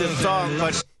hearing this song,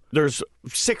 but there's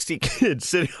 60 kids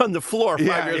sitting on the floor, 5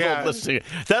 years old, listening.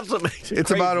 That's what makes it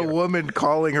It's about a crazier. woman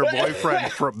calling her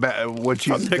boyfriend when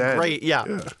she's Something dead. great, yeah.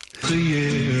 A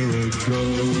year ago.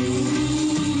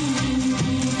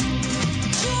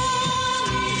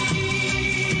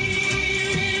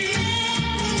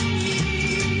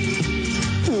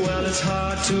 Well, it's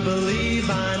hard to believe,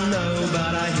 I know,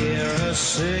 but I hear her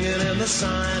singing in the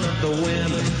sign of the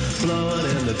wind blowing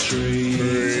in the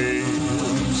trees.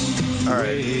 All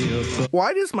right.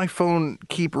 Why does my phone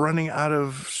keep running out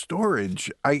of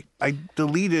storage? I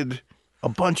deleted a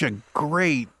bunch of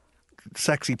great,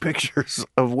 sexy pictures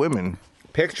of women.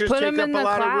 Pictures Put take 'em up in a the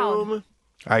lot cloud. of room.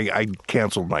 I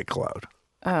canceled my cloud.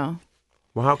 Oh,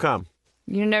 Well, how come?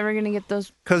 you're never gonna get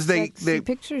those 'Cause they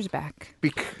pictures back.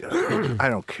 I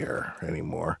don't care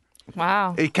anymore.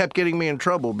 Wow. It kept getting me in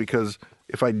trouble because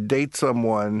if I date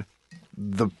someone,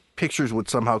 the pictures would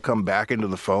somehow come back into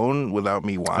the phone without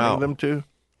me wanting them to.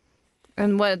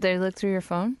 And what? They look through your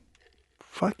phone?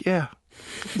 Fuck yeah.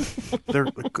 they're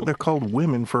called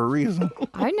women for a reason.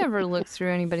 I never looked through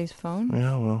anybody's phone.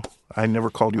 Yeah, well, I never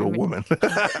called you a woman.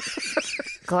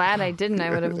 Glad I didn't. I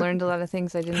would have learned a lot of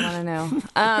things I didn't want to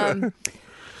know.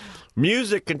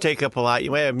 Music can take up a lot.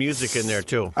 You might have music in there,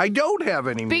 too. I don't have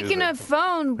any Speaking music. of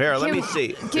phone, Here, let me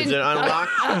see. Is it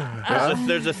unlocked?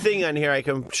 There's a thing on here I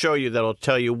can show you that'll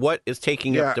tell you what is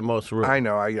taking up the most room. I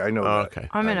know. I know. Oh, that. okay.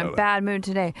 I'm in I a know that. bad mood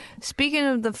today. Speaking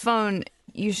of the phone,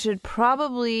 you should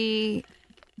probably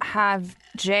have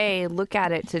Jay look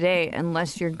at it today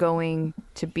unless you're going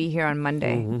to be here on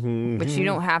Monday, which you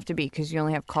don't have to be because you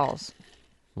only have calls.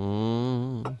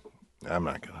 I'm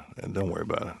not gonna. And don't worry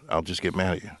about it. I'll just get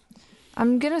mad at you.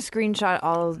 I'm going to screenshot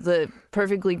all of the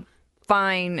perfectly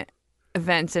fine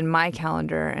events in my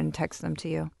calendar and text them to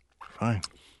you. Fine.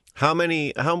 How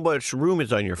much room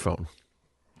is on your phone?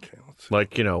 Okay. Let's see.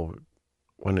 Like,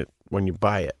 when you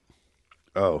buy it.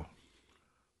 Oh,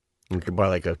 You could buy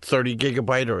like a 30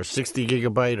 gigabyte or a 60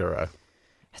 gigabyte or a...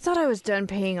 I thought I was done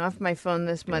paying off my phone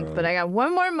this month, but I got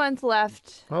one more month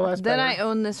left. Oh, that's then better. I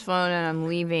own this phone and I'm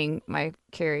leaving my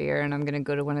carrier and I'm going to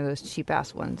go to one of those cheap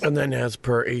ass ones. And then as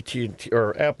per AT&T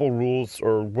or Apple rules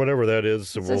or whatever that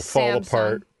is, it a will fall Samsung.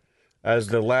 apart as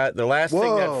the last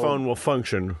thing that Whoa. phone will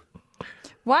function.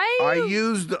 Why? I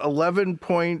used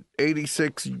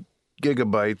 11.86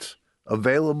 gigabytes.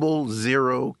 Available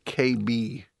 0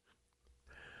 KB.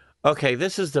 Okay,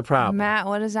 this is the problem. Matt,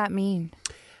 what does that mean?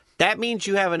 That means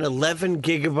you have an 11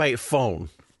 gigabyte phone,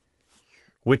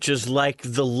 which is like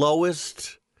the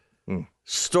lowest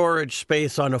storage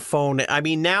space on a phone. I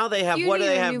mean, now they have, You what do need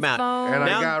they a have, new Matt? phone. And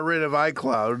Now- I got rid of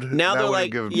iCloud. Now That they're would've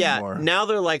like, given me yeah, more. now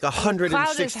they're like Cloud is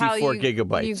how 164 you,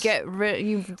 gigabytes. you get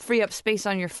you free up space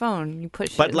on your phone. You put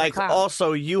shit But in like the cloud.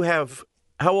 also you have,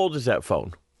 how old is that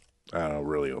phone? I don't know,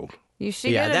 really old. You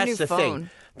should Yeah, get a that's new the phone. thing.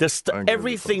 I'm good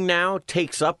Everything now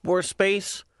takes up more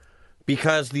space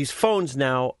because these phones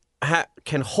now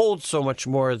can hold so much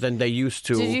more than they used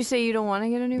to. Did you say you don't want to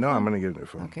get a new No, phone? I'm going to get a new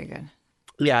phone. Okay, good.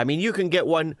 Yeah, I mean you can get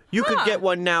one. You could get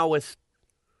one now with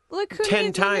Look who 10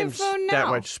 needs times a new phone now. that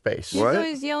much space. He's What?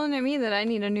 always yelling at me that I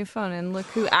need a new phone, and look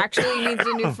who actually needs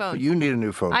a new phone. You need a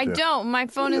new phone. I too. don't. My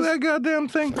phone Look is. at that goddamn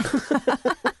thing.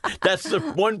 That's the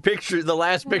one picture, the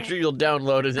last picture you'll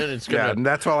download, and then it's Yeah, gonna. and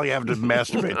that's all you have to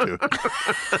masturbate to.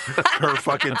 Her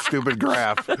fucking stupid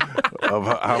graph of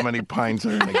how many pints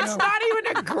are in the It's gallon. not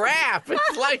even a graph.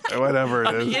 It's like Whatever it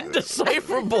an is.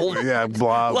 indecipherable. Yeah,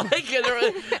 blob. Like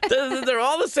they're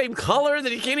all the same color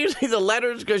that you can't even see the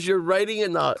letters because you're writing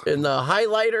in the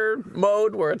highlighter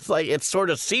mode where it's like it's sort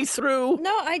of see through.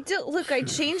 No, I did. Look, I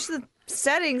changed the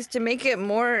settings to make it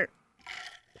more.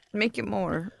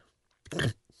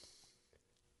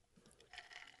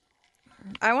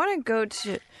 I want to go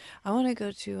to.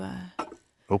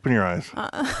 Open your eyes. I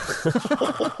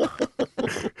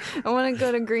want to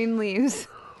go to Green Leaves.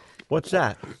 What's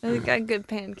that? They got good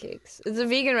pancakes. It's a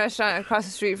vegan restaurant across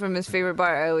the street from his favorite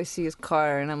bar. I always see his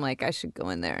car, and I'm like, I should go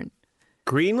in there and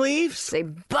Green leaves? say,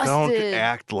 busted. Don't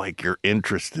act like you're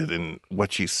interested in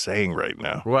what she's saying right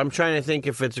now. Well, I'm trying to think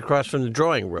if it's across from the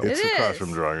drawing room. It's It across is. from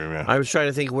the drawing room, yeah. I was trying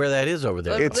to think where that is over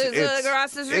there. It's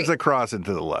across the street. It's across and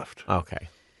to the left. Okay.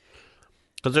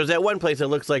 Because there's that one place that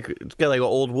looks like it's got like an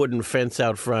old wooden fence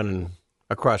out front and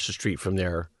across the street from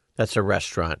there. That's a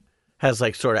restaurant. Has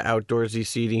like sort of outdoorsy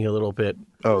seating a little bit.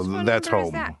 Oh, What that's number is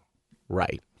home. that?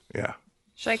 Right. Yeah.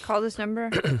 Should I call this number?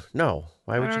 No.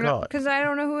 Why would you call it? Because I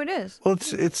don't know who it is. Well,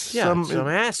 it's Yeah, some some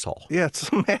asshole. yeah, it's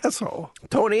some asshole.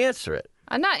 Don't answer it.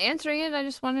 I'm not answering it. I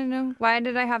just want to know, why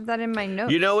did I have that in my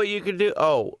notes? You know what you could do?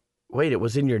 Oh, wait, it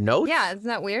was in your notes? Yeah, isn't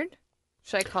that weird?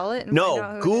 Should I call it? And find out No,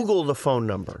 who it is? Google the phone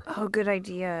number. Oh, good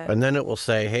idea. And then it will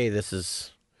say, hey, this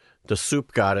is the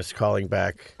soup goddess calling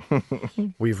back.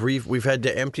 We've had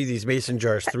to empty these mason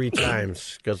jars 3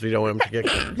 times because we don't want them to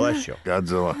get... Bless you.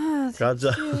 Godzilla. God's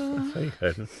Thank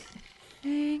you.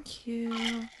 Thank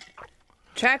you.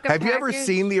 Track a Have you ever package?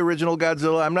 seen the original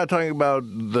Godzilla? I'm not talking about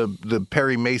the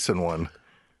Perry Mason one.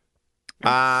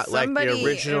 Like Somebody the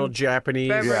original in Japanese.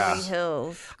 Beverly Yeah.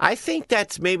 Hills? I think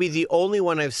that's maybe the only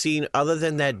one I've seen other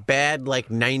than that bad like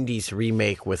 90s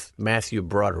remake with Matthew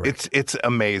Broderick. It's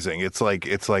amazing. It's like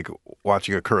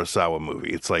watching a Kurosawa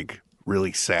movie. It's like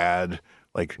really sad.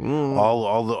 Like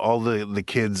all the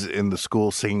kids in the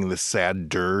school singing this sad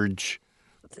dirge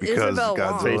because Isabel Wong.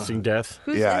 Godzilla. Facing death.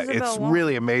 Who's Yeah, Isabel it's Wong?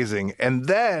 really amazing. And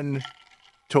then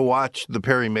to watch the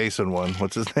Perry Mason one,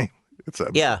 what's his name? It's a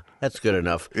Yeah, that's good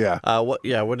enough. Yeah.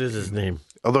 What is his name?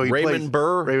 although he Raymond plays,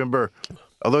 Burr? Raymond Burr.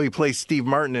 Although he plays Steve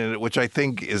Martin in it, which I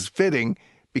think is fitting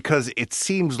because it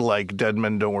seems like Dead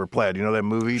Men Don't Wear Plaid. You know that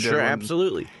movie? Sure,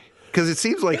 absolutely. Because it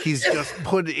seems like he's just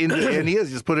put into, and he is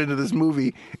just put into this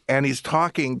movie, and he's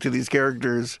talking to these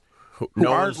characters who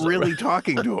No aren't one's- really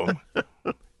talking to him.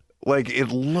 Like, it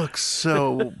looks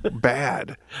so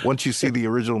bad once you see the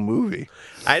original movie.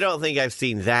 I don't think I've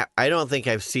seen that. I don't think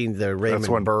I've seen the Raymond That's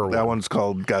one. Burr one. That one's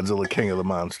called Godzilla King of the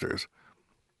Monsters.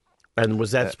 And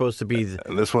was that supposed to be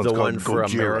And this one's the called one for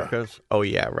Gojira. Americas? Oh,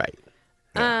 yeah, right.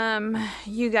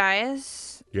 You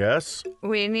guys, Yes?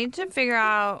 we need to figure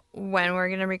out when we're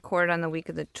going to record on the week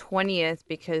of the 20th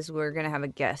because we're going to have a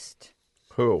guest.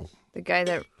 Who? The guy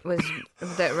that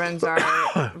runs our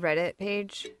Reddit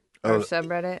page or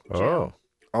subreddit. Joe.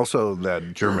 Oh. Also,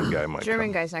 that German guy might German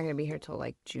come. guy's not going to be here till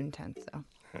like June 10th, though.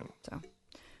 So,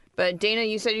 but Dana,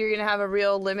 you said you're going to have a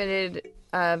real limited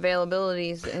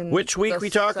availabilities in Which week the we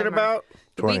talking summer. about?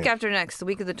 The week 20th. after next, the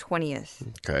week of the 20th.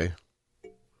 Okay.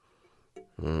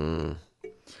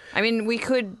 I mean, we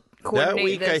could coordinate That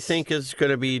week, this. I think, is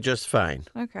going to be just fine,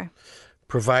 Okay.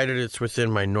 provided it's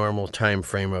within my normal time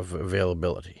frame of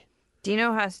availability.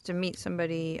 Dino has to meet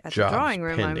somebody at Jobs the drawing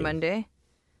room pending. on Monday,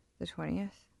 the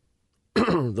 20th.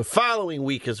 The following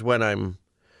week is when I'm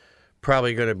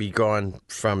probably going to be gone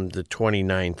from the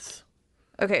 29th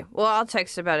Okay, well, I'll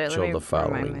text about it. Let till me the remind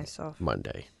following myself.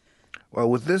 Monday. Well,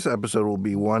 with this episode, we'll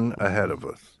be one ahead of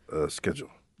us schedule.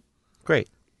 Great.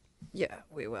 Yeah,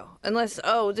 we will. Unless,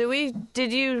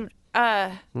 did you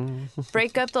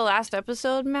break up the last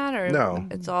episode, Matt? Or No.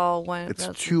 It's all one. It's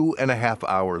that's- 2.5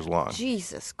 hours long.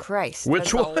 Jesus Christ.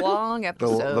 Which that's one? a long The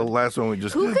episode. last one we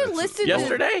just Who did. could that's- listen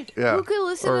Yesterday? Yeah. Who could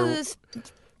listen to this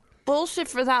bullshit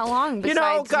for that long? You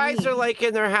know, besides guys me? are like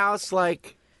in their house,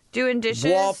 like doing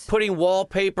dishes. putting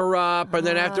wallpaper up, and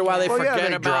then after a while they Well, forget yeah,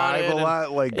 they about drive it. a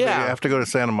lot. Like, they Yeah. have to go to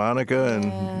Santa Monica.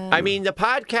 And I mean, the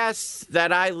podcasts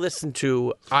that I listen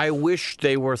to, I wish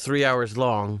they were 3 hours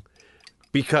long,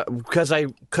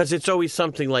 because it's always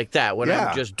something like that. When Yeah.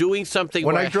 I'm just doing something.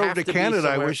 when where I drove have to be Canada,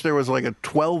 I somewhere- wish there was like a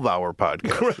 12-hour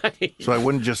podcast. Right. So I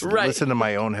wouldn't just Right. listen to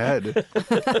my own head.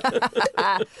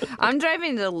 I'm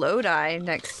driving to Lodi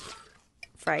next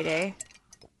Friday.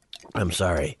 I'm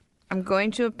sorry. I'm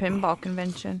going to a pinball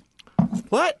convention.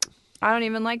 What? I don't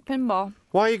even like pinball.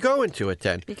 Why are you going to it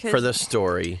then? Because- For the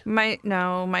story. My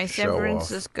San Show off.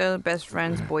 Francisco best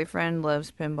friend's boyfriend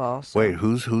loves pinball. So Wait,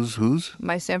 who's?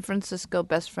 my San Francisco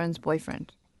best friend's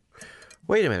boyfriend.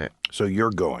 Wait a minute. So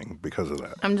you're going because of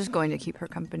that. I'm just going to keep her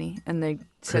company, and they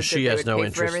said she that they has would no pay for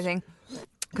interest. everything.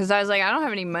 Because I was like, I don't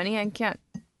have any money. I can't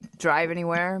drive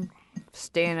anywhere.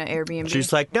 Stay in an Airbnb.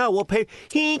 She's like, no, we'll pay.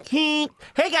 Hink, hink.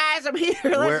 Hey, guys, I'm here.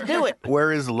 Let's do it.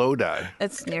 Where is Lodi?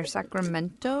 It's near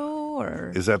Sacramento,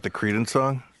 or Is that the Creedence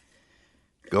song?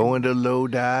 Going to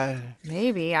Lodi.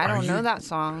 maybe I don't know that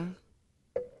song.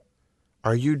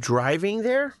 Are you driving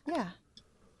there? Yeah.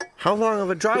 How long of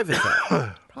a drive is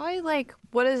that? Probably like,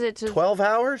 what is it? 12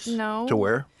 hours? No. To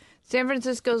where? San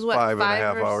Francisco's what,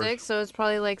 5.5 or hours. 6? So it's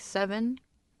probably like 7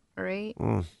 or 8.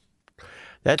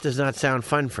 That does not sound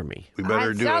fun for me. We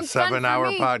better It do a sounds fun for 7-hour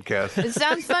me. podcast. It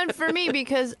sounds fun for me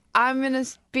because I'm going to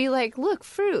be like, look,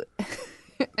 fruit.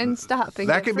 And stop and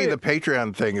That get could be the fruit.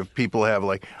 Patreon thing if people have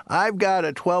like, I've got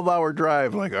a 12-hour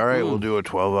drive. Like, all right, we'll do a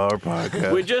 12-hour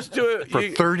podcast We just do it for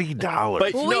 $30.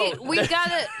 But Well, no, we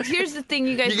gotta. Here's the thing,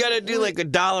 you guys. you got to do like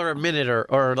 $1 a minute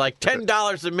or like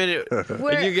 $10 a minute,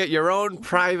 and you get your own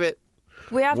private.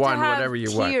 We have one, to have whatever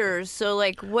you want. tiers. So,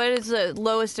 like, what is the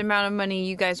lowest amount of money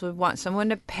you guys would want someone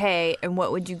to pay, and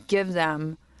what would you give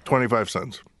them? 25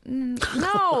 cents.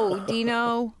 No,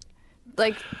 Dino.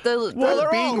 Like the Well, That's they're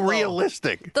all being low.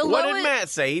 realistic. the What lowest. did Matt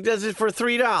say? He does it for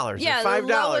 $3 Yeah, or $5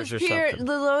 the lowest or tier. something.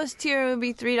 The lowest tier would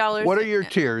be $3. What are your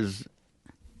tiers?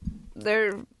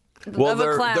 They're Well, of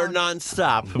a clown. they're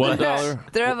nonstop.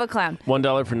 $1. They're of a clown.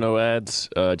 $1 for no ads,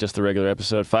 just the regular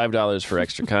episode. $5 for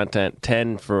extra content.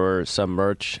 $10 for some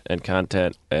merch and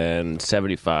content, and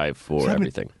 $75 for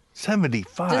everything.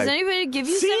 75. Does anybody give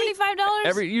you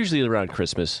 $75? Usually around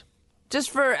Christmas. Just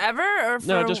forever, or for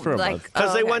No, just for a like, month.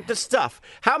 Because they okay. want the stuff.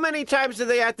 How many times do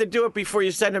they have to do it before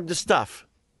you send them the stuff?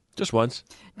 Just once.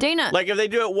 Dana. Like if they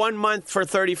do it 1 month for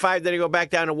 $35, then they go back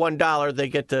down to $1, they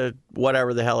get the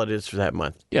whatever the hell it is for that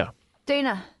month. Yeah.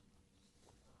 Dana.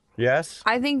 Yes?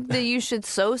 I think that you should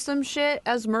sew some shit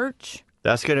as merch.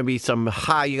 That's going to be some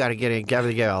high. You got to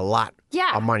get a lot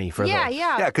Yeah. of money for yeah, those.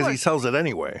 Yeah, Yeah, of because he course. sells it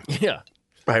anyway. Yeah.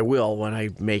 I will when I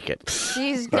make it.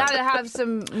 She's got to have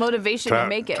some motivation to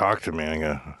make it. Talk to me. I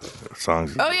got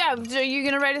songs. Oh yeah, so you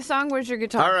gonna write a song? Where's your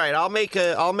guitar? All right, I'll make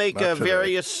today.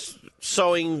 various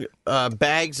sewing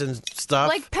bags and stuff.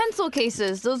 Like pencil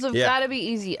cases. Those have Yeah. got to be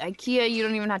easy. IKEA, you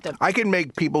don't even have to. I can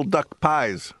make people duck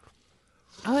pies.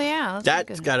 Oh yeah,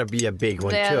 That's good. got to be a big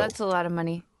one Yeah, too. that's a lot of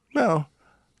money. No.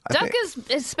 Duck is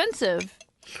expensive.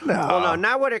 No. Well, no,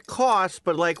 not what it costs,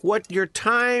 but like what your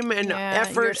time and Yeah, your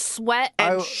effort sweat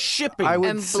and I- shipping. I would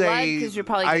and blood, say 'cause you're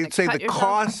probably gonna I'd say cut the yourself.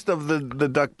 cost of the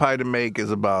duck pie to make is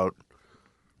about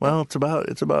it's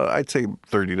about I'd say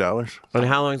 $30. And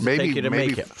how long does it Maybe take you to maybe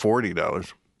make it?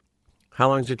 $40. How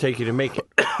long does it take you to make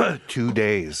it? 2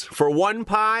 days. For one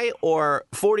pie, or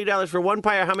 $40 for one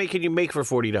pie, or how many can you make for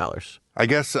 $40? I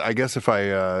guess if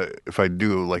I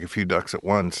do like a few ducks at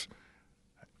once,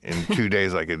 in 2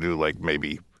 days I could do like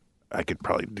maybe I could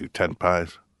probably do 10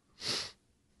 pies.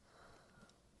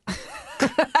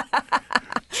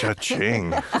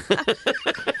 Cha-ching.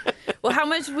 Well, how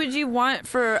much would you want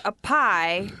for a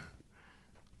pie?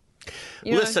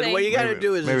 You know Listen, what you got to Maybe-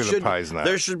 do is maybe the pie's not.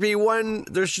 there should be one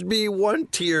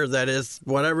tier that is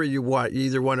whatever you want. You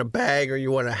either want a bag, or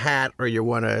you want a hat, or you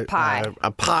want a Pie.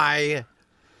 a pie.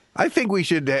 I think we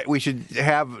should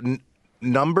have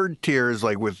numbered tiers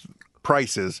like with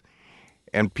prices,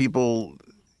 and people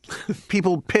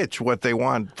pitch what they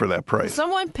want for that price.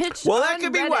 Someone pitched. Well, that on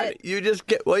could be Reddit. what you just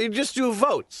get. Well, you just do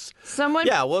votes. Someone.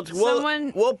 Yeah,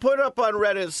 someone. we'll put up on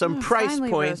Reddit some price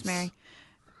Finally, points. Rosemary.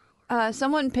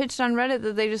 Someone pitched on Reddit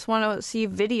that they just want to see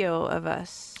video of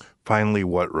us. Finally,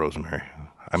 what, Rosemary?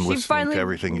 I'm She listening finally to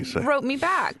everything you say. wrote me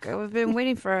back. I've been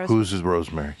waiting for us. Who's is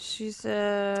Rosemary? She's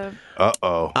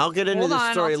Uh-oh. I'll get into Hold the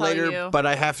on, story I'll tell later, you. but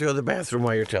I have to go to the bathroom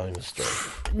while you're telling the story.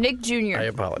 Nick Jr. I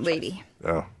apologize. Lady.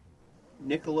 Oh.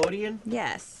 Nickelodeon?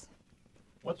 Yes.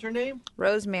 What's her name?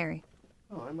 Rosemary.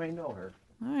 Oh, I might know her.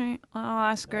 All right.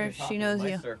 I'll ask her if she knows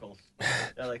you. Circles.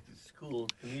 I like the cool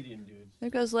comedian dudes. There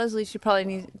goes Leslie. She probably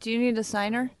needs. Do you need to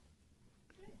sign her?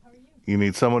 You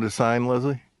need someone to sign,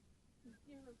 Leslie?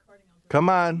 Come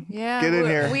on. Yeah. Get in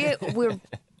we're- here. We're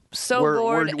so we're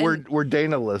bored. we're and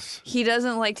Dana-less. he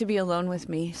doesn't like to be alone with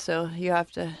me, so you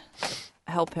have to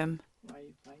help him.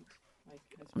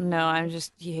 No,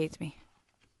 he hates me.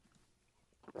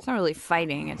 It's not really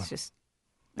fighting. It's just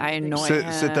I annoy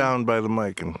him. Sit down by the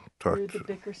mic and talk. We're the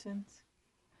Bickersons.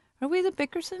 Are we the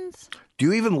Bickersons? Do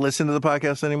you even listen to the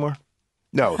podcast anymore?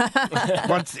 No.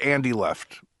 Once Andy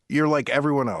left, you're like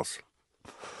everyone else.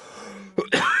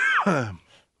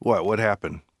 What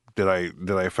happened? Did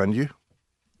I offend you?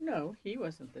 No, he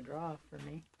wasn't the draw for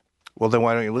me. Well, then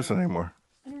why don't you listen anymore?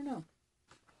 I don't know.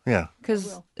 Yeah.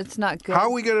 Because it's not good. How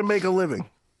are we going to make a living?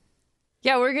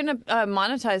 Yeah, we're gonna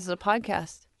monetize the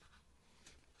podcast.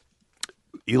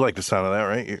 You like the sound of that,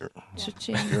 right?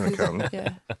 Cha-ching. You're an accountant.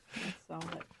 Yeah, That's all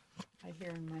that I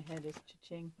hear in my head is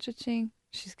cha-ching. cha-ching.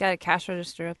 She's got a cash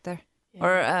register up there, Yeah.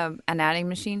 or an adding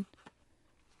machine.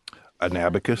 An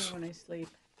abacus. When I sleep.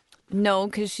 No,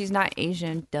 because she's not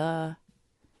Asian. Duh.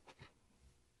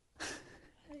 How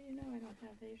do you know I don't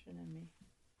have Asian in me?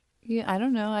 Yeah, I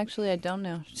don't know. Actually, I don't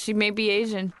know. She may be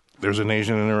Asian. There's an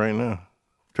Asian in there right now.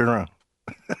 Turn around.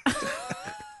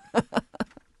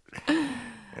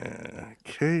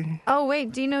 Okay. Oh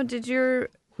wait, Dino, did your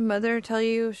mother tell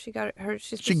you she got her?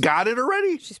 She got it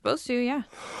already? She's supposed to, yeah.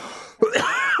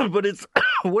 But it's,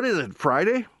 what is it,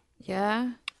 Friday?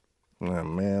 Yeah. Oh,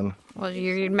 man. Well,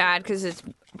 you're mad because it's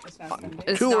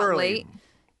Too not early. late.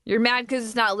 You're mad because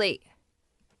it's not late.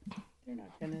 They're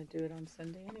not gonna do it on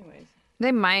Sunday anyways.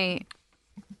 They might.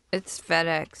 It's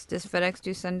FedEx. Does FedEx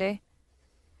do Sunday?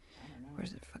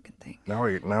 Where's the fucking thing? Now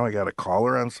I got to call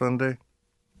her on Sunday.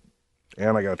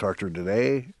 And I got to talk to her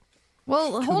today.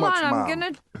 Well, hold much on. I'm mom.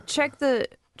 gonna check the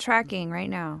tracking right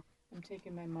now. I'm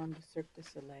taking my mom to Cirque du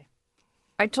Soleil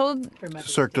I told for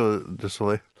Mother's Cirque Day. du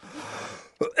Soleil.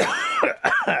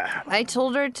 I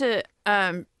told her to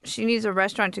she needs a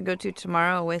restaurant to go to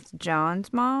tomorrow with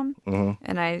John's mom,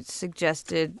 and I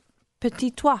suggested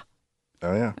Petit Trois,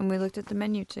 Oh, yeah. and we looked at the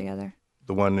menu together.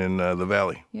 The one in the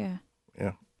valley. Yeah,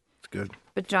 Yeah. It's good.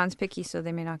 but John's picky, so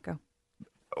they may not go.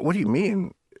 What do you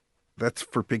mean? That's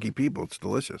for picky people. It's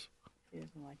delicious. He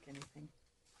doesn't like anything.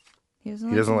 He doesn't.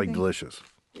 He doesn't like anything. delicious.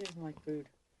 He doesn't like food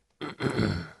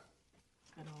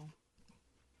at all.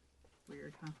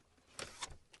 Weird, huh?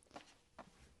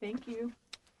 Thank you.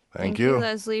 Thank you.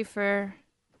 Leslie, for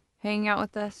hanging out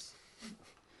with us.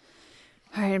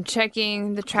 All right, I'm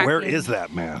checking the tracking. Where is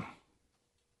that man?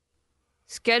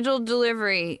 Scheduled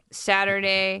delivery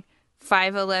Saturday,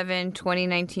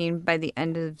 5/11/2019 by the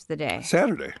end of the day.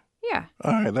 Saturday. Yeah.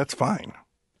 All right, that's fine.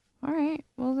 All right.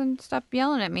 Well, then stop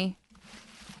yelling at me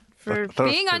for Thought it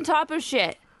was being on top of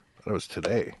shit. That was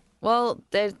today. Well,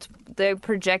 they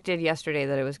projected yesterday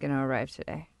that it was going to arrive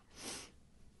today.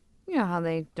 You know how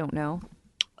they don't know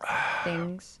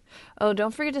things. Oh,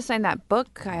 don't forget to sign that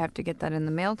book. I have to get that in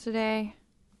the mail today.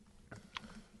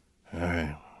 All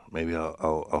right. Maybe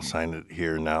I'll sign it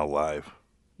here now live.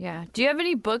 Yeah. Do you have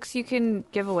any books you can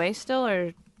give away still,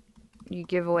 or you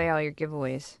give away all your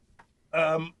giveaways?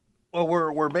 Well,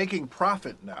 we're making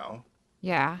profit now.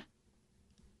 Yeah.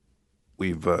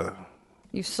 We've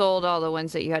You sold all the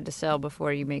ones that you had to sell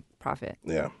before you make profit.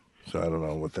 yeah. So I don't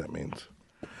know what that means.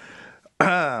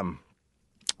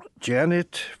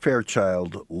 Janet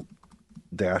Fairchild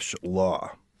 -Law.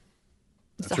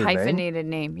 It's That's a her name? hyphenated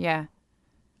name. Yeah.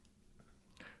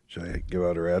 Should I give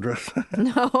out her address?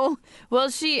 No. Well,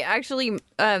 she actually,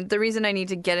 the reason I need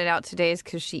to get it out today is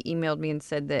because she emailed me and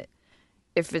said that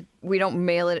if we don't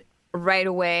mail it right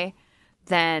away,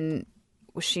 then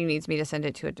she needs me to send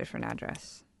it to a different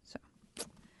address. So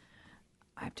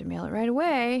I have to mail it right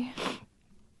away.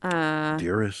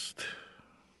 Dearest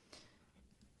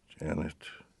Janet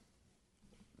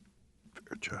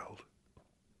Fairchild.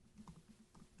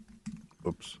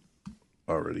 Oops.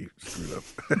 Already screwed up.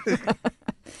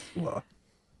 Law.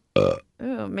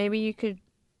 Ooh, maybe you could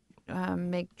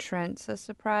make Trent's a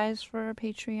surprise for a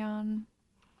Patreon.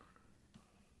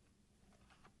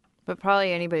 But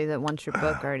probably anybody that wants your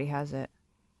book already has it.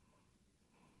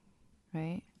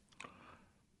 Right?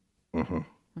 Mm-hmm.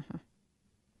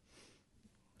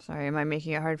 Sorry, am I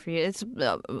making it hard for you? It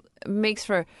makes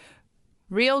for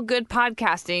real good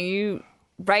podcasting, you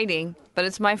writing, but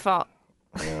it's my fault.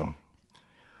 Yeah.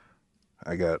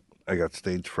 I got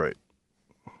stage fright.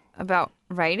 About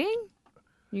writing?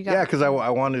 You got Yeah, because I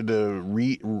wanted to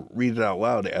read it out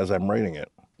loud as I'm writing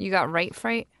it. You got right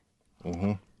fright?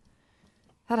 Mm-hmm.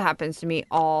 That happens to me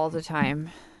all the time.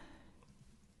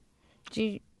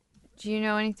 Do you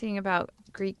know anything about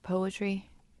Greek poetry?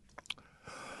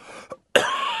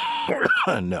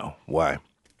 No. Why?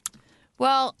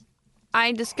 Well,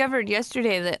 I discovered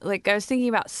yesterday that, like, I was thinking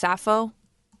about Sappho.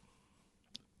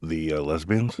 The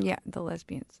lesbians? Yeah, the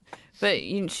lesbians. But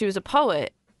she was a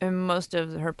poet, and most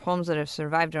of her poems that have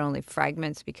survived are only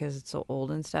fragments because it's so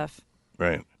old and stuff.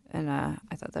 Right. And I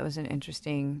thought that was an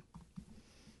interesting,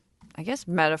 I guess,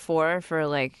 metaphor for,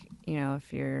 like, you know,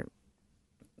 if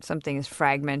something is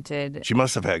fragmented. She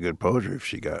must have had good poetry if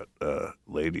she got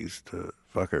ladies to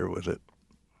fuck her with it.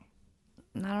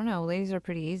 I don't know. Ladies are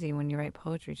pretty easy when you write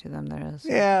poetry to them.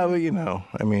 Yeah, well, you know,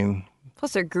 I mean.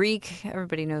 Plus, they're Greek.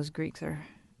 Everybody knows Greeks are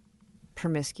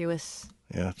promiscuous.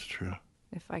 Yeah, that's true.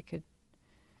 If I could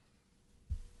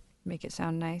make it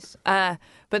sound nice.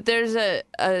 But there's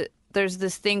there's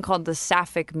this thing called the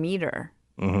Sapphic meter.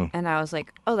 Mm-hmm. And I was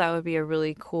like, oh, that would be a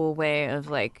really cool way of,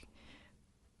 like,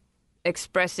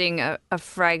 expressing a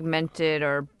fragmented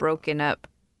or broken up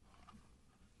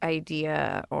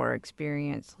idea or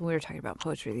experience. We were talking about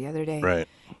poetry the other day. Right.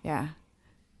 Yeah.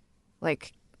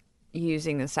 Like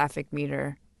using the Sapphic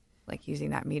meter, like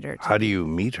using that meter. How do you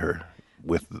meet her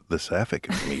with the Sapphic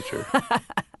meter?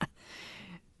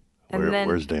 And then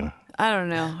Where's Dana? I don't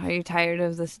know. Are you tired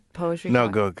of this poetry? No,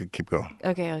 class? keep going.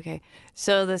 Okay.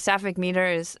 So the Sapphic meter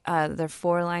is they're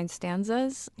 4-line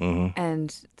stanzas,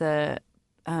 and the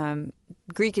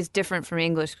Greek is different from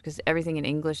English because everything in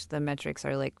English the metrics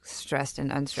are like stressed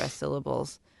and unstressed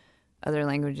syllables. Other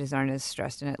languages aren't as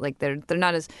stressed in it. Like they're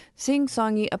not as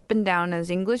sing-songy up and down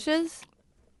as English is.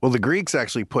 Well, the Greeks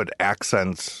actually put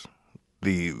accents,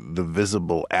 the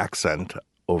visible accent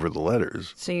over the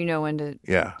letters. So you know when to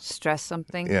Yeah. stress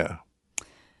something. Yeah.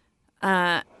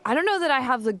 I don't know that I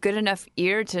have the good enough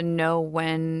ear to know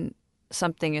when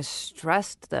something is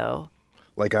stressed, though.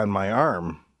 Like on my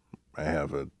arm, I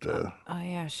have it, Oh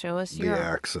yeah, show us the your.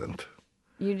 accent.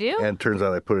 You do? And it turns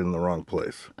out I put it in the wrong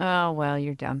place. Oh well,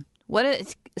 you're dumb. What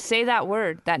is? Say that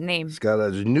word, that name.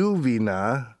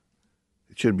 Skadajnuvina.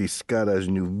 It should be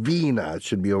Skadajnuvina. It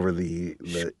should be over the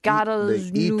ita.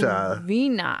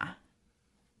 Skadajnuvina.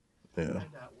 Yeah.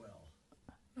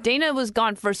 Dana was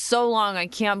gone for so long, I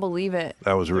can't believe it.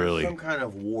 That was really. Some kind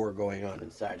of war going on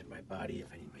inside of my body.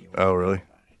 If anybody wants Oh, really?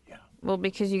 Well,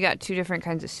 because you got 2 different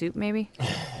kinds of soup, maybe.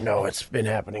 No, it's been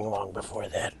happening long before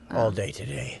that. All day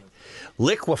today.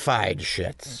 Liquefied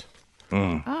shits.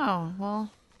 Oh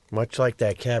well. Much like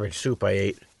that cabbage soup I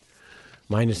ate.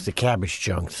 Minus the cabbage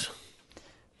chunks.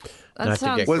 That Not to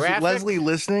sounds get Was graphic? Leslie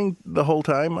listening the whole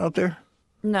time out there?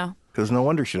 no. Because no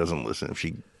wonder she doesn't listen if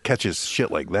she catches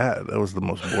shit like that. That was the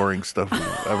most boring stuff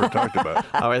we've ever talked about.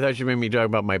 Oh, I thought you made me talk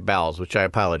about my bowels, which I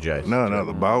apologize. No,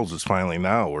 the bowels is finally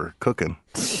now. We're cooking.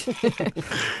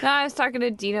 No, I was talking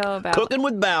to Dino about Cooking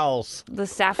with bowels. the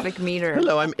Sapphic meter.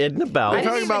 Hello, I'm Edna Bowles. We're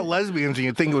talking about lesbians and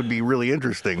you'd think it would be really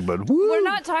interesting, but woo. We're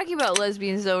not talking about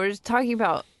lesbians though. We're just talking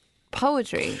about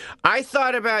poetry. I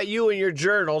thought about you and your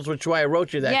journals, which is why I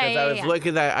wrote you that. Yeah, Because yeah, I was yeah.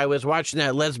 looking at, I was watching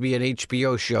that lesbian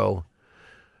HBO show.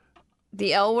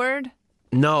 The L word.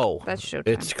 No, That's Showtime.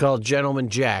 It's called Gentleman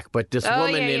Jack. But this Oh,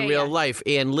 woman yeah, in yeah, real yeah. life,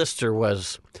 Ann Lister,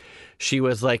 she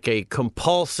was like a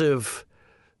compulsive.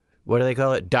 What do they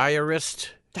call it?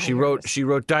 Diarist. She wrote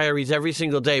diaries every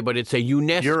single day, but it's a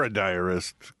UNESCO. You're a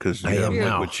diarist because you I have am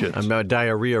now. liquid shits. I'm a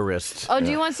diarrhearist. Oh, do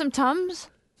you want some Tums?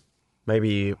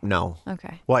 Maybe no.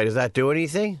 Okay. Why does that do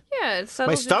anything? Yeah, it My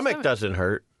settles your stomach doesn't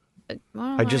hurt. Well,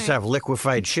 I just alright. have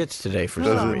liquefied shits today for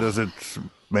some reason. Does it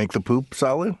make the poop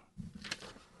solid?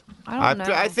 I don't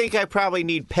know. I think I probably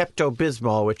need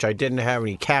Pepto-Bismol, which I didn't have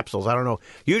any capsules. I don't know.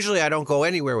 Usually I don't go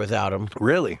anywhere without them.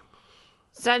 Really?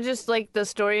 Is that just like the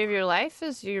story of your life?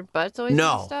 Is your butt's always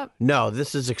messed up? No,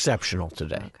 this is exceptional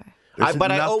today. Okay. There's But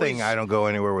nothing I don't go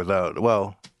anywhere without.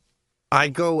 Well, I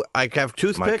have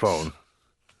toothpicks. my phone.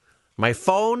 My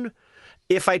phone.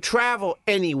 If I travel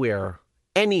anywhere,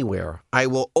 I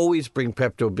will always bring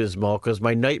Pepto-Bismol because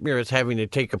my nightmare is having to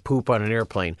take a poop on an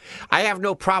airplane. I have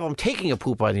no problem taking a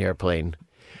poop on the airplane,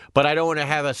 but I don't want to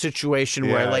have a situation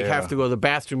where I Yeah, have to go to the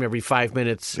bathroom every 5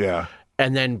 minutes Yeah.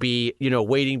 and then be,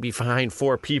 waiting behind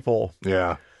 4 people.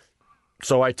 Yeah.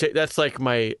 So that's like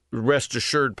my rest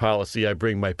assured policy. I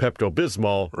bring my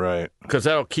Pepto-Bismol Right. because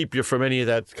that'll keep you from any of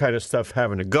that kind of stuff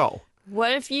having to go.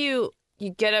 What if you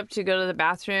get up to go to the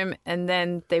bathroom and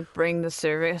then they bring the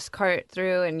service cart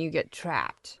through and you get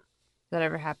trapped? That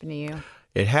ever happened to you?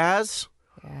 It has,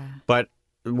 Yeah. but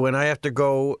when I have to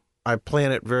go, I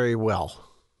plan it very well.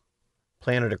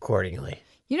 Plan it accordingly.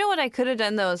 You know what I could have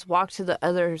done though is walk to the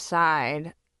other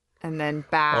side and then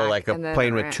back. Oh, like a and then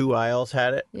plane with around. 2 aisles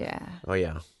had it? Yeah, Oh,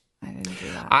 yeah. I didn't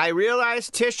do that. I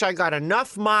realized, Tish, I got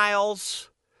enough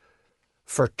miles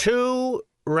for 2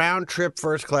 round-trip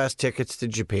first-class tickets to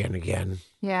Japan again.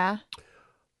 Yeah.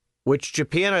 Which,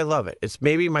 Japan, I love it. It's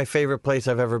maybe my favorite place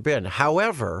I've ever been.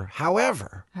 However,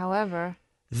 However,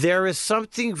 there is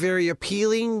something very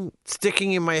appealing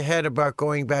sticking in my head about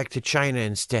going back to China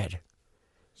instead.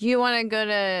 you want to go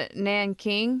to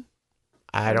Nanking?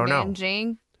 I don't know.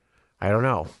 Nanjing? I don't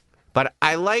know. But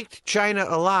I liked China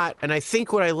a lot, and I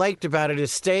think what I liked about it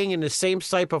is staying in the same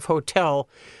type of hotel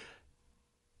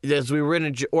as we were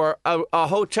in, or a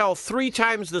hotel 3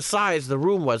 times the size the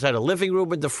room was. Had a living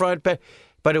room in the front, but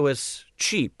it was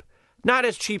cheap. Not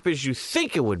as cheap as you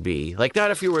think it would be. Like not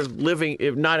if you were living,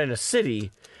 not in a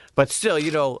city, but still,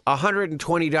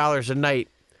 $120 a night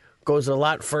goes a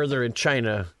lot further in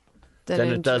China than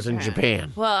it does in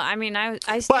Japan. Well, I mean,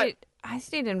 I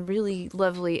stayed in really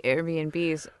lovely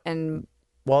Airbnbs, and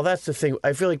Well, that's the thing.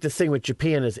 I feel like the thing with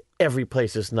Japan is every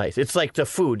place is nice. It's like the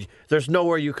food. There's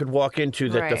nowhere you could walk into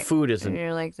that the right. food And isn't.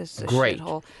 you're like, this is a great.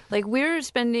 shithole. Like we were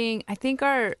spending, I think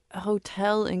our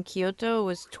hotel in Kyoto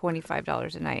was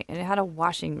 $25 a night, and it had a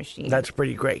washing machine. That's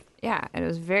pretty great. Yeah, and it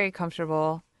was very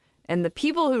comfortable. And the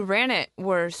people who ran it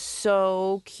were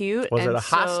so cute Was and it a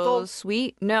hostel? so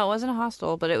sweet. No, it wasn't a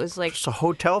hostel, but it was like It's a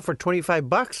hotel for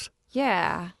 $25.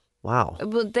 Yeah. Wow.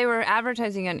 Well, they were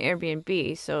advertising on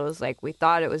Airbnb, so it was like we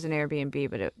thought it was an Airbnb,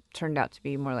 but it turned out to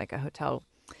be more like a hotel.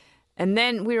 And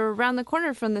then we were around the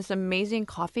corner from this amazing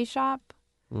coffee shop.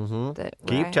 Mm-hmm. That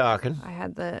Keep talking. I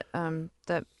had the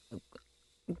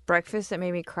breakfast that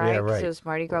made me cry because right. it was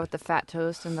Mardi Gras with the fat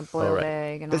toast and the boiled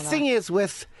egg and The all thing that. is,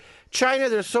 with China,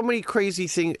 there's so many crazy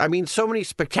things. I mean, so many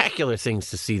spectacular things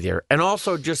to see there. And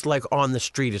also just like on the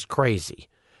street is crazy.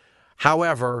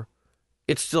 However,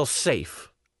 it's still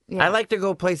safe. Yeah. I like to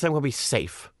go a place I'm going to be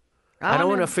safe. I don't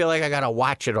want to feel like I got to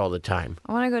watch it all the time.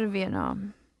 I want to go to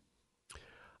Vietnam.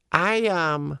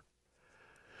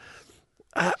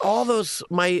 All those,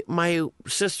 my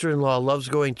sister-in-law loves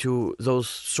going to those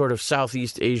sort of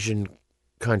Southeast Asian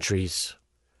countries.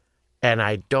 And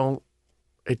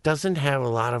it doesn't have a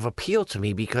lot of appeal to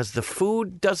me because the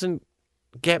food doesn't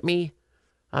get me.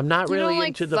 I'm not You really don't like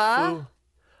into the pho? food.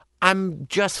 I'm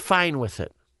just fine with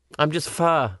it. I'm just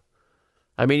pho.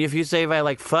 I mean, if you say if I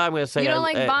like pho, I'm going to say You don't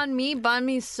like banh mi? Banh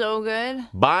mi's so good.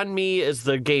 Banh mi is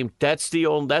the game. That's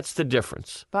the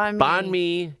difference. Banh mi. Banh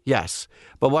mi, yes.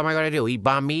 But what am I going to do? Eat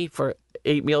banh mi for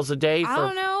 8 meals a day I for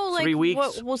don't know. 3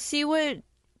 weeks? We'll see what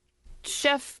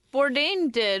Chef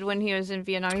Bourdain did when he was in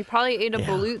Vietnam. He probably ate a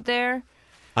balut there,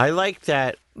 I like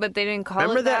that. but they didn't call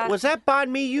Remember it that? Was that banh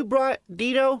mi you brought,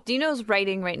 Dino? Dino's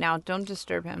writing right now. Don't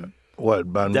disturb him.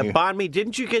 What, banh That mi? banh mi.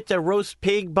 Didn't you get the roast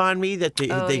pig banh mi that they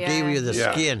Oh, gave you the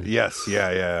Yeah. skin? Yes,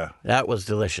 yeah. That was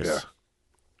delicious.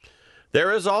 Yeah.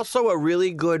 There is also a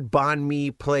really good banh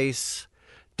mi place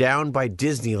down by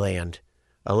Disneyland,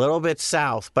 a little bit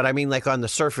south, but I mean like on the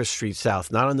surface street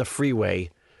south, not on the freeway.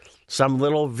 Some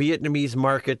little Vietnamese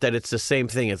market that it's the same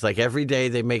thing. It's like every day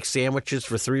they make sandwiches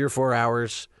for 3 or 4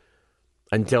 hours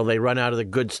until they run out of the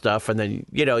good stuff, and then,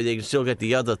 they can still get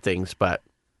the other things,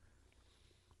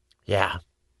 yeah,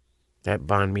 that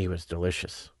banh mi was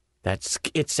delicious.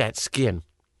 It's that skin.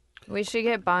 We should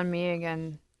get banh mi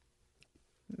again.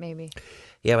 Maybe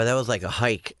Yeah, but that was like a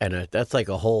hike, and that's like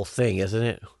a whole thing, isn't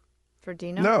it? for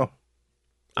Dino. No,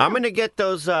 I'm going to get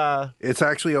those... it's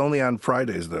actually only on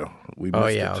Fridays, though. We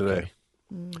missed it today.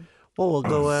 Okay. Well, we'll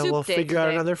go. Soup We'll day figure out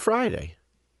today. another Friday.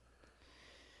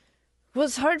 Well,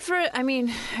 it's hard for. I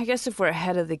mean, I guess if we're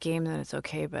ahead of the game, then it's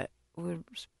okay. But we're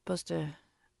supposed to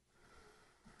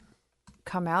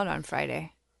come out on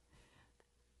Friday.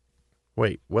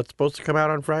 Wait, what's supposed to come out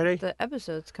on Friday? The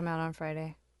episodes come out on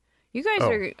Friday. You guys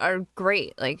Oh. are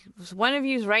great. Like one of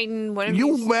you's writing, one of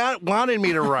You you's... wanted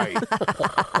me to write.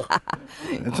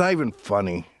 It's not even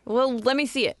funny. Well, let me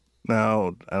see it.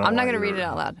 No, I don't I'm not want going to you read it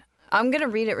out loud. I'm going to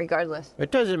read it regardless.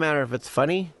 It doesn't matter if it's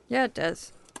funny. Yeah, it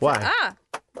does. Why?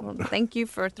 Well, thank you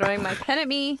for throwing my pen at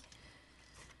me.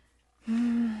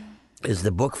 Is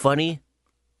the book funny?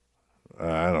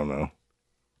 I don't know.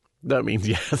 That means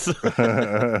yes.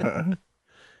 Yeah,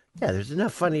 there's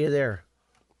enough funny there.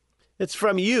 It's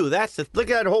from you. Look at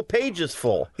that whole page is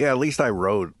full. Yeah, at least I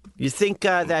wrote. You think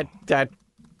that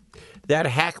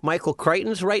hack Michael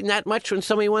Crichton's writing that much when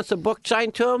somebody wants a book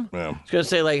signed to him? Yeah. He's going to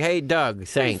say like, "Hey, Doug,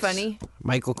 thanks." funny.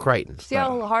 Michael Crichton. See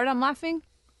how hard I'm laughing?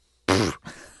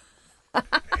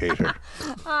 Hate her.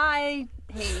 I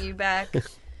hate you back.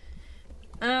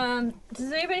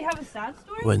 Does anybody have a sad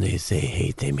story? When they say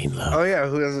hate, they mean love. Oh, yeah,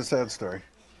 who has a sad story?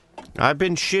 I've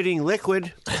been shitting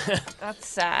liquid That's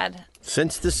sad.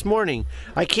 since this morning.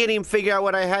 I can't even figure out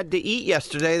what I had to eat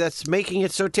yesterday that's making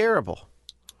it so terrible.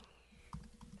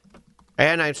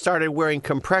 And I started wearing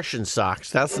compression socks.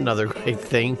 That's another great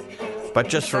thing. But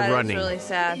just for That is running. really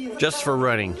sad. Just for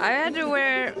running. I had to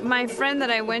wear. My friend that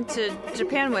I went to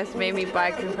Japan with made me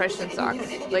buy compression socks.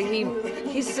 Like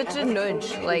he's such a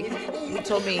nudge. Like he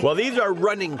told me Well, these are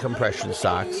running compression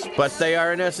socks, but they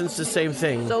are in essence the same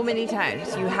thing. so many times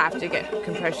you have to get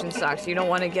compression socks. You don't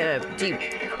want to get a deep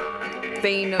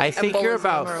vein of I think you're embolism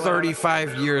about or whatever.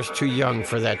 35 years too young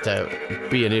for that to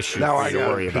be an issue Now for I you to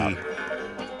gotta worry pee. about.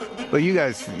 But you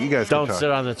guys can Don't talk. sit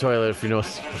on the toilet if you know. Ew.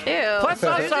 Plus,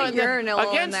 There's also a urinal in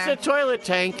against there. the toilet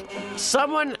tank,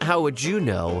 someone, how would you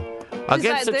know?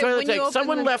 Against the that toilet when you tank, open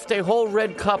someone the- left a whole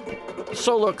red cup,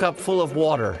 solo cup full of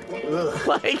water.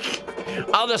 Like,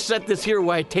 I'll just set this here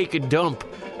while I take a dump,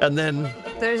 and then.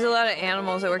 There's a lot of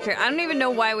animals that work here. I don't even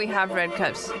know why we have red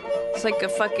cups. It's like a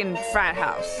fucking frat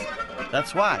house.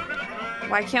 That's why.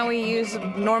 Why can't we use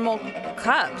normal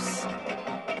cups?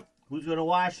 Who's gonna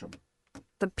wash them?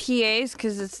 The PAs,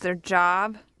 because it's their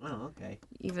job. Oh, okay.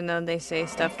 Even though they say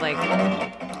stuff like,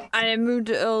 I moved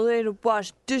to LA to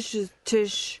wash dishes,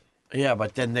 Tish. Yeah,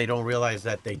 but then they don't realize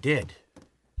that they did.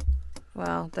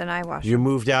 Well, then I wash. You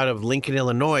moved out of Lincoln,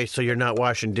 Illinois, so you're not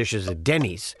washing dishes at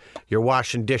Denny's. You're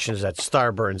washing dishes at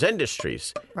Starburns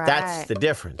Industries. That's Right. the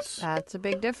difference. That's a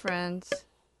big difference.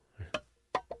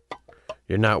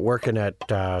 You're not working at.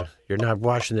 You're not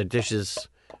washing the dishes.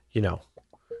 You know,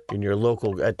 in your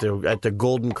local at the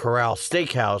Golden Corral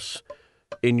Steakhouse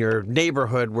in your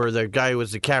neighborhood, where the guy who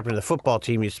was the captain of the football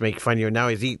team used to make fun of you. Now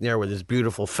he's eating there with his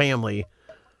beautiful family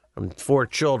and 4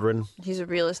 children. He's a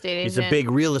real estate agent. He's a big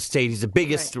real estate. He's the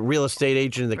biggest real estate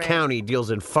agent in the county. He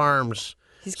deals in farms.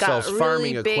 He's got sells really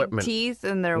farming big equipment. teeth,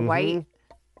 and they're white.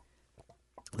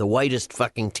 The whitest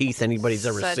fucking teeth anybody's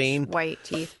ever Such seen. white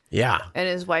teeth. Yeah. And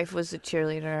his wife was a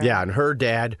cheerleader. Yeah, and her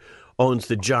dad owns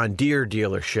the John Deere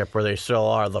dealership where they sell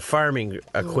all the farming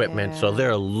equipment, so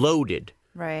they're loaded.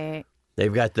 Right.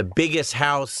 They've got the biggest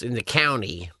house in the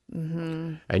county,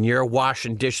 and you're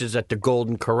washing dishes at the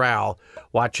Golden Corral,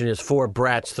 watching his 4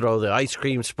 brats throw the ice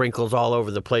cream sprinkles all over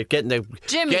the plate, getting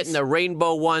the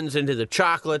rainbow ones into the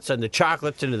chocolates and the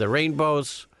chocolates into the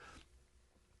rainbows.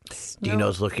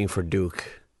 Dino's looking for Duke.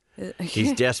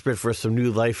 He's desperate for some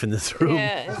new life in this room.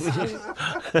 Yeah.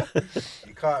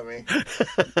 You caught me.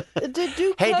 Did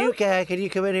Duke Hey, come? Duke, can you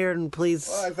come in here and please...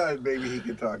 Well, I thought maybe he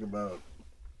could talk about,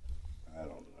 I don't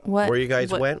know. What? Where you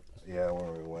guys what- went? Yeah,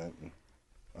 where we went.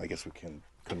 I guess we couldn't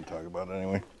talk about it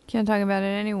anyway. Can't talk about it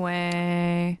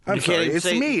anyway. I'm You can't sorry. even It's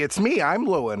say- me. It's me. I'm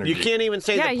low energy. You can't even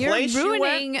say Yeah, the you're place you went?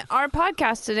 ruining our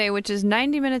podcast today, which is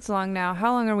 90 minutes long now.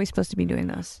 How long are we supposed to be doing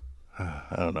this?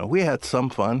 I don't know. We had some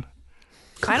fun.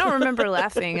 I don't remember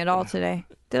laughing at all today.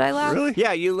 Did I laugh? Really?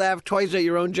 Yeah, you laughed twice at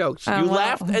your own jokes. Oh, You wow.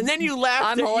 laughed, and then you laughed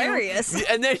I'm at hilarious.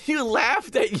 and then you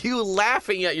laughed at you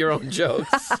laughing at your own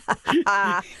jokes.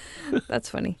 That's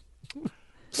funny.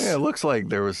 Yeah, it looks like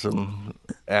there was some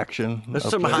action. There's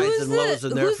up some there. highs and lows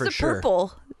in there who's for the sure.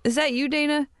 purple? Is that you,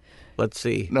 Dana? Let's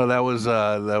see. No, that was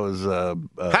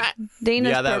Ha!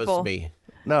 Dana's Yeah, that purple. was me.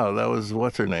 no, that was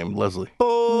what's her name, Leslie.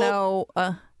 No.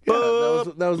 Yeah,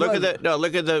 that was Look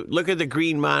Leslie. look at the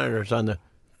green monitors on the.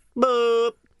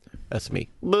 Boop. That's me.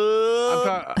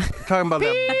 Boop. I'm talking about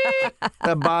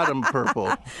that bottom purple.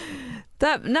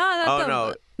 That's Oh the,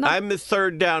 no. not- I'm the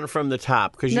third down from the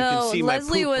top because you no, can see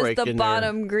Leslie my poop was break the in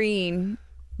bottom green.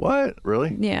 What?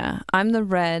 Really? Yeah, I'm the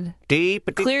red. there.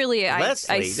 Deep. Clearly,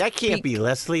 Leslie. That can't speak- be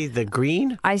Leslie. The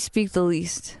green. I speak the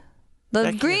least. The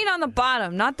That green on the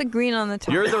bottom, not the green on the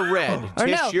top. You're the red. or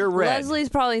Tish, no, you're red. Leslie's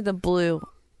probably the blue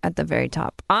at the very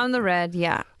top. I'm the red.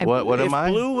 Yeah. What if am I?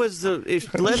 blue was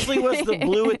if Leslie was the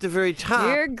blue at the very top,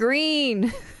 You're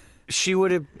green. she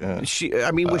would have.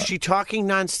 I mean, was she talking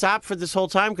nonstop for this whole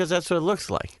time? Because that's what it looks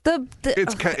like.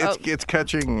 It's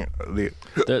catching the.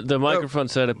 The microphone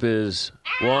setup is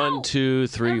 1, 2,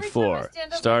 3, 4.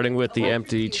 Starting with the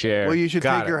empty chair. Well, you should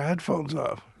Got take it. your headphones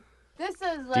off. This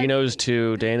is Dino's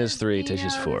 2, Dana's 3,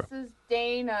 Tish's 4. This is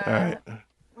Dana. All right.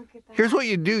 Here's what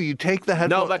you do: you take the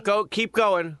No, headphones. but keep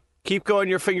going. Keep going.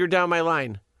 Your finger down my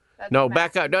line. No,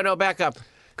 back up. No, back up.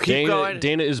 Keep going.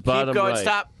 Dana is bottom Keep going. right.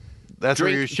 Stop. That's where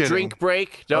you're Drink. shitting. Drink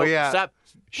break. No, Oh, yeah. stop.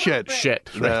 Shit. Shit.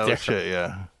 Right No, there. shit.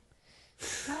 Yeah.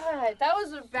 God, that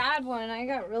was a bad one. I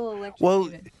got real electrocuted. Well,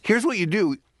 here's what you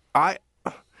do.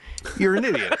 You're an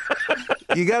idiot.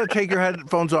 You got to take your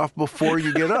headphones off before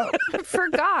you get up. I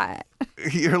forgot.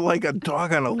 You're like a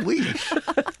dog on a leash.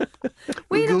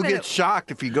 Wait a He'll minute. get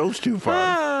shocked if he goes too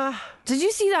far. Did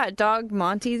you see that dog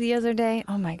Monty the other day?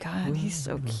 Oh my God, he's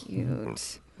so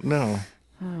cute. No.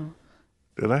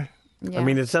 Did I? Yeah. I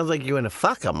mean, it sounds like you want to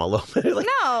fuck him a little bit. Like,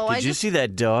 no, did I you just see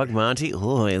that dog, Monty?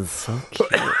 Oh, it's so cute.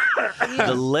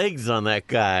 The legs on that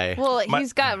guy. well,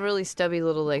 he's got really stubby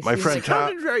little legs. My He's friend like, Tom.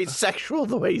 Sounded very sexual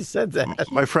the way you said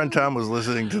that. My friend Tom was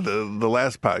listening to the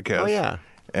last podcast. Oh, yeah.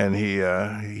 And he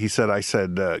said I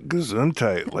said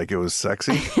Gesundheit like it was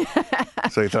sexy.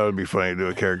 So he thought it'd be funny to do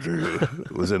a character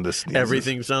who was into sneezes.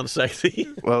 Everything sounds sexy.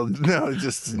 Well, no, he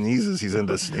just sneezes. He's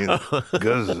into sneezes.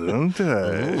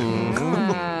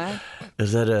 Gesundheit.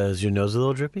 Is your nose a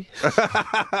little drippy?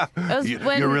 That was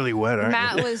when You're really wet, aren't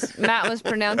you? Matt was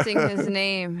pronouncing his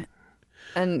name,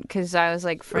 and because I was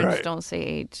like French Right. don't say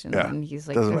H, and Yeah. then he's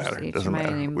like Doesn't French matter. H, Doesn't my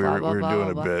matter. name, We blah were blah blah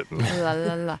doing blah, a bit. blah. La,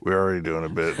 la, la. We were already doing a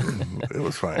bit. It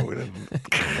was fine. We didn't.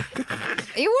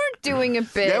 You weren't doing a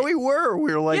bit. Yeah, we were.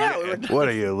 We were like, what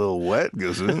are you, a little wet?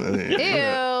 Gesundheit?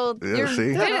 Ew, your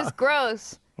see? bit is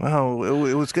gross. Well,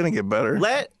 it was going to get better.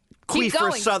 Let Keep Queefer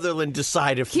going. Sutherland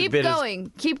decide if the Keep bit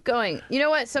going. Keep going. You know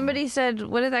what? Somebody said,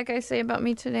 what did that guy say about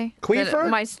me today? Queefer? That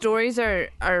my stories are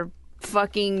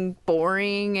fucking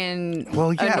boring and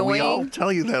Well, yeah, annoying. we all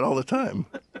tell you that all the time.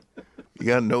 You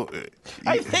got no.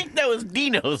 I think that was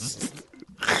Dino's.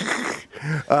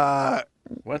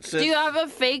 What's this? Do you have a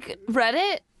fake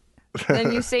Reddit?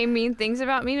 Then you say mean things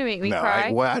about me to make me No,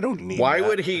 cry? I don't need. Why that.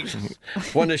 would he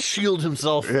want to shield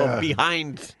himself Yeah.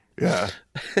 behind? Yeah,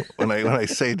 when I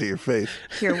say it to your face,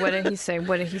 Here, what did he say?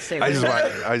 What did he say? I just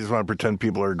want to pretend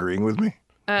people are agreeing with me.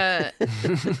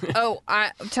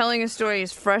 Telling a story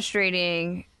is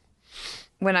frustrating.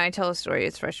 When I tell a story,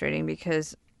 it's frustrating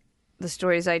because the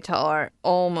stories I tell are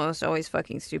almost always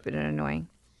fucking stupid and annoying.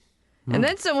 And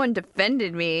then someone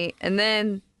defended me, and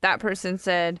then that person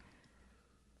said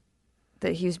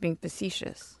that he was being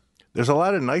facetious. There's a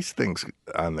lot of nice things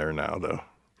on there now, though.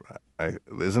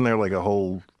 Isn't there like a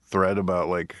whole thread about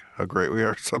like how great we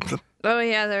are or something? Oh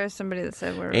yeah, there was somebody that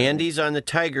said we're. Andy's on the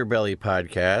Tiger Belly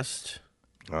podcast.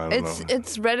 I don't know.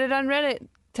 It's Reddit on Reddit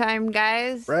time,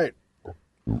 guys. Right.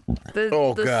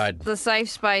 God. The Sife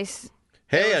Spice.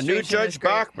 Hey, a new illustration is Judge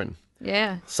great. Bachman.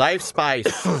 Yeah. Sife Spice.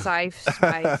 Sife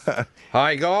Spice.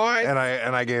 Hi, guys. And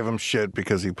I gave him shit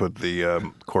because he put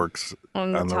the corks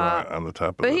On the top. on the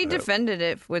top. But of he the head. defended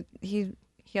it with he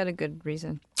had a good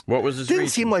reason. What was his Didn't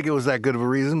reason? seem like it was that good of a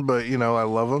reason, but I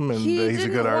love him and he's a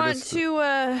good artist. He didn't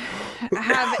want to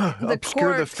have the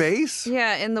Obscure the corks, face.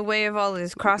 Yeah, in the way of all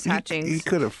these cross hatchings. He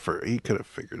could have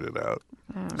figured it out.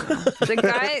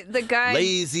 The guy,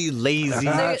 lazy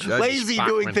Judge Lazy Bachman.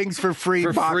 doing things for free.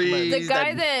 For Bachman. free. the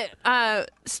guy that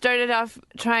started off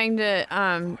trying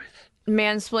to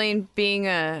mansplain being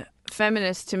a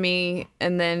feminist to me,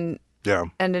 and then Yeah.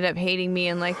 ended up hating me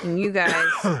and liking you guys.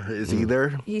 Is he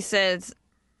there? He says,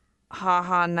 "Ha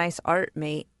ha, nice art,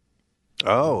 mate."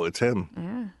 Oh, it's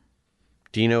him.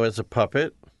 Dino is a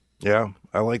puppet. Yeah,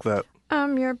 I like that.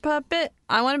 I'm your puppet.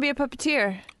 I want to be a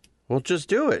puppeteer. Well, just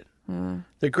do it.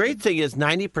 The great thing is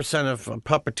 90% of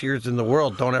puppeteers in the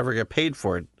world don't ever get paid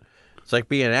for it. It's like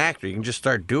being an actor. You can just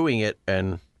start doing it,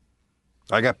 and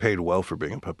I got paid well for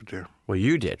being a puppeteer well,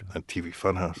 you did. at TV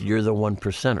Funhouse. You're the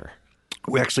 1%er.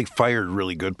 We actually fired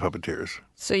really good puppeteers.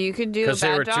 So you could do a bad Because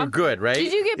they were job. too good, right?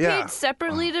 Did you get Yeah. paid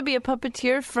separately to be a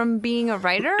puppeteer from being a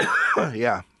writer?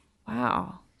 Yeah.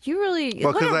 Wow. You really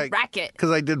Well, what a racket.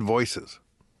 Because I did voices.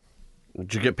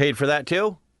 Did you get paid for that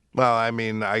too? Well, I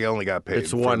mean, I only got paid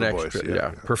It's for one the extra, voice.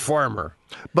 yeah. Performer.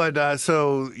 But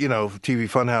so TV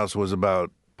Funhouse was about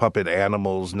puppet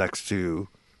animals next to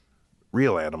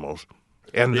real animals,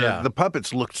 and Yeah. the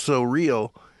puppets looked so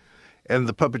real, and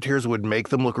the puppeteers would make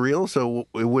them look real, so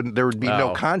there would be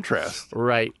no Oh. contrast.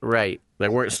 Right. They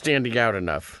weren't standing out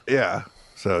enough. Yeah.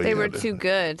 So They were too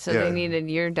good, so Yeah. they needed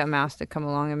your dumbass to come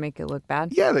along and make it look bad.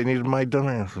 Yeah, they needed my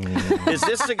dumbass. Is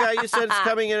this the guy you said is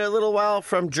coming in a little while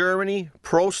from Germany?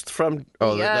 Prost from...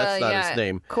 Oh, that's not his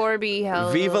name. Corby,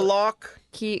 hello. Viva Lock?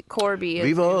 Corby. is-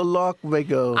 Viva Lock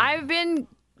Vago. I've been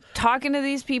talking to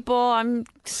these people. I'm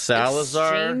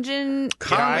Salazar? exchanging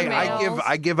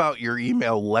I give out your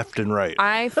email left and right.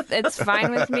 It's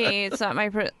fine with me. It's not my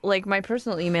my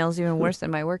personal email is even worse than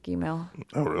my work email.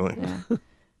 Oh, really? Yeah.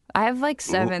 I have like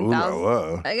 7,000. Ooh la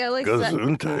la. I got like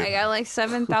Gesundheit. I got like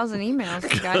 7,000 emails,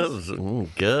 guys.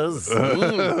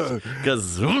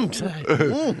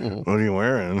 Gesundheit. What are you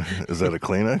wearing? Is that a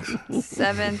Kleenex?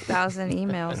 7,000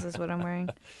 emails is what I'm wearing.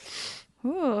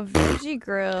 Ooh, veggie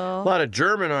grill. A lot of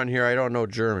German on here. I don't know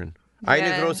German. Eine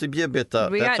Yeah. große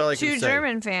Bierbitte. We That's all I got can two say.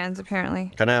 German fans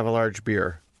apparently. Can I have a large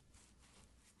beer?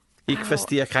 Ich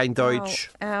verstehe kein Deutsch.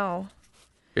 Ow.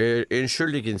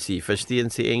 Entschuldigen Sie, verstehen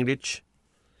Sie Englisch?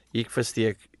 Ich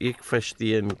verstehe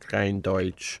kein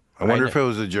Deutsch. I wonder if it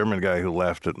was a German guy who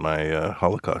laughed at my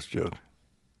Holocaust joke.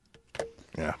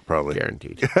 Yeah, probably.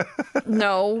 Guaranteed.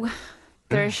 No,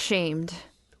 they're ashamed.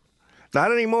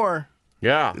 Not anymore.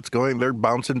 Yeah. They're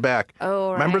bouncing back. Oh,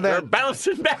 right. Remember They're that?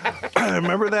 bouncing back.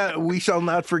 Remember that we shall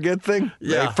not forget thing?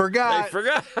 Yeah. They forgot. They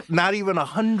forgot. Not even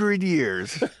 100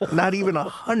 years. Not even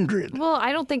 100. Well,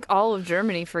 I don't think all of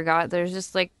Germany forgot. There's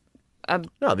just like a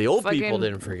No, the old fucking people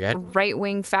didn't forget.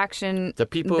 right-wing faction The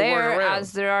people who there weren't around.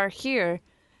 as there are here.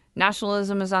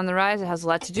 Nationalism is on the rise. It has a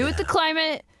lot to do with the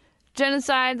climate,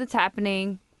 genocide that's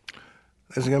happening.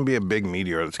 There's going to be a big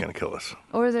meteor that's going to kill us.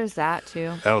 Or there's that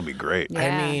too. That'll be great. Yeah.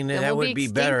 I mean, It that will would be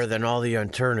extinct. better than all the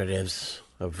alternatives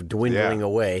of dwindling Yeah.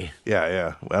 away.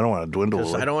 Yeah. I don't want to dwindle.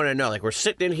 Because I don't want to know. Like, we're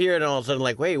sitting in here and all of a sudden,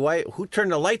 like, wait, who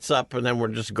turned the lights up? And then we're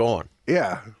just going.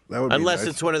 Yeah, that would be Unless nice.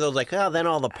 it's one of those, like, then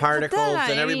all the particles I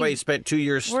and everybody mean, spent 2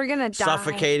 years we're gonna die.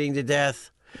 suffocating to death.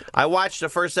 I watched the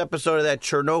first episode of that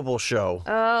Chernobyl show.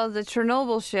 Oh, the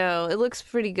Chernobyl show. It looks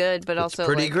pretty good, but also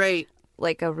Pretty like, great.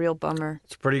 like a real bummer.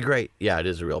 It's pretty great. Yeah, it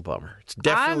is a real bummer. It's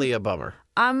definitely a bummer.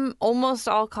 I'm almost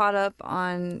all caught up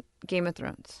on Game of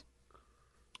Thrones.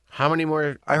 How many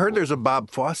more? I heard there's a Bob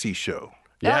Fosse show. Oh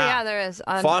yeah, there is.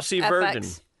 On Fosse FX. Virgin.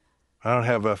 I don't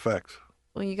have FX.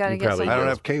 Well, you got to You get probably I don't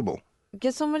somebody's, have cable.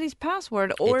 get somebody's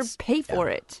password or It's- pay for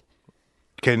it.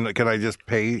 Can I just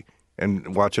pay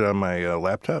and watch it on my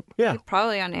laptop? Yeah.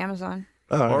 Probably on Amazon.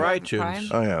 Oh, Or yeah. iTunes. Prime.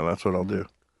 Oh yeah, that's what I'll do.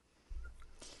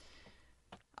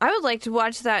 I would like to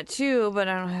watch that too, but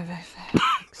I don't have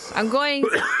FX. I'm going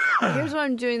Here's what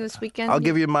I'm doing this weekend. I'll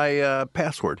give you my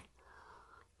password.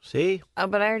 See? Oh,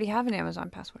 but I already have an Amazon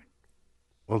password.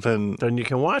 Well, then You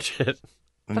can watch it.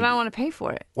 But I don't want to pay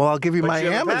for it. I'll give you But my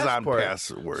you have a Amazon passport.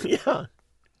 password. Yeah.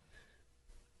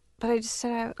 But I just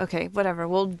said okay, whatever.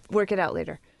 We'll work it out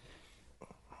later.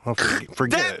 Okay,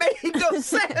 forget That it. made no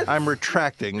sense. I'm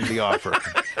retracting the offer.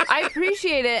 I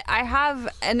appreciate it. I have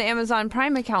an Amazon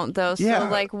Prime account though, so Yeah. what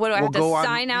do I Well, have to go on-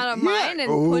 sign out of Yeah. mine and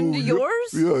put into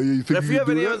yours? Yeah, you think If you have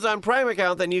an Amazon Prime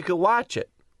account, then you can watch it.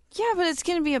 Yeah, but it's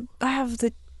gonna be I have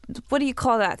the what do you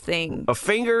call that thing? A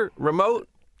finger remote,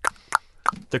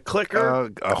 the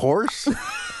clicker, a horse?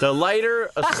 the lighter,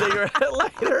 a cigarette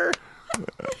lighter.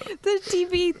 The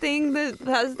TV thing that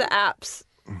has the apps.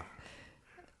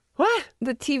 What?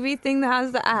 The TV thing that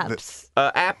has the apps.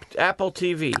 Apple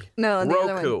TV. No, the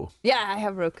other Roku. one. Yeah, I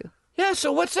have Roku. Yeah,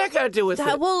 so what's that got to do with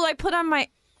it? Well, I put on my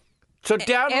So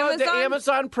download the Amazon-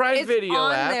 Amazon Prime it's Video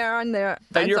on app, there. and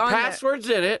It's your on there. password's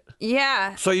in it.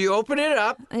 Yeah, So you open it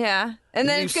up, yeah, and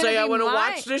then you it's gonna say, be I want to my-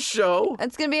 watch this show.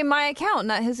 It's gonna be in my account,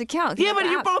 not his account. Yeah, His but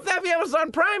you app. both have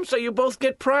Amazon Prime, so you both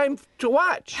get Prime to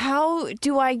watch. How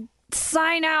do I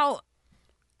sign out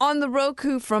on the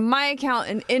Roku from my account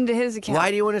and into his account?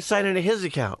 Why do you want to sign into his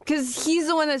account? Because he's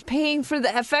the one that's paying for the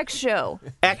FX show.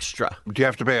 Extra. Do you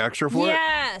have to pay extra for it?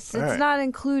 Yes, it's right. not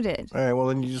included. All right, well,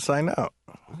 then you just sign out.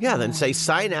 Yeah, then say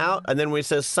sign out, and then when it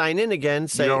says sign in again,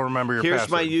 say, don't remember your here's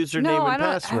my password." username No, I and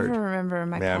don't password. ever remember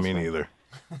my Yeah, password. me neither.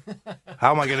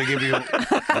 How am I going to give you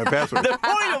my password? The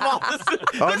point of all this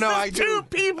is, Oh, no, I do. two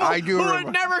people I do who are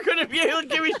remember. never going to be able to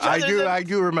give each other I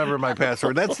do remember my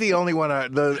password. That's the only one.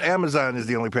 The Amazon is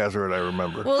the only password I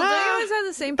remember. Well, don't you always have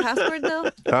the same password, though?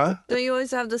 Huh? Don't you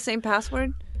always have the same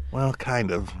password? Well,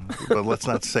 kind of, but let's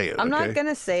not say it. I'm not okay? going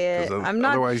to say it. 'Cause I'm not.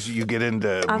 Otherwise, you get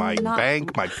into I'm my not-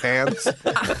 bank, my pants,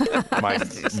 my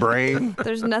brain.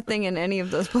 There's nothing in any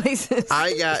of those places.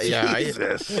 I got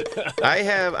Jesus.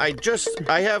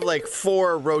 I have like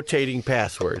 4 rotating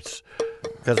passwords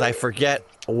because I forget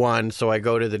one, so I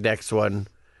go to the next one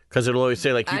because it'll always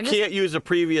say like you can't use a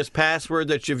previous password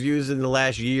that you've used in the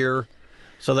last year,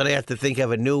 so then I have to think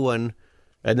of a new one,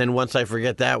 and then once I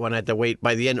forget that one, I have to wait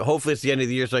by the end. Hopefully, it's the end of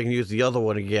the year so I can use the other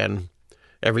one again.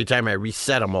 Every time I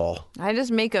reset them all. I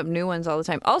just make up new ones all the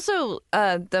time. Also,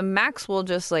 the Macs will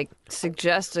just like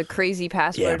suggest a crazy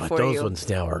password Yeah, but for those you. ones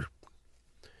now are.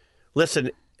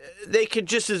 Listen, they could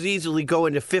just as easily go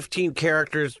into 15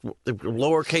 characters,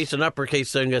 lowercase and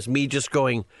uppercase, thing as me just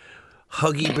going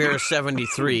Huggy Bear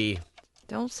 73.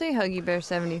 Don't say Huggy Bear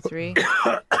 73.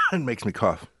 It makes me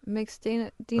cough. Makes Dino,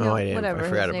 Oh, I didn't. whatever I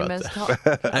forgot his name about is.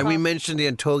 that. And we mentioned the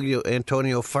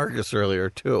Antonio Fargas earlier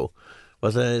too.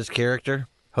 Wasn't that his character,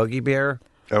 Huggy Bear,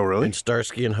 Oh, really? and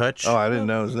Starsky and Hutch? Oh, I didn't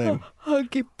know his name.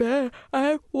 Huggy Bear,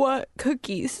 I want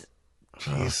cookies.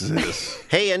 Jesus.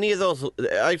 Hey, any of those?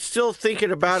 I'm still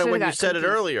thinking about it Should've when you got said it cookies.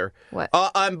 earlier. What?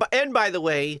 And by the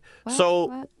way,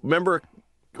 What? remember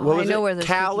what I was know where it? there's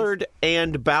Callard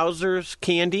and Bowser's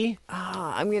candy.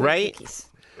 Ah, I'm gonna Right? cookies.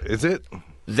 Is it?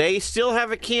 They still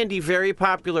have a candy very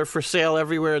popular for sale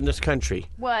everywhere in this country.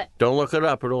 What? Don't look it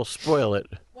up; it'll spoil it.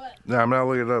 No, I'm not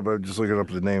looking it up. I'm just looking up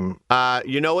the name.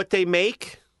 You know what they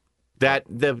make?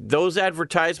 Those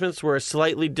advertisements were a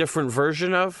slightly different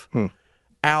version of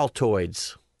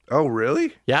Altoids. Oh,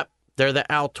 really? Yep, they're the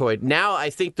Altoid. Now I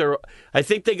think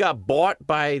they got bought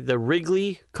by the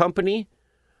Wrigley company,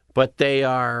 but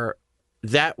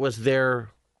that was their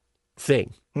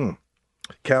thing.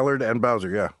 Callard and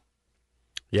Bowser, yeah.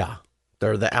 Yeah,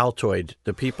 they're the Altoid,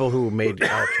 the people who made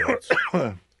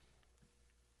Altoids.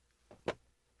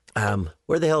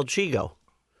 Where the hell did she go?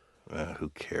 Who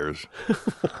cares?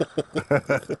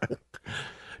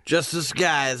 Just the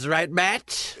skies, right,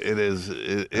 Matt? It is.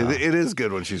 It is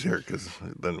good when she's here because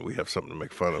then we have something to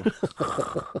make fun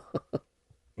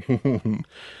of.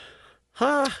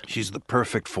 Huh? She's the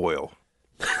perfect foil.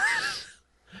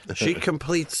 She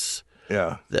completes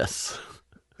Yeah. this.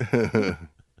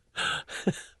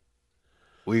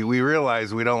 We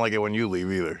realize we don't like it when you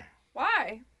leave either.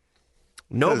 Why?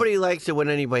 Nobody likes it when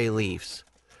anybody leaves.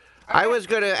 I was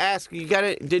going to ask you.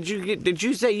 Did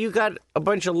you say you got a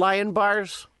bunch of Lion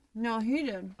bars? No, he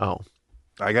did. Oh,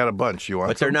 I got a bunch. You want?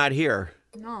 but they're some? not here.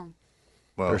 No.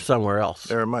 Well, They're somewhere else.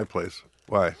 they're in my place.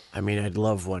 Why? I mean, I'd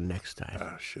love one next time.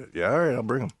 Oh shit. Yeah. All right. I'll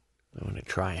bring them. I want to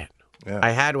try it. Yeah. I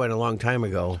had one a long time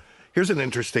ago. Here's an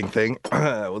interesting thing.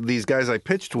 These guys I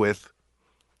pitched with,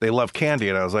 they love candy,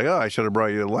 and I was like, oh, I should have brought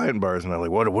you Lion bars. And they're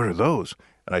like, what are those?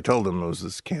 And I told them it was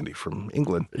this candy from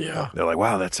England. Yeah. They're like,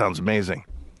 wow, that sounds amazing.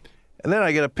 And then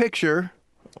I get a picture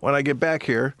when I get back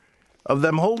here of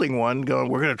them holding one, going,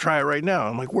 we're going to try it right now.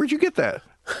 I'm like, where'd you get that?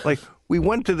 Like, we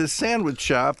went to this sandwich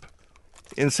shop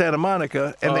in Santa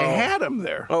Monica, and they had them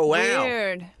there. Oh, wow.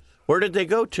 Weird. Where did they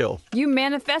go to? You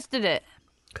manifested it.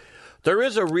 There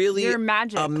is a really You're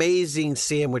magic. amazing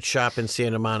sandwich shop in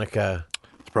Santa Monica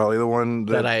It's probably the one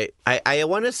that I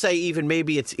want to say even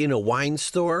maybe it's in a wine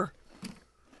store.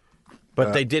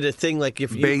 But they did a thing like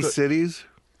if you Bay could- Cities.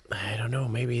 I don't know,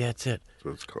 maybe that's it. That's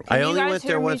what it's called. I you only guys went hear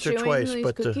there me once or chewing twice, these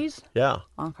but cookies? yeah.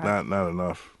 Okay. Not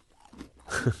enough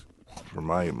for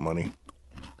my money.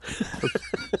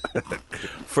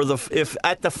 For the if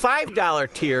at the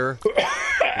 $5 tier,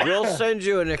 we'll send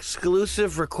you an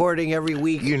exclusive recording every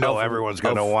week. You know of- everyone's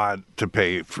going to of- want to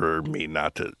pay for me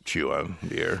not to chew on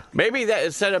the air. Maybe that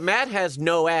instead of Matt has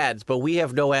no ads, but we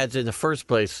have no ads in the first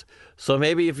place. So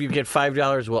maybe if you get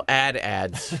 $5, we'll add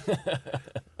ads,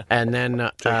 and then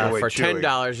away for chewing.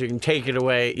 $10 you can take it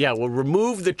away. Yeah, we'll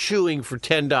remove the chewing for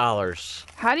 $10.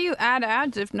 How do you add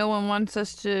ads if no one wants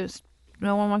to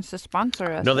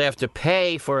sponsor us? No, they have to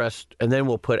pay for us, and then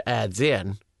we'll put ads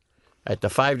in. At the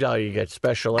 $5, you get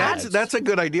special ads. That's a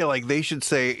good idea. Like they should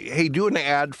say, "Hey, do an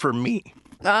ad for me."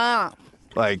 Ah,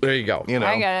 Like There you go. You know,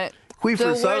 I get it. Queefer So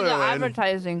where's the Sutherland.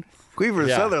 advertising? Queefer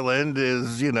Yeah. Sutherland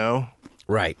is,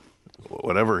 right.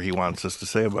 whatever he wants us to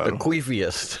say about The him.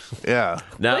 queefiest. Yeah.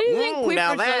 Now, What do you think Queefer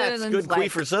now that's Sutherland's good like?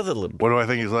 Queefer Sutherland. What do I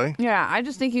think he's like? Yeah, I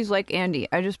just think he's like Andy.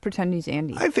 I just pretend he's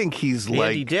Andy. I think he's Andy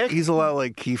like Dick? he's a lot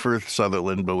like Kiefer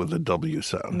Sutherland, but with a W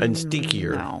sound. And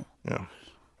stinkier. No, Yeah.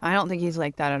 I don't think he's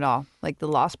like that at all. Like the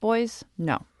Lost Boys?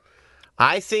 No.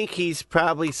 I think he's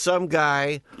probably some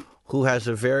guy who has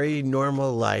a very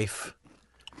normal life,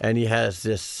 and he has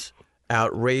this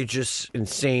outrageous,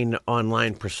 insane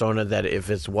online persona that if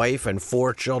his wife and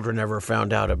 4 children ever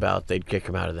found out about, they'd kick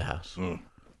him out of the house.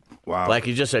 Wow. Like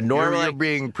he's just a normal, You're like,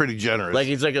 being pretty generous. like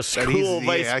he's like a That school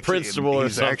vice principal or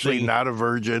he's something. actually not a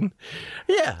virgin.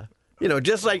 Yeah. You know,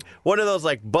 just like one of those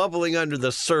like bubbling under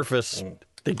the surface.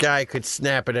 The guy could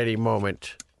snap at any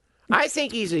moment. I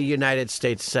think he's a United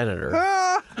States senator.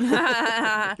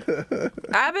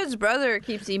 Abed's brother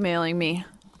keeps emailing me.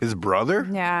 His brother?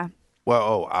 Yeah.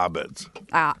 Well, Abed's,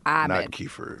 not Abed.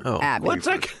 Kiefer. Oh, Abed. what's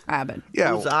that? Abed.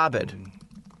 Yeah. Who's Abed?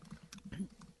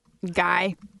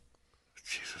 Guy.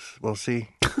 Jesus. Well, see,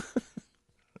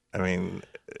 I mean,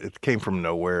 it came from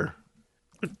nowhere.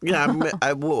 Yeah,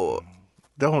 I will.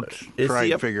 Don't Is try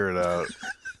he and a- figure it out.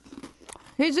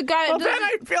 He's a guy. Well, does, then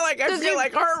I feel does he-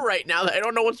 like her right now. That I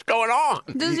don't know what's going on.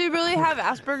 does he really have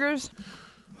Asperger's?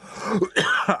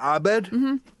 Abed?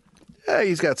 Mm-hmm. Yeah,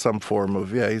 he's got some form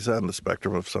of, he's on the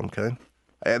spectrum of some kind.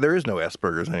 There is no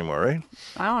Asperger's anymore, right?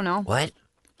 I don't know. What?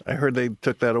 I heard they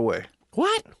took that away.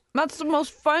 What? That's the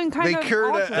most fun kind They of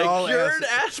cured it. autism. They All cured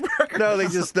Asperger's. No, they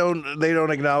just don't. They don't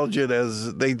acknowledge it as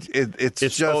it's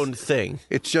Its just own thing.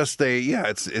 It's just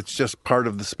it's just part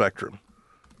of the spectrum.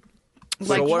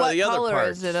 Like, So what are the other color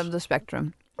parts? is it of the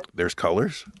spectrum? There's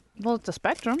colors. Well, it's a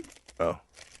spectrum. Oh,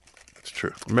 that's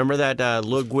true. Remember that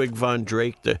Ludwig von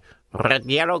Drake, the red,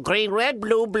 yellow, green, red,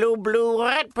 blue, blue, blue,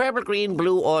 red, purple, green,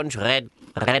 blue, orange, red,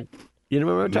 red. You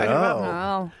remember what I'm talking about?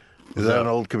 Oh. Is that an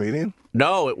old comedian?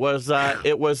 No, it was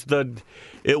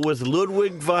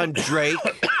Ludwig von Drake,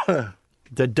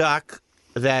 the duck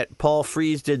that Paul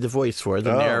Frees did the voice for,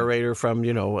 the narrator from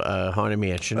Haunted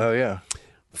Mansion. Oh yeah.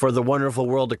 For The Wonderful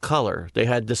World of Color, they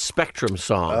had the Spectrum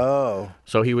song. Oh,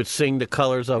 So he would sing the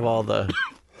colors of all the.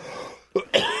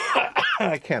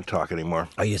 I can't talk anymore.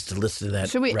 I used to listen to that.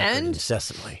 Should we record end?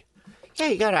 incessantly? Yeah,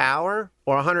 you got an hour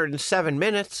or 107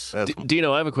 minutes. That's,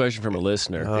 Dino, I have a question from a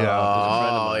listener.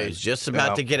 Oh, he's just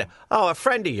about to get it. Oh, a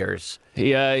friend of yours.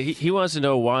 He wants to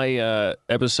know why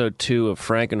episode 2 of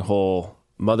Frankenhole,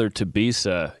 Mother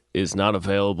Teresa, is not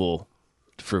available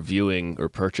for viewing or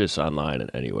purchase online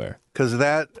and anywhere. because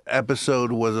that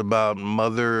episode was about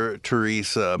Mother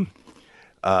Teresa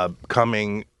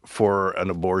coming for an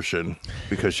abortion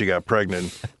because she got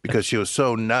pregnant because she was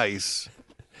so nice.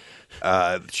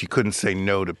 She couldn't say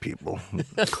no to people,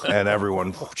 and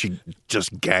she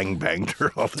just gangbanged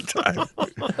her all the time.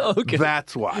 Okay.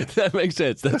 That's why. That makes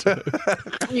sense. That's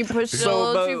You pushed it a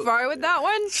little too far with that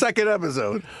one? Second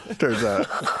episode, turns out.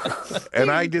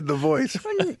 And I did the voice.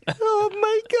 Oh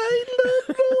my God, I don't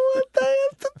know what I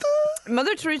have to do.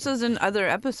 Mother Teresa's in other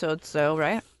episodes, though,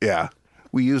 right? Yeah.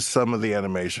 We used some of the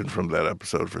animation from that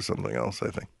episode for something else, I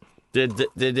think.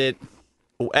 Did it?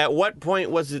 At what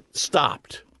point was it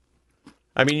stopped?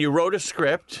 I mean, you wrote a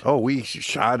script. Oh, we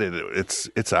shot it.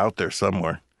 It's out there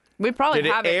somewhere. We probably Did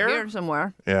it have air? it here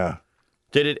somewhere. Yeah.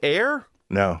 Did it air?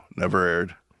 No, never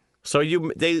aired. So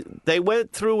they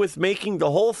went through with making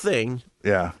the whole thing,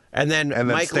 Yeah. and then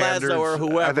Mike Standards, Lazo or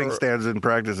whoever. I think Standards and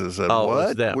Practices said, Oh, it was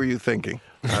what them. were you thinking?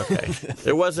 Okay,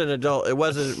 it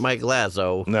wasn't Mike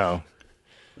Lazo. No.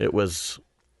 It was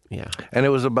Yeah. And it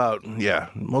was about,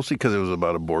 mostly because it was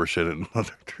about abortion and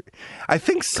Mother Teresa. I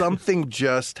think something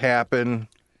just happened.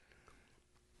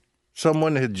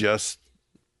 Someone had just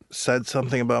said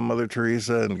something about Mother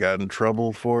Teresa and got in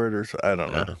trouble for it, or I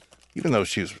don't know. Even though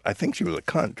I think she was a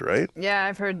cunt, right? Yeah,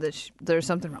 I've heard that there's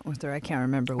something wrong with her. I can't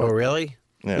remember what. Oh, really?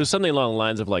 Yeah. It was something along the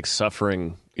lines of like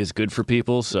suffering is good for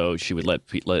people, so she would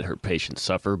let her patients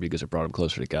suffer because it brought them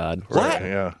closer to God. What?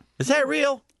 Yeah. Is that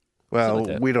real? Well, like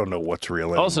that. we don't know what's real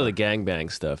anymore. Also, the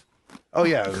gangbang stuff. Oh,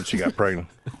 yeah, and she got pregnant.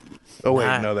 Oh,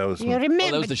 wait, no, that was... You Oh,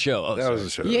 remember? that was the show. Oh, That sorry. was the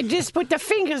show. You just put the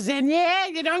fingers in, yeah?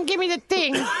 You don't give me the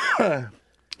thing.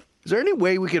 Is there any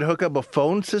way we could hook up a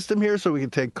phone system here so we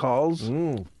could take calls?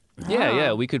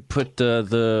 Yeah. We could put Here's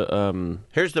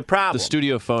the problem. the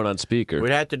studio phone on speaker.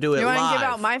 We'd have to do it You want live. to give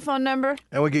out my phone number?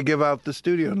 And we could give out the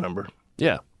studio number.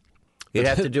 Yeah. You'd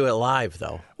have to do it live,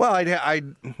 though. Well,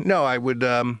 I would,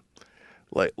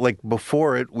 like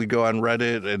before it, we go on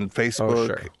Reddit and Facebook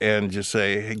sure. and just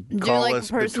say, hey, Do call like us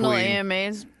personal between,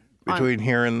 AMAs? between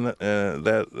here and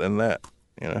that and that,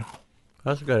 you know?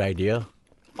 That's a good idea.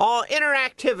 Oh,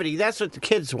 interactivity. That's what the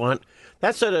kids want.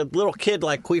 That's what a little kid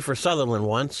like Queefer Sutherland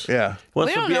wants. Yeah.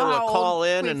 Wants We to don't be know able to how call old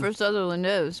in Queefer and Sutherland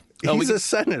is. He's a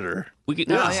senator. We could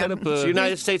yeah. set up it's the a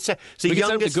United States. It's the we could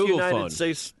set up the youngest Google United phone,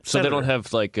 States so they don't senator.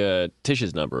 have like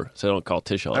Tish's number, so they don't call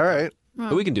Tish all the All time. right.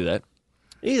 But we can do that.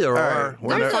 Either or. right.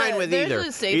 We're There's fine a- with there's either.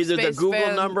 a safe Either the space Google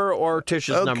fan. number or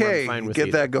Tish's number. Okay, I'm fine with get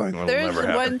either. that going. It'll There's never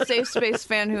happen. one Safe Space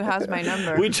fan who has my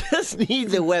number. We just need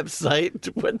the website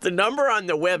to put the number on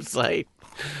the website.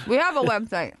 We have a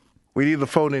website. We need the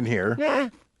phone in here. Yeah.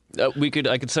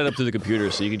 I could set up through the computer,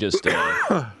 so you could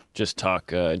just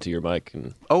talk into your mic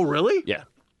and Oh, really? yeah.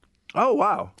 Oh,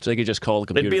 wow. So they could just call the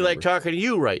computer. It'd be like number. talking to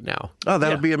you right now. Oh, that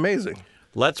would be amazing.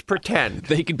 Let's pretend.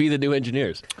 They could be the new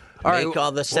engineers. All Make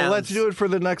all the sounds. Well, let's do it for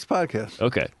the next podcast.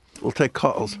 Okay. We'll take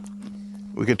calls.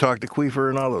 We could talk to Queefer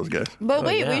and all those guys. But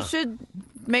wait, yeah. we should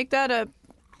make that a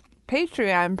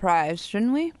Patreon prize,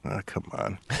 shouldn't we? Oh, come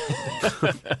on. I'm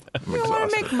We don't want exhausted.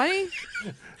 to make money.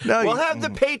 No, We'll have the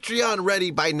Patreon ready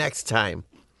by next time.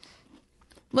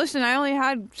 Listen, I only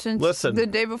had since Listen. the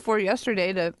day before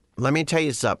yesterday to Let me tell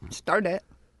you something. start it.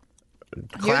 You're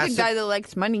the Classic- guy that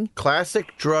likes money.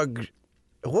 Classic drug.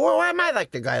 Why am I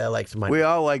like the guy that likes money? we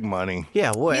all like money.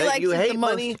 yeah, what? He likes You it hate the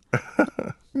money?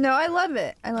 No, I love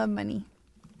it. I love money.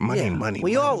 Money, Yeah, money.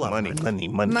 we money, all love money. Money,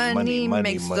 money, Money, money,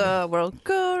 makes money. the world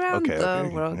go round, Okay, the okay.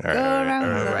 world All go right, all right, round,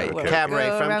 all right, the right. world Cabaret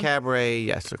go from round. Cabaret.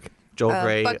 Yes, okay. Joel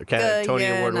Gray, Tony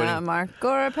Award winning. Mark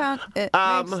or a pound. It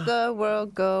makes the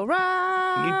world go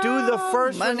round. You do the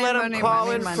first one, money, let 'em money, call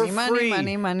money, in money, for money, free.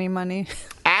 Money, money, money.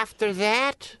 After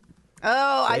that,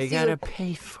 Oh, I you see. gotta what-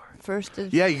 pay for it. First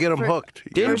is Yeah, you get them hooked.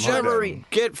 You get 'em Didn't you hooked. ever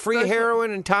get free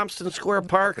heroin in Thompson Square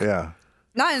Park? Yeah.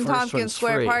 not in First Tompkins one's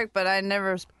Square free. Park, but I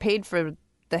never paid for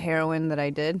the heroin that I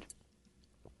did.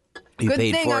 You Good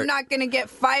paid thing for I'm it. not going to get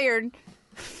fired.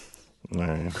 All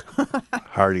right.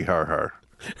 Hardy har har.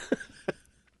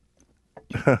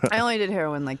 I only did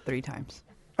heroin like 3 times.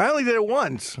 I only did it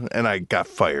once, and I got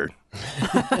fired.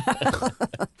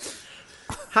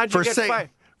 How'd you For get saying- fired?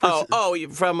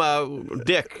 From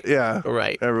Dick. Yeah.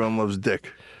 Right. Everyone loves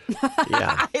Dick.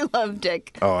 Yeah. I love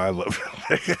Dick. Oh, I love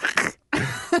Dick.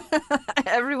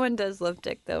 Everyone does love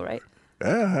Dick, though, right?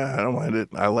 Yeah, I don't mind it.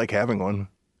 I like having one.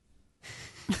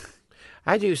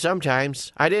 I do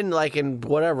sometimes. I didn't like in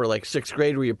whatever, like 6th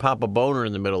grade where you pop a boner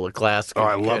in the middle of class. Oh,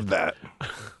 I love that.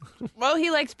 Well, he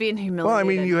likes being humiliated. Well, I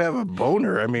mean, you have a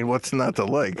boner. I mean, what's not to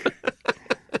like?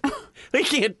 You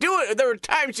can't do it. There were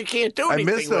times you can't do I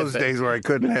anything miss those with it. days where I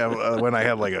couldn't have, when I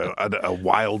had like a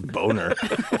wild boner.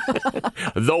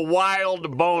 The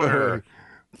wild boner.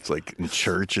 It's like in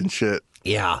church and shit.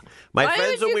 Yeah. My Why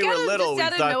friends would when you we were get 'em little, we just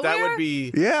out of thought that nowhere? would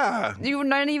be... Yeah. You were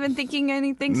not even thinking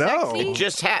anything No. sexy?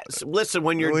 Just listen,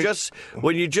 when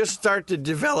you just start to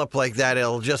develop like that,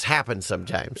 it'll just happen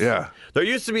sometimes. Yeah. There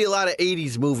used to be a lot of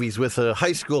 80s movies with a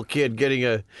high school kid getting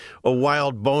a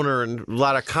wild boner and a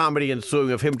lot of comedy ensuing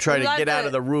of him trying Is to that get out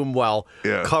of the room while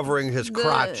Yeah. covering his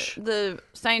crotch. The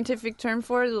scientific term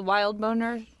for it, the wild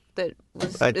boner that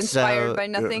was It's, inspired by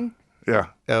nothing. Yeah.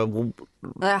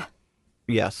 Ah,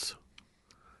 Yes.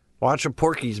 Watch a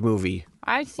Porky's movie.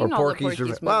 I've seen all the Porky's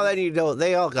movies. Well, then you know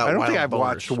they all got. I don't think wild I've boners.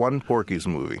 watched one Porky's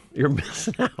movie. You're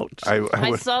missing out.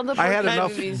 I saw the I had Porky's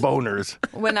enough movies.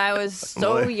 boners. When I was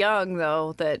so young,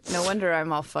 though, that no wonder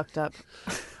I'm all fucked up.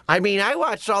 I mean, I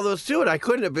watched all those too, and I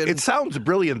couldn't have been. It sounds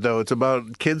brilliant, though. It's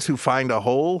about kids who find a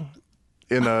hole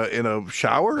in a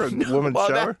shower, a woman's Well,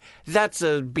 shower. that's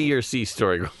a B or C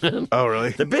story. Oh,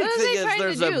 really? The big What are thing they is trying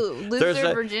there's to a do? Lose there's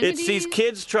their a it's these virginities?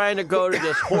 kids trying to go to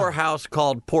this whorehouse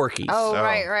called Porky's. Oh,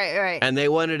 right. And they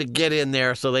wanted to get in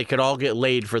there so they could all get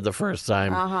laid for the first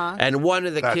time. Uh-huh. And one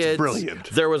of the That's kids, brilliant.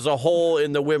 there was a hole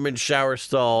in the women's shower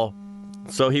stall,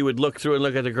 so he would look through and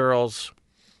look at the girls.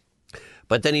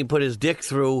 But then he put his dick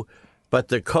through. But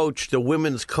the coach, the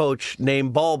women's coach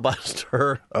named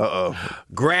Ballbuster,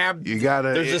 grabbed. You gotta-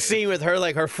 There's a scene with her,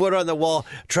 like her foot on the wall,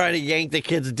 trying to yank the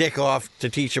kid's dick off to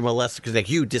teach him a lesson. Because like,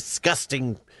 you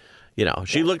disgusting,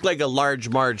 she looked like a Large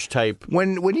Marge type.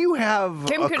 When you have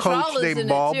Kim a Cattrall coach is named in it,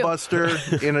 too.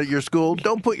 Ballbuster in your school,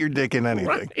 don't put your dick in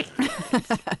anything.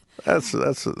 That's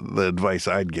the advice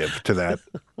I'd give to that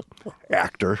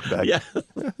actor. Yeah.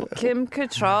 Kim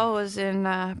Cattrall was in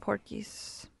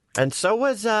Porky's. And so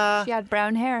was She had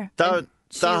brown hair. the And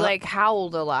she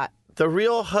howled a lot. the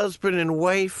real husband and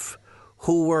wife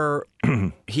who were.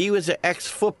 He was an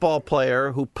ex-football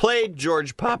player who played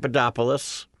George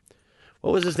Papadopoulos.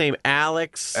 What was his name?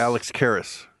 Alex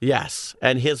Karras. Yes.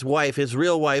 And his wife, his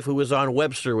real wife, who was on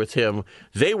Webster with him,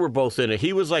 they were both in it.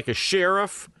 He was like a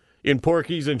sheriff in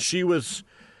Porky's, and she was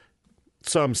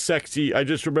some sexy. I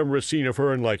just remember a scene of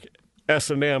her in like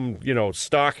S&M,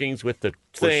 stockings with the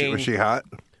thing. Was she hot?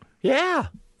 Yeah.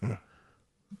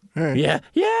 Yeah.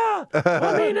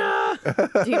 I mean,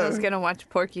 Dino's going to watch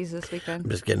Porky's this weekend. I'm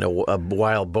just getting a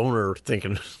wild boner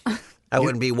thinking. I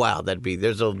wouldn't be wild.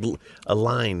 There's a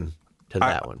line to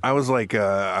that one. I was like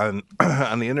on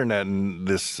the internet, and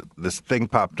this thing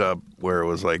popped up where it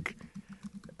was like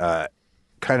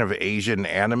kind of Asian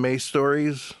anime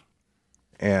stories,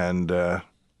 and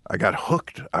I got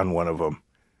hooked on one of them.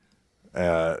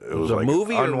 It was a like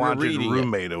movie or Unwanted reading it?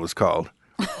 Roommate. It was called,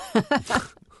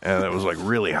 and it was like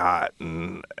really hot,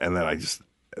 and then I just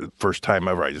first time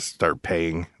ever I just started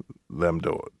paying them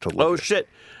to look. Oh, at. shit.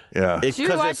 Yeah. Because So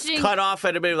you're it's watching- cut off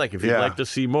at a minute. Like, if you'd Yeah. like to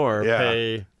see more, Yeah.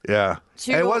 pay. Yeah,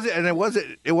 So and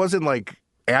you it wasn't like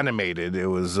animated. It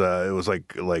was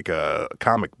like a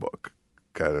comic book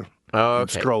kind of. Oh, You'd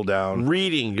okay. Scroll down.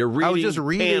 Reading. You're reading I was just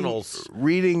reading panels.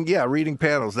 reading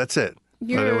panels. That's it. But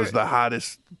it You're- was the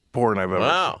hottest porn I've ever.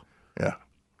 Wow. Seen. Yeah,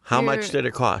 How You're- much did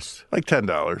it cost? like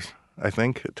 $10. I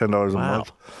think $10 a Wow.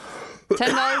 month.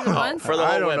 $10 a month? For the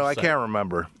whole I don't know. I website. can't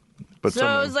remember. But So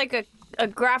it was like a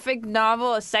graphic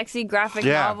novel, a sexy graphic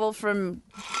Yeah. novel from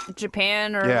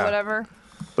Japan or Yeah. whatever.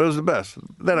 but it was the best.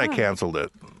 Then I canceled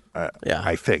it. Yeah.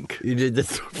 I think. You did the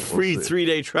free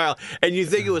 3-day trial, and you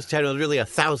think it was $10. It was really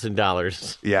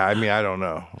 $1,000. Yeah, I mean, I don't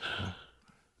know.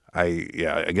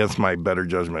 Against my better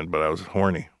judgment, but I was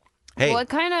horny. Hey, What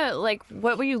kind of,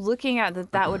 what were you looking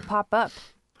at that would pop up?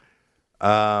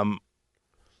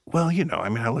 Well, I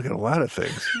mean, I look at a lot of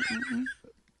things.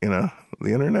 The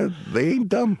internet, they ain't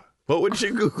dumb. what would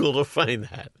you Google to find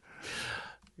that?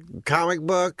 Comic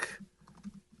book,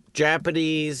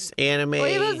 Japanese, anime. Well,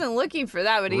 he wasn't looking for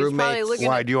that, but he was probably Roommates. looking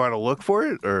Why? at... Do you want to look for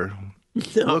it or No,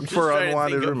 I'm look just for trying to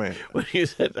unwanted think of roommate? When you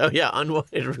said, oh yeah,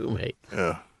 unwanted roommate.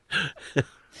 Yeah.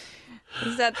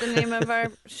 Is that the name of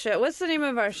our show? What's the name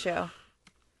of our show?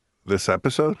 This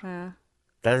episode?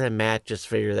 Doesn't Matt just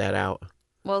figure that out?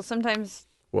 Well, sometimes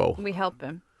Whoa. we help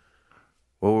him.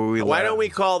 What were we? Why don't we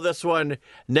call this one,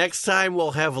 next time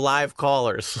we'll have live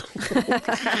callers?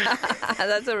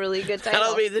 That's a really good title.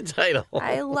 That'll be the title.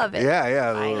 I love it. Yeah, I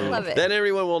yeah. love it. Then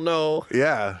everyone will know.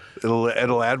 Yeah,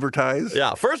 it'll advertise.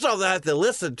 Yeah, first off, they have to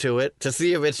listen to it to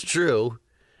see if it's true.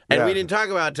 And Yeah. we didn't talk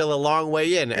about it till a long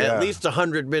way in, Yeah. at least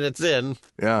 100 minutes in.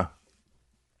 Yeah.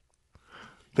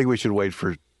 I think we should wait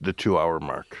for the 2-hour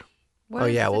mark. What Oh,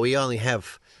 is yeah, it? well, we only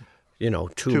have, 2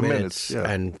 2 minutes, minutes, yeah.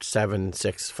 and 7,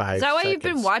 6, 5 Is that why you've been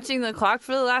seconds. watching the clock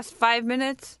for the last 5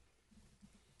 minutes?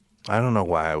 I don't know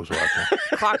why I was watching,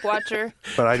 Clock watcher.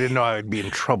 but I didn't know I would be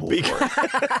in trouble for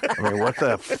it. I mean, what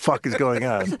the fuck is going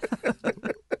on?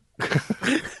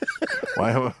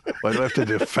 Why do I have to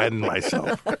defend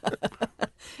myself?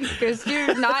 Because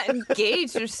you're not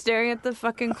engaged. You're staring at the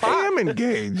fucking I clock. am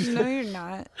engaged. No, you're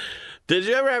not. Did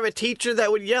you ever have a teacher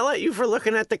that would yell at you for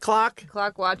looking at the clock?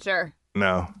 Clock watcher.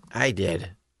 No. I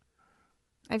did.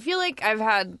 I feel like I've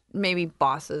had maybe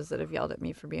bosses that have yelled at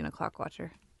me for being a clock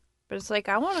watcher. But it's like,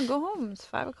 I want to go home. It's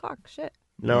 5 o'clock. Shit.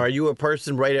 No, are you a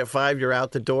person right at 5, you're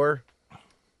out the door?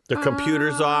 The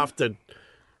computer's off, It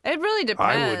really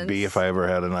depends. I would be if I ever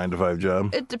had a 9-to-5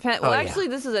 job. It depends. Well, yeah. actually,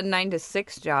 this is a 9 to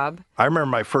 6 job. I remember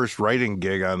my first writing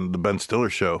gig on the Ben Stiller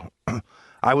show.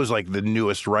 I was like the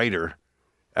newest writer.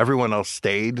 Everyone else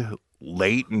stayed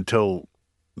late until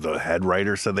the head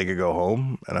writer said they could go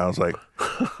home, and I was like,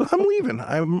 "I'm leaving.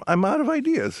 I'm out of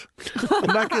ideas.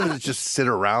 I'm not going to just sit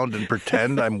around and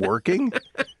pretend I'm working."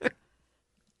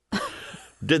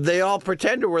 Did they all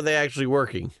pretend, or were they actually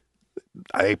working?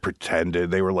 I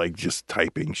pretended they were like just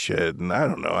typing shit, and I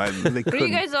don't know. They Were you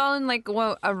couldn't. guys all in like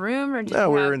a room, or did No,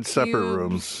 you we have were in separate cubes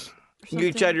rooms. or You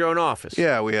each something? had your own office.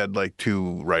 Yeah, we had like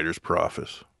 2 writers per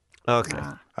office. Okay.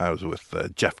 I was with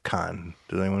Jeff Kahn.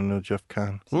 Does anyone know Jeff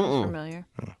Kahn? Sounds familiar.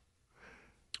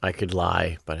 I could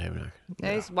lie, but I'm not.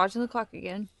 Yeah, he's watching the clock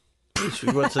again. She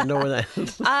wants to know where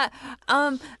that.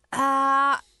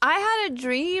 I had a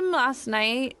dream last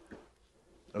night,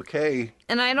 Okay.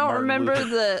 and I don't Martin remember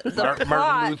Luther. the Martin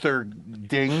plot. Luther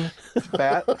Ding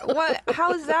Bat. What?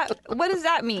 How is that? What does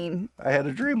that mean? I had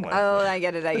a dream last Oh, I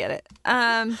get it.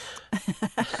 I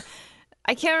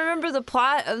can't remember the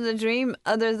plot of the dream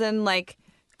other than like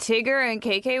Tigger and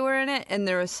KK were in it, and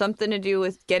there was something to do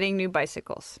with getting new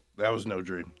bicycles. That was no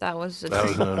dream. That was a That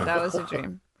dream. was no- That was a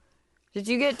dream. Did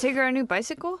you get Tigger a new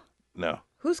bicycle? No.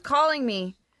 Who's calling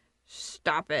me?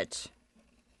 Stop it.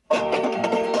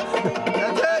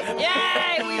 That's it.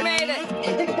 Yay, we made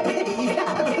it.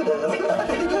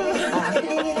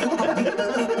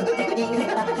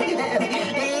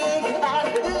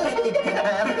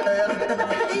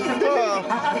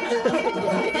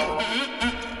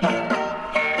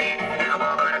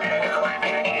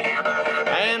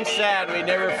 I am sad we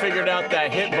never figured out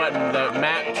that hit button that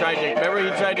Matt tried to. Remember, he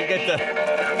tried to get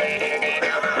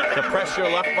the press your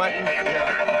left button.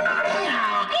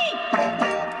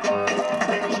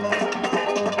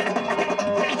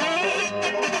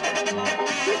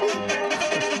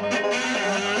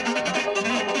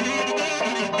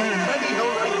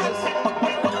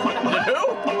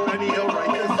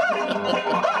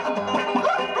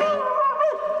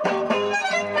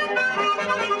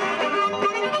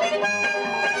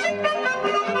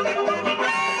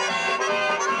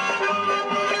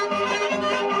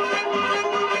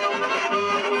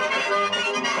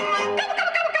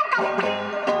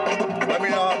 Let me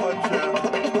know how much.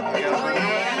 I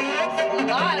got A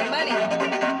lot of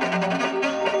money.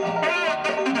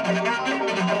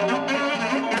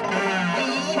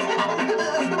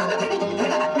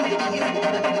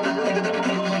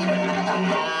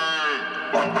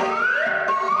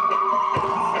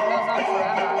 Goes on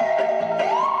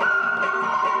forever.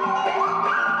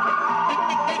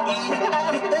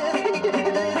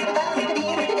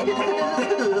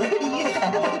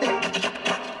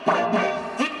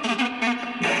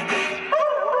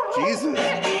 Jesus.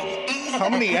 How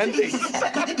many endings?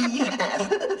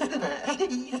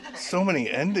 So many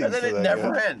endings. And then to it that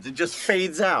never guy. ends. It just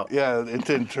fades out. Yeah,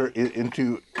 into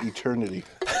eternity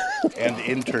and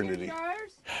eternity.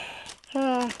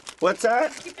 Jars? What's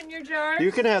that? Keeping your jars?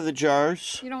 You can have the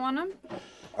jars. You don't want them?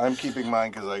 I'm keeping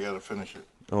mine because I got to finish it.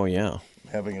 Oh yeah.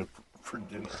 I'm having it for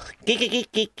dinner. Geek, geek,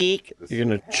 geek, geek, geek. You're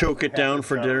gonna choke it down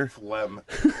for dinner. Phlegm.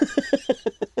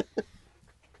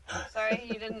 Sorry,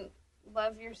 you didn't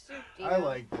love your soup, do you? I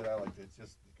liked it. It's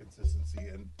just the consistency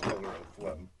and color of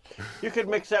phlegm. You could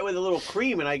mix that with a little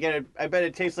cream, and I bet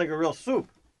it tastes like a real soup.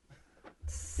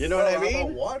 You know what I How about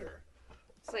mean? water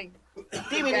It's like the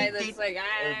guy that's like,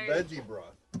 or veggie broth.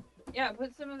 yeah,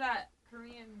 put some of that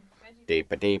Korean veggie.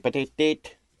 Deep-a-deep-a-deep-deep.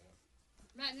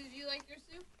 Matt, did you like your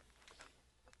soup?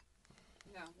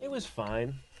 No. It was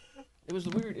fine. It was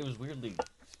weird. It was weirdly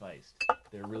spiced.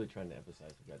 They're really trying to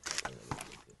emphasize the red pepper.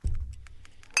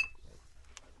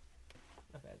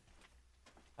 Not bad.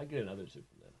 I'd get another soup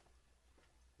from them.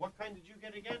 What kind did you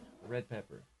get again? Red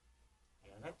pepper.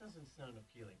 Yeah, that doesn't sound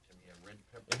appealing to me. A red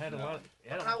pepper. It had a lot.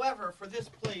 It had a, However, for this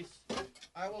place,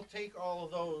 I will take all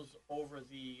of those over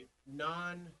the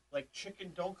like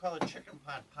chicken. Don't call it chicken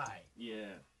pot pie. yeah.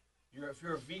 If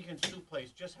you're a vegan soup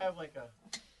place, just have like a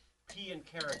pea and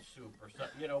carrot soup or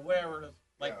something. You know, whatever it is.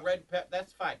 Like Yeah. red pepper.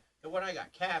 That's fine. The one I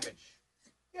got, cabbage.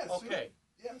 Yeah, Okay.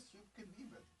 Yeah, soup can be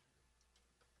vegetarian.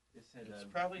 It said It's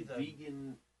probably the-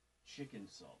 vegan chicken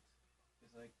salt.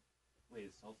 It's like, wait,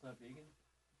 is salt not vegan?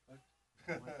 What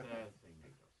the thing?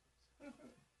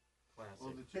 Classic.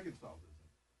 Well, the chicken salt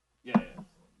isn't. Yeah,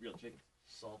 real chicken.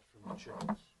 Salt from the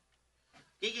chickens.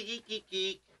 Geek, geek, geek, geek,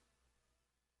 geek.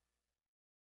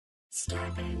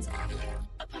 Starburns Audio,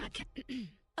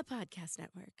 a podcast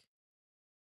network.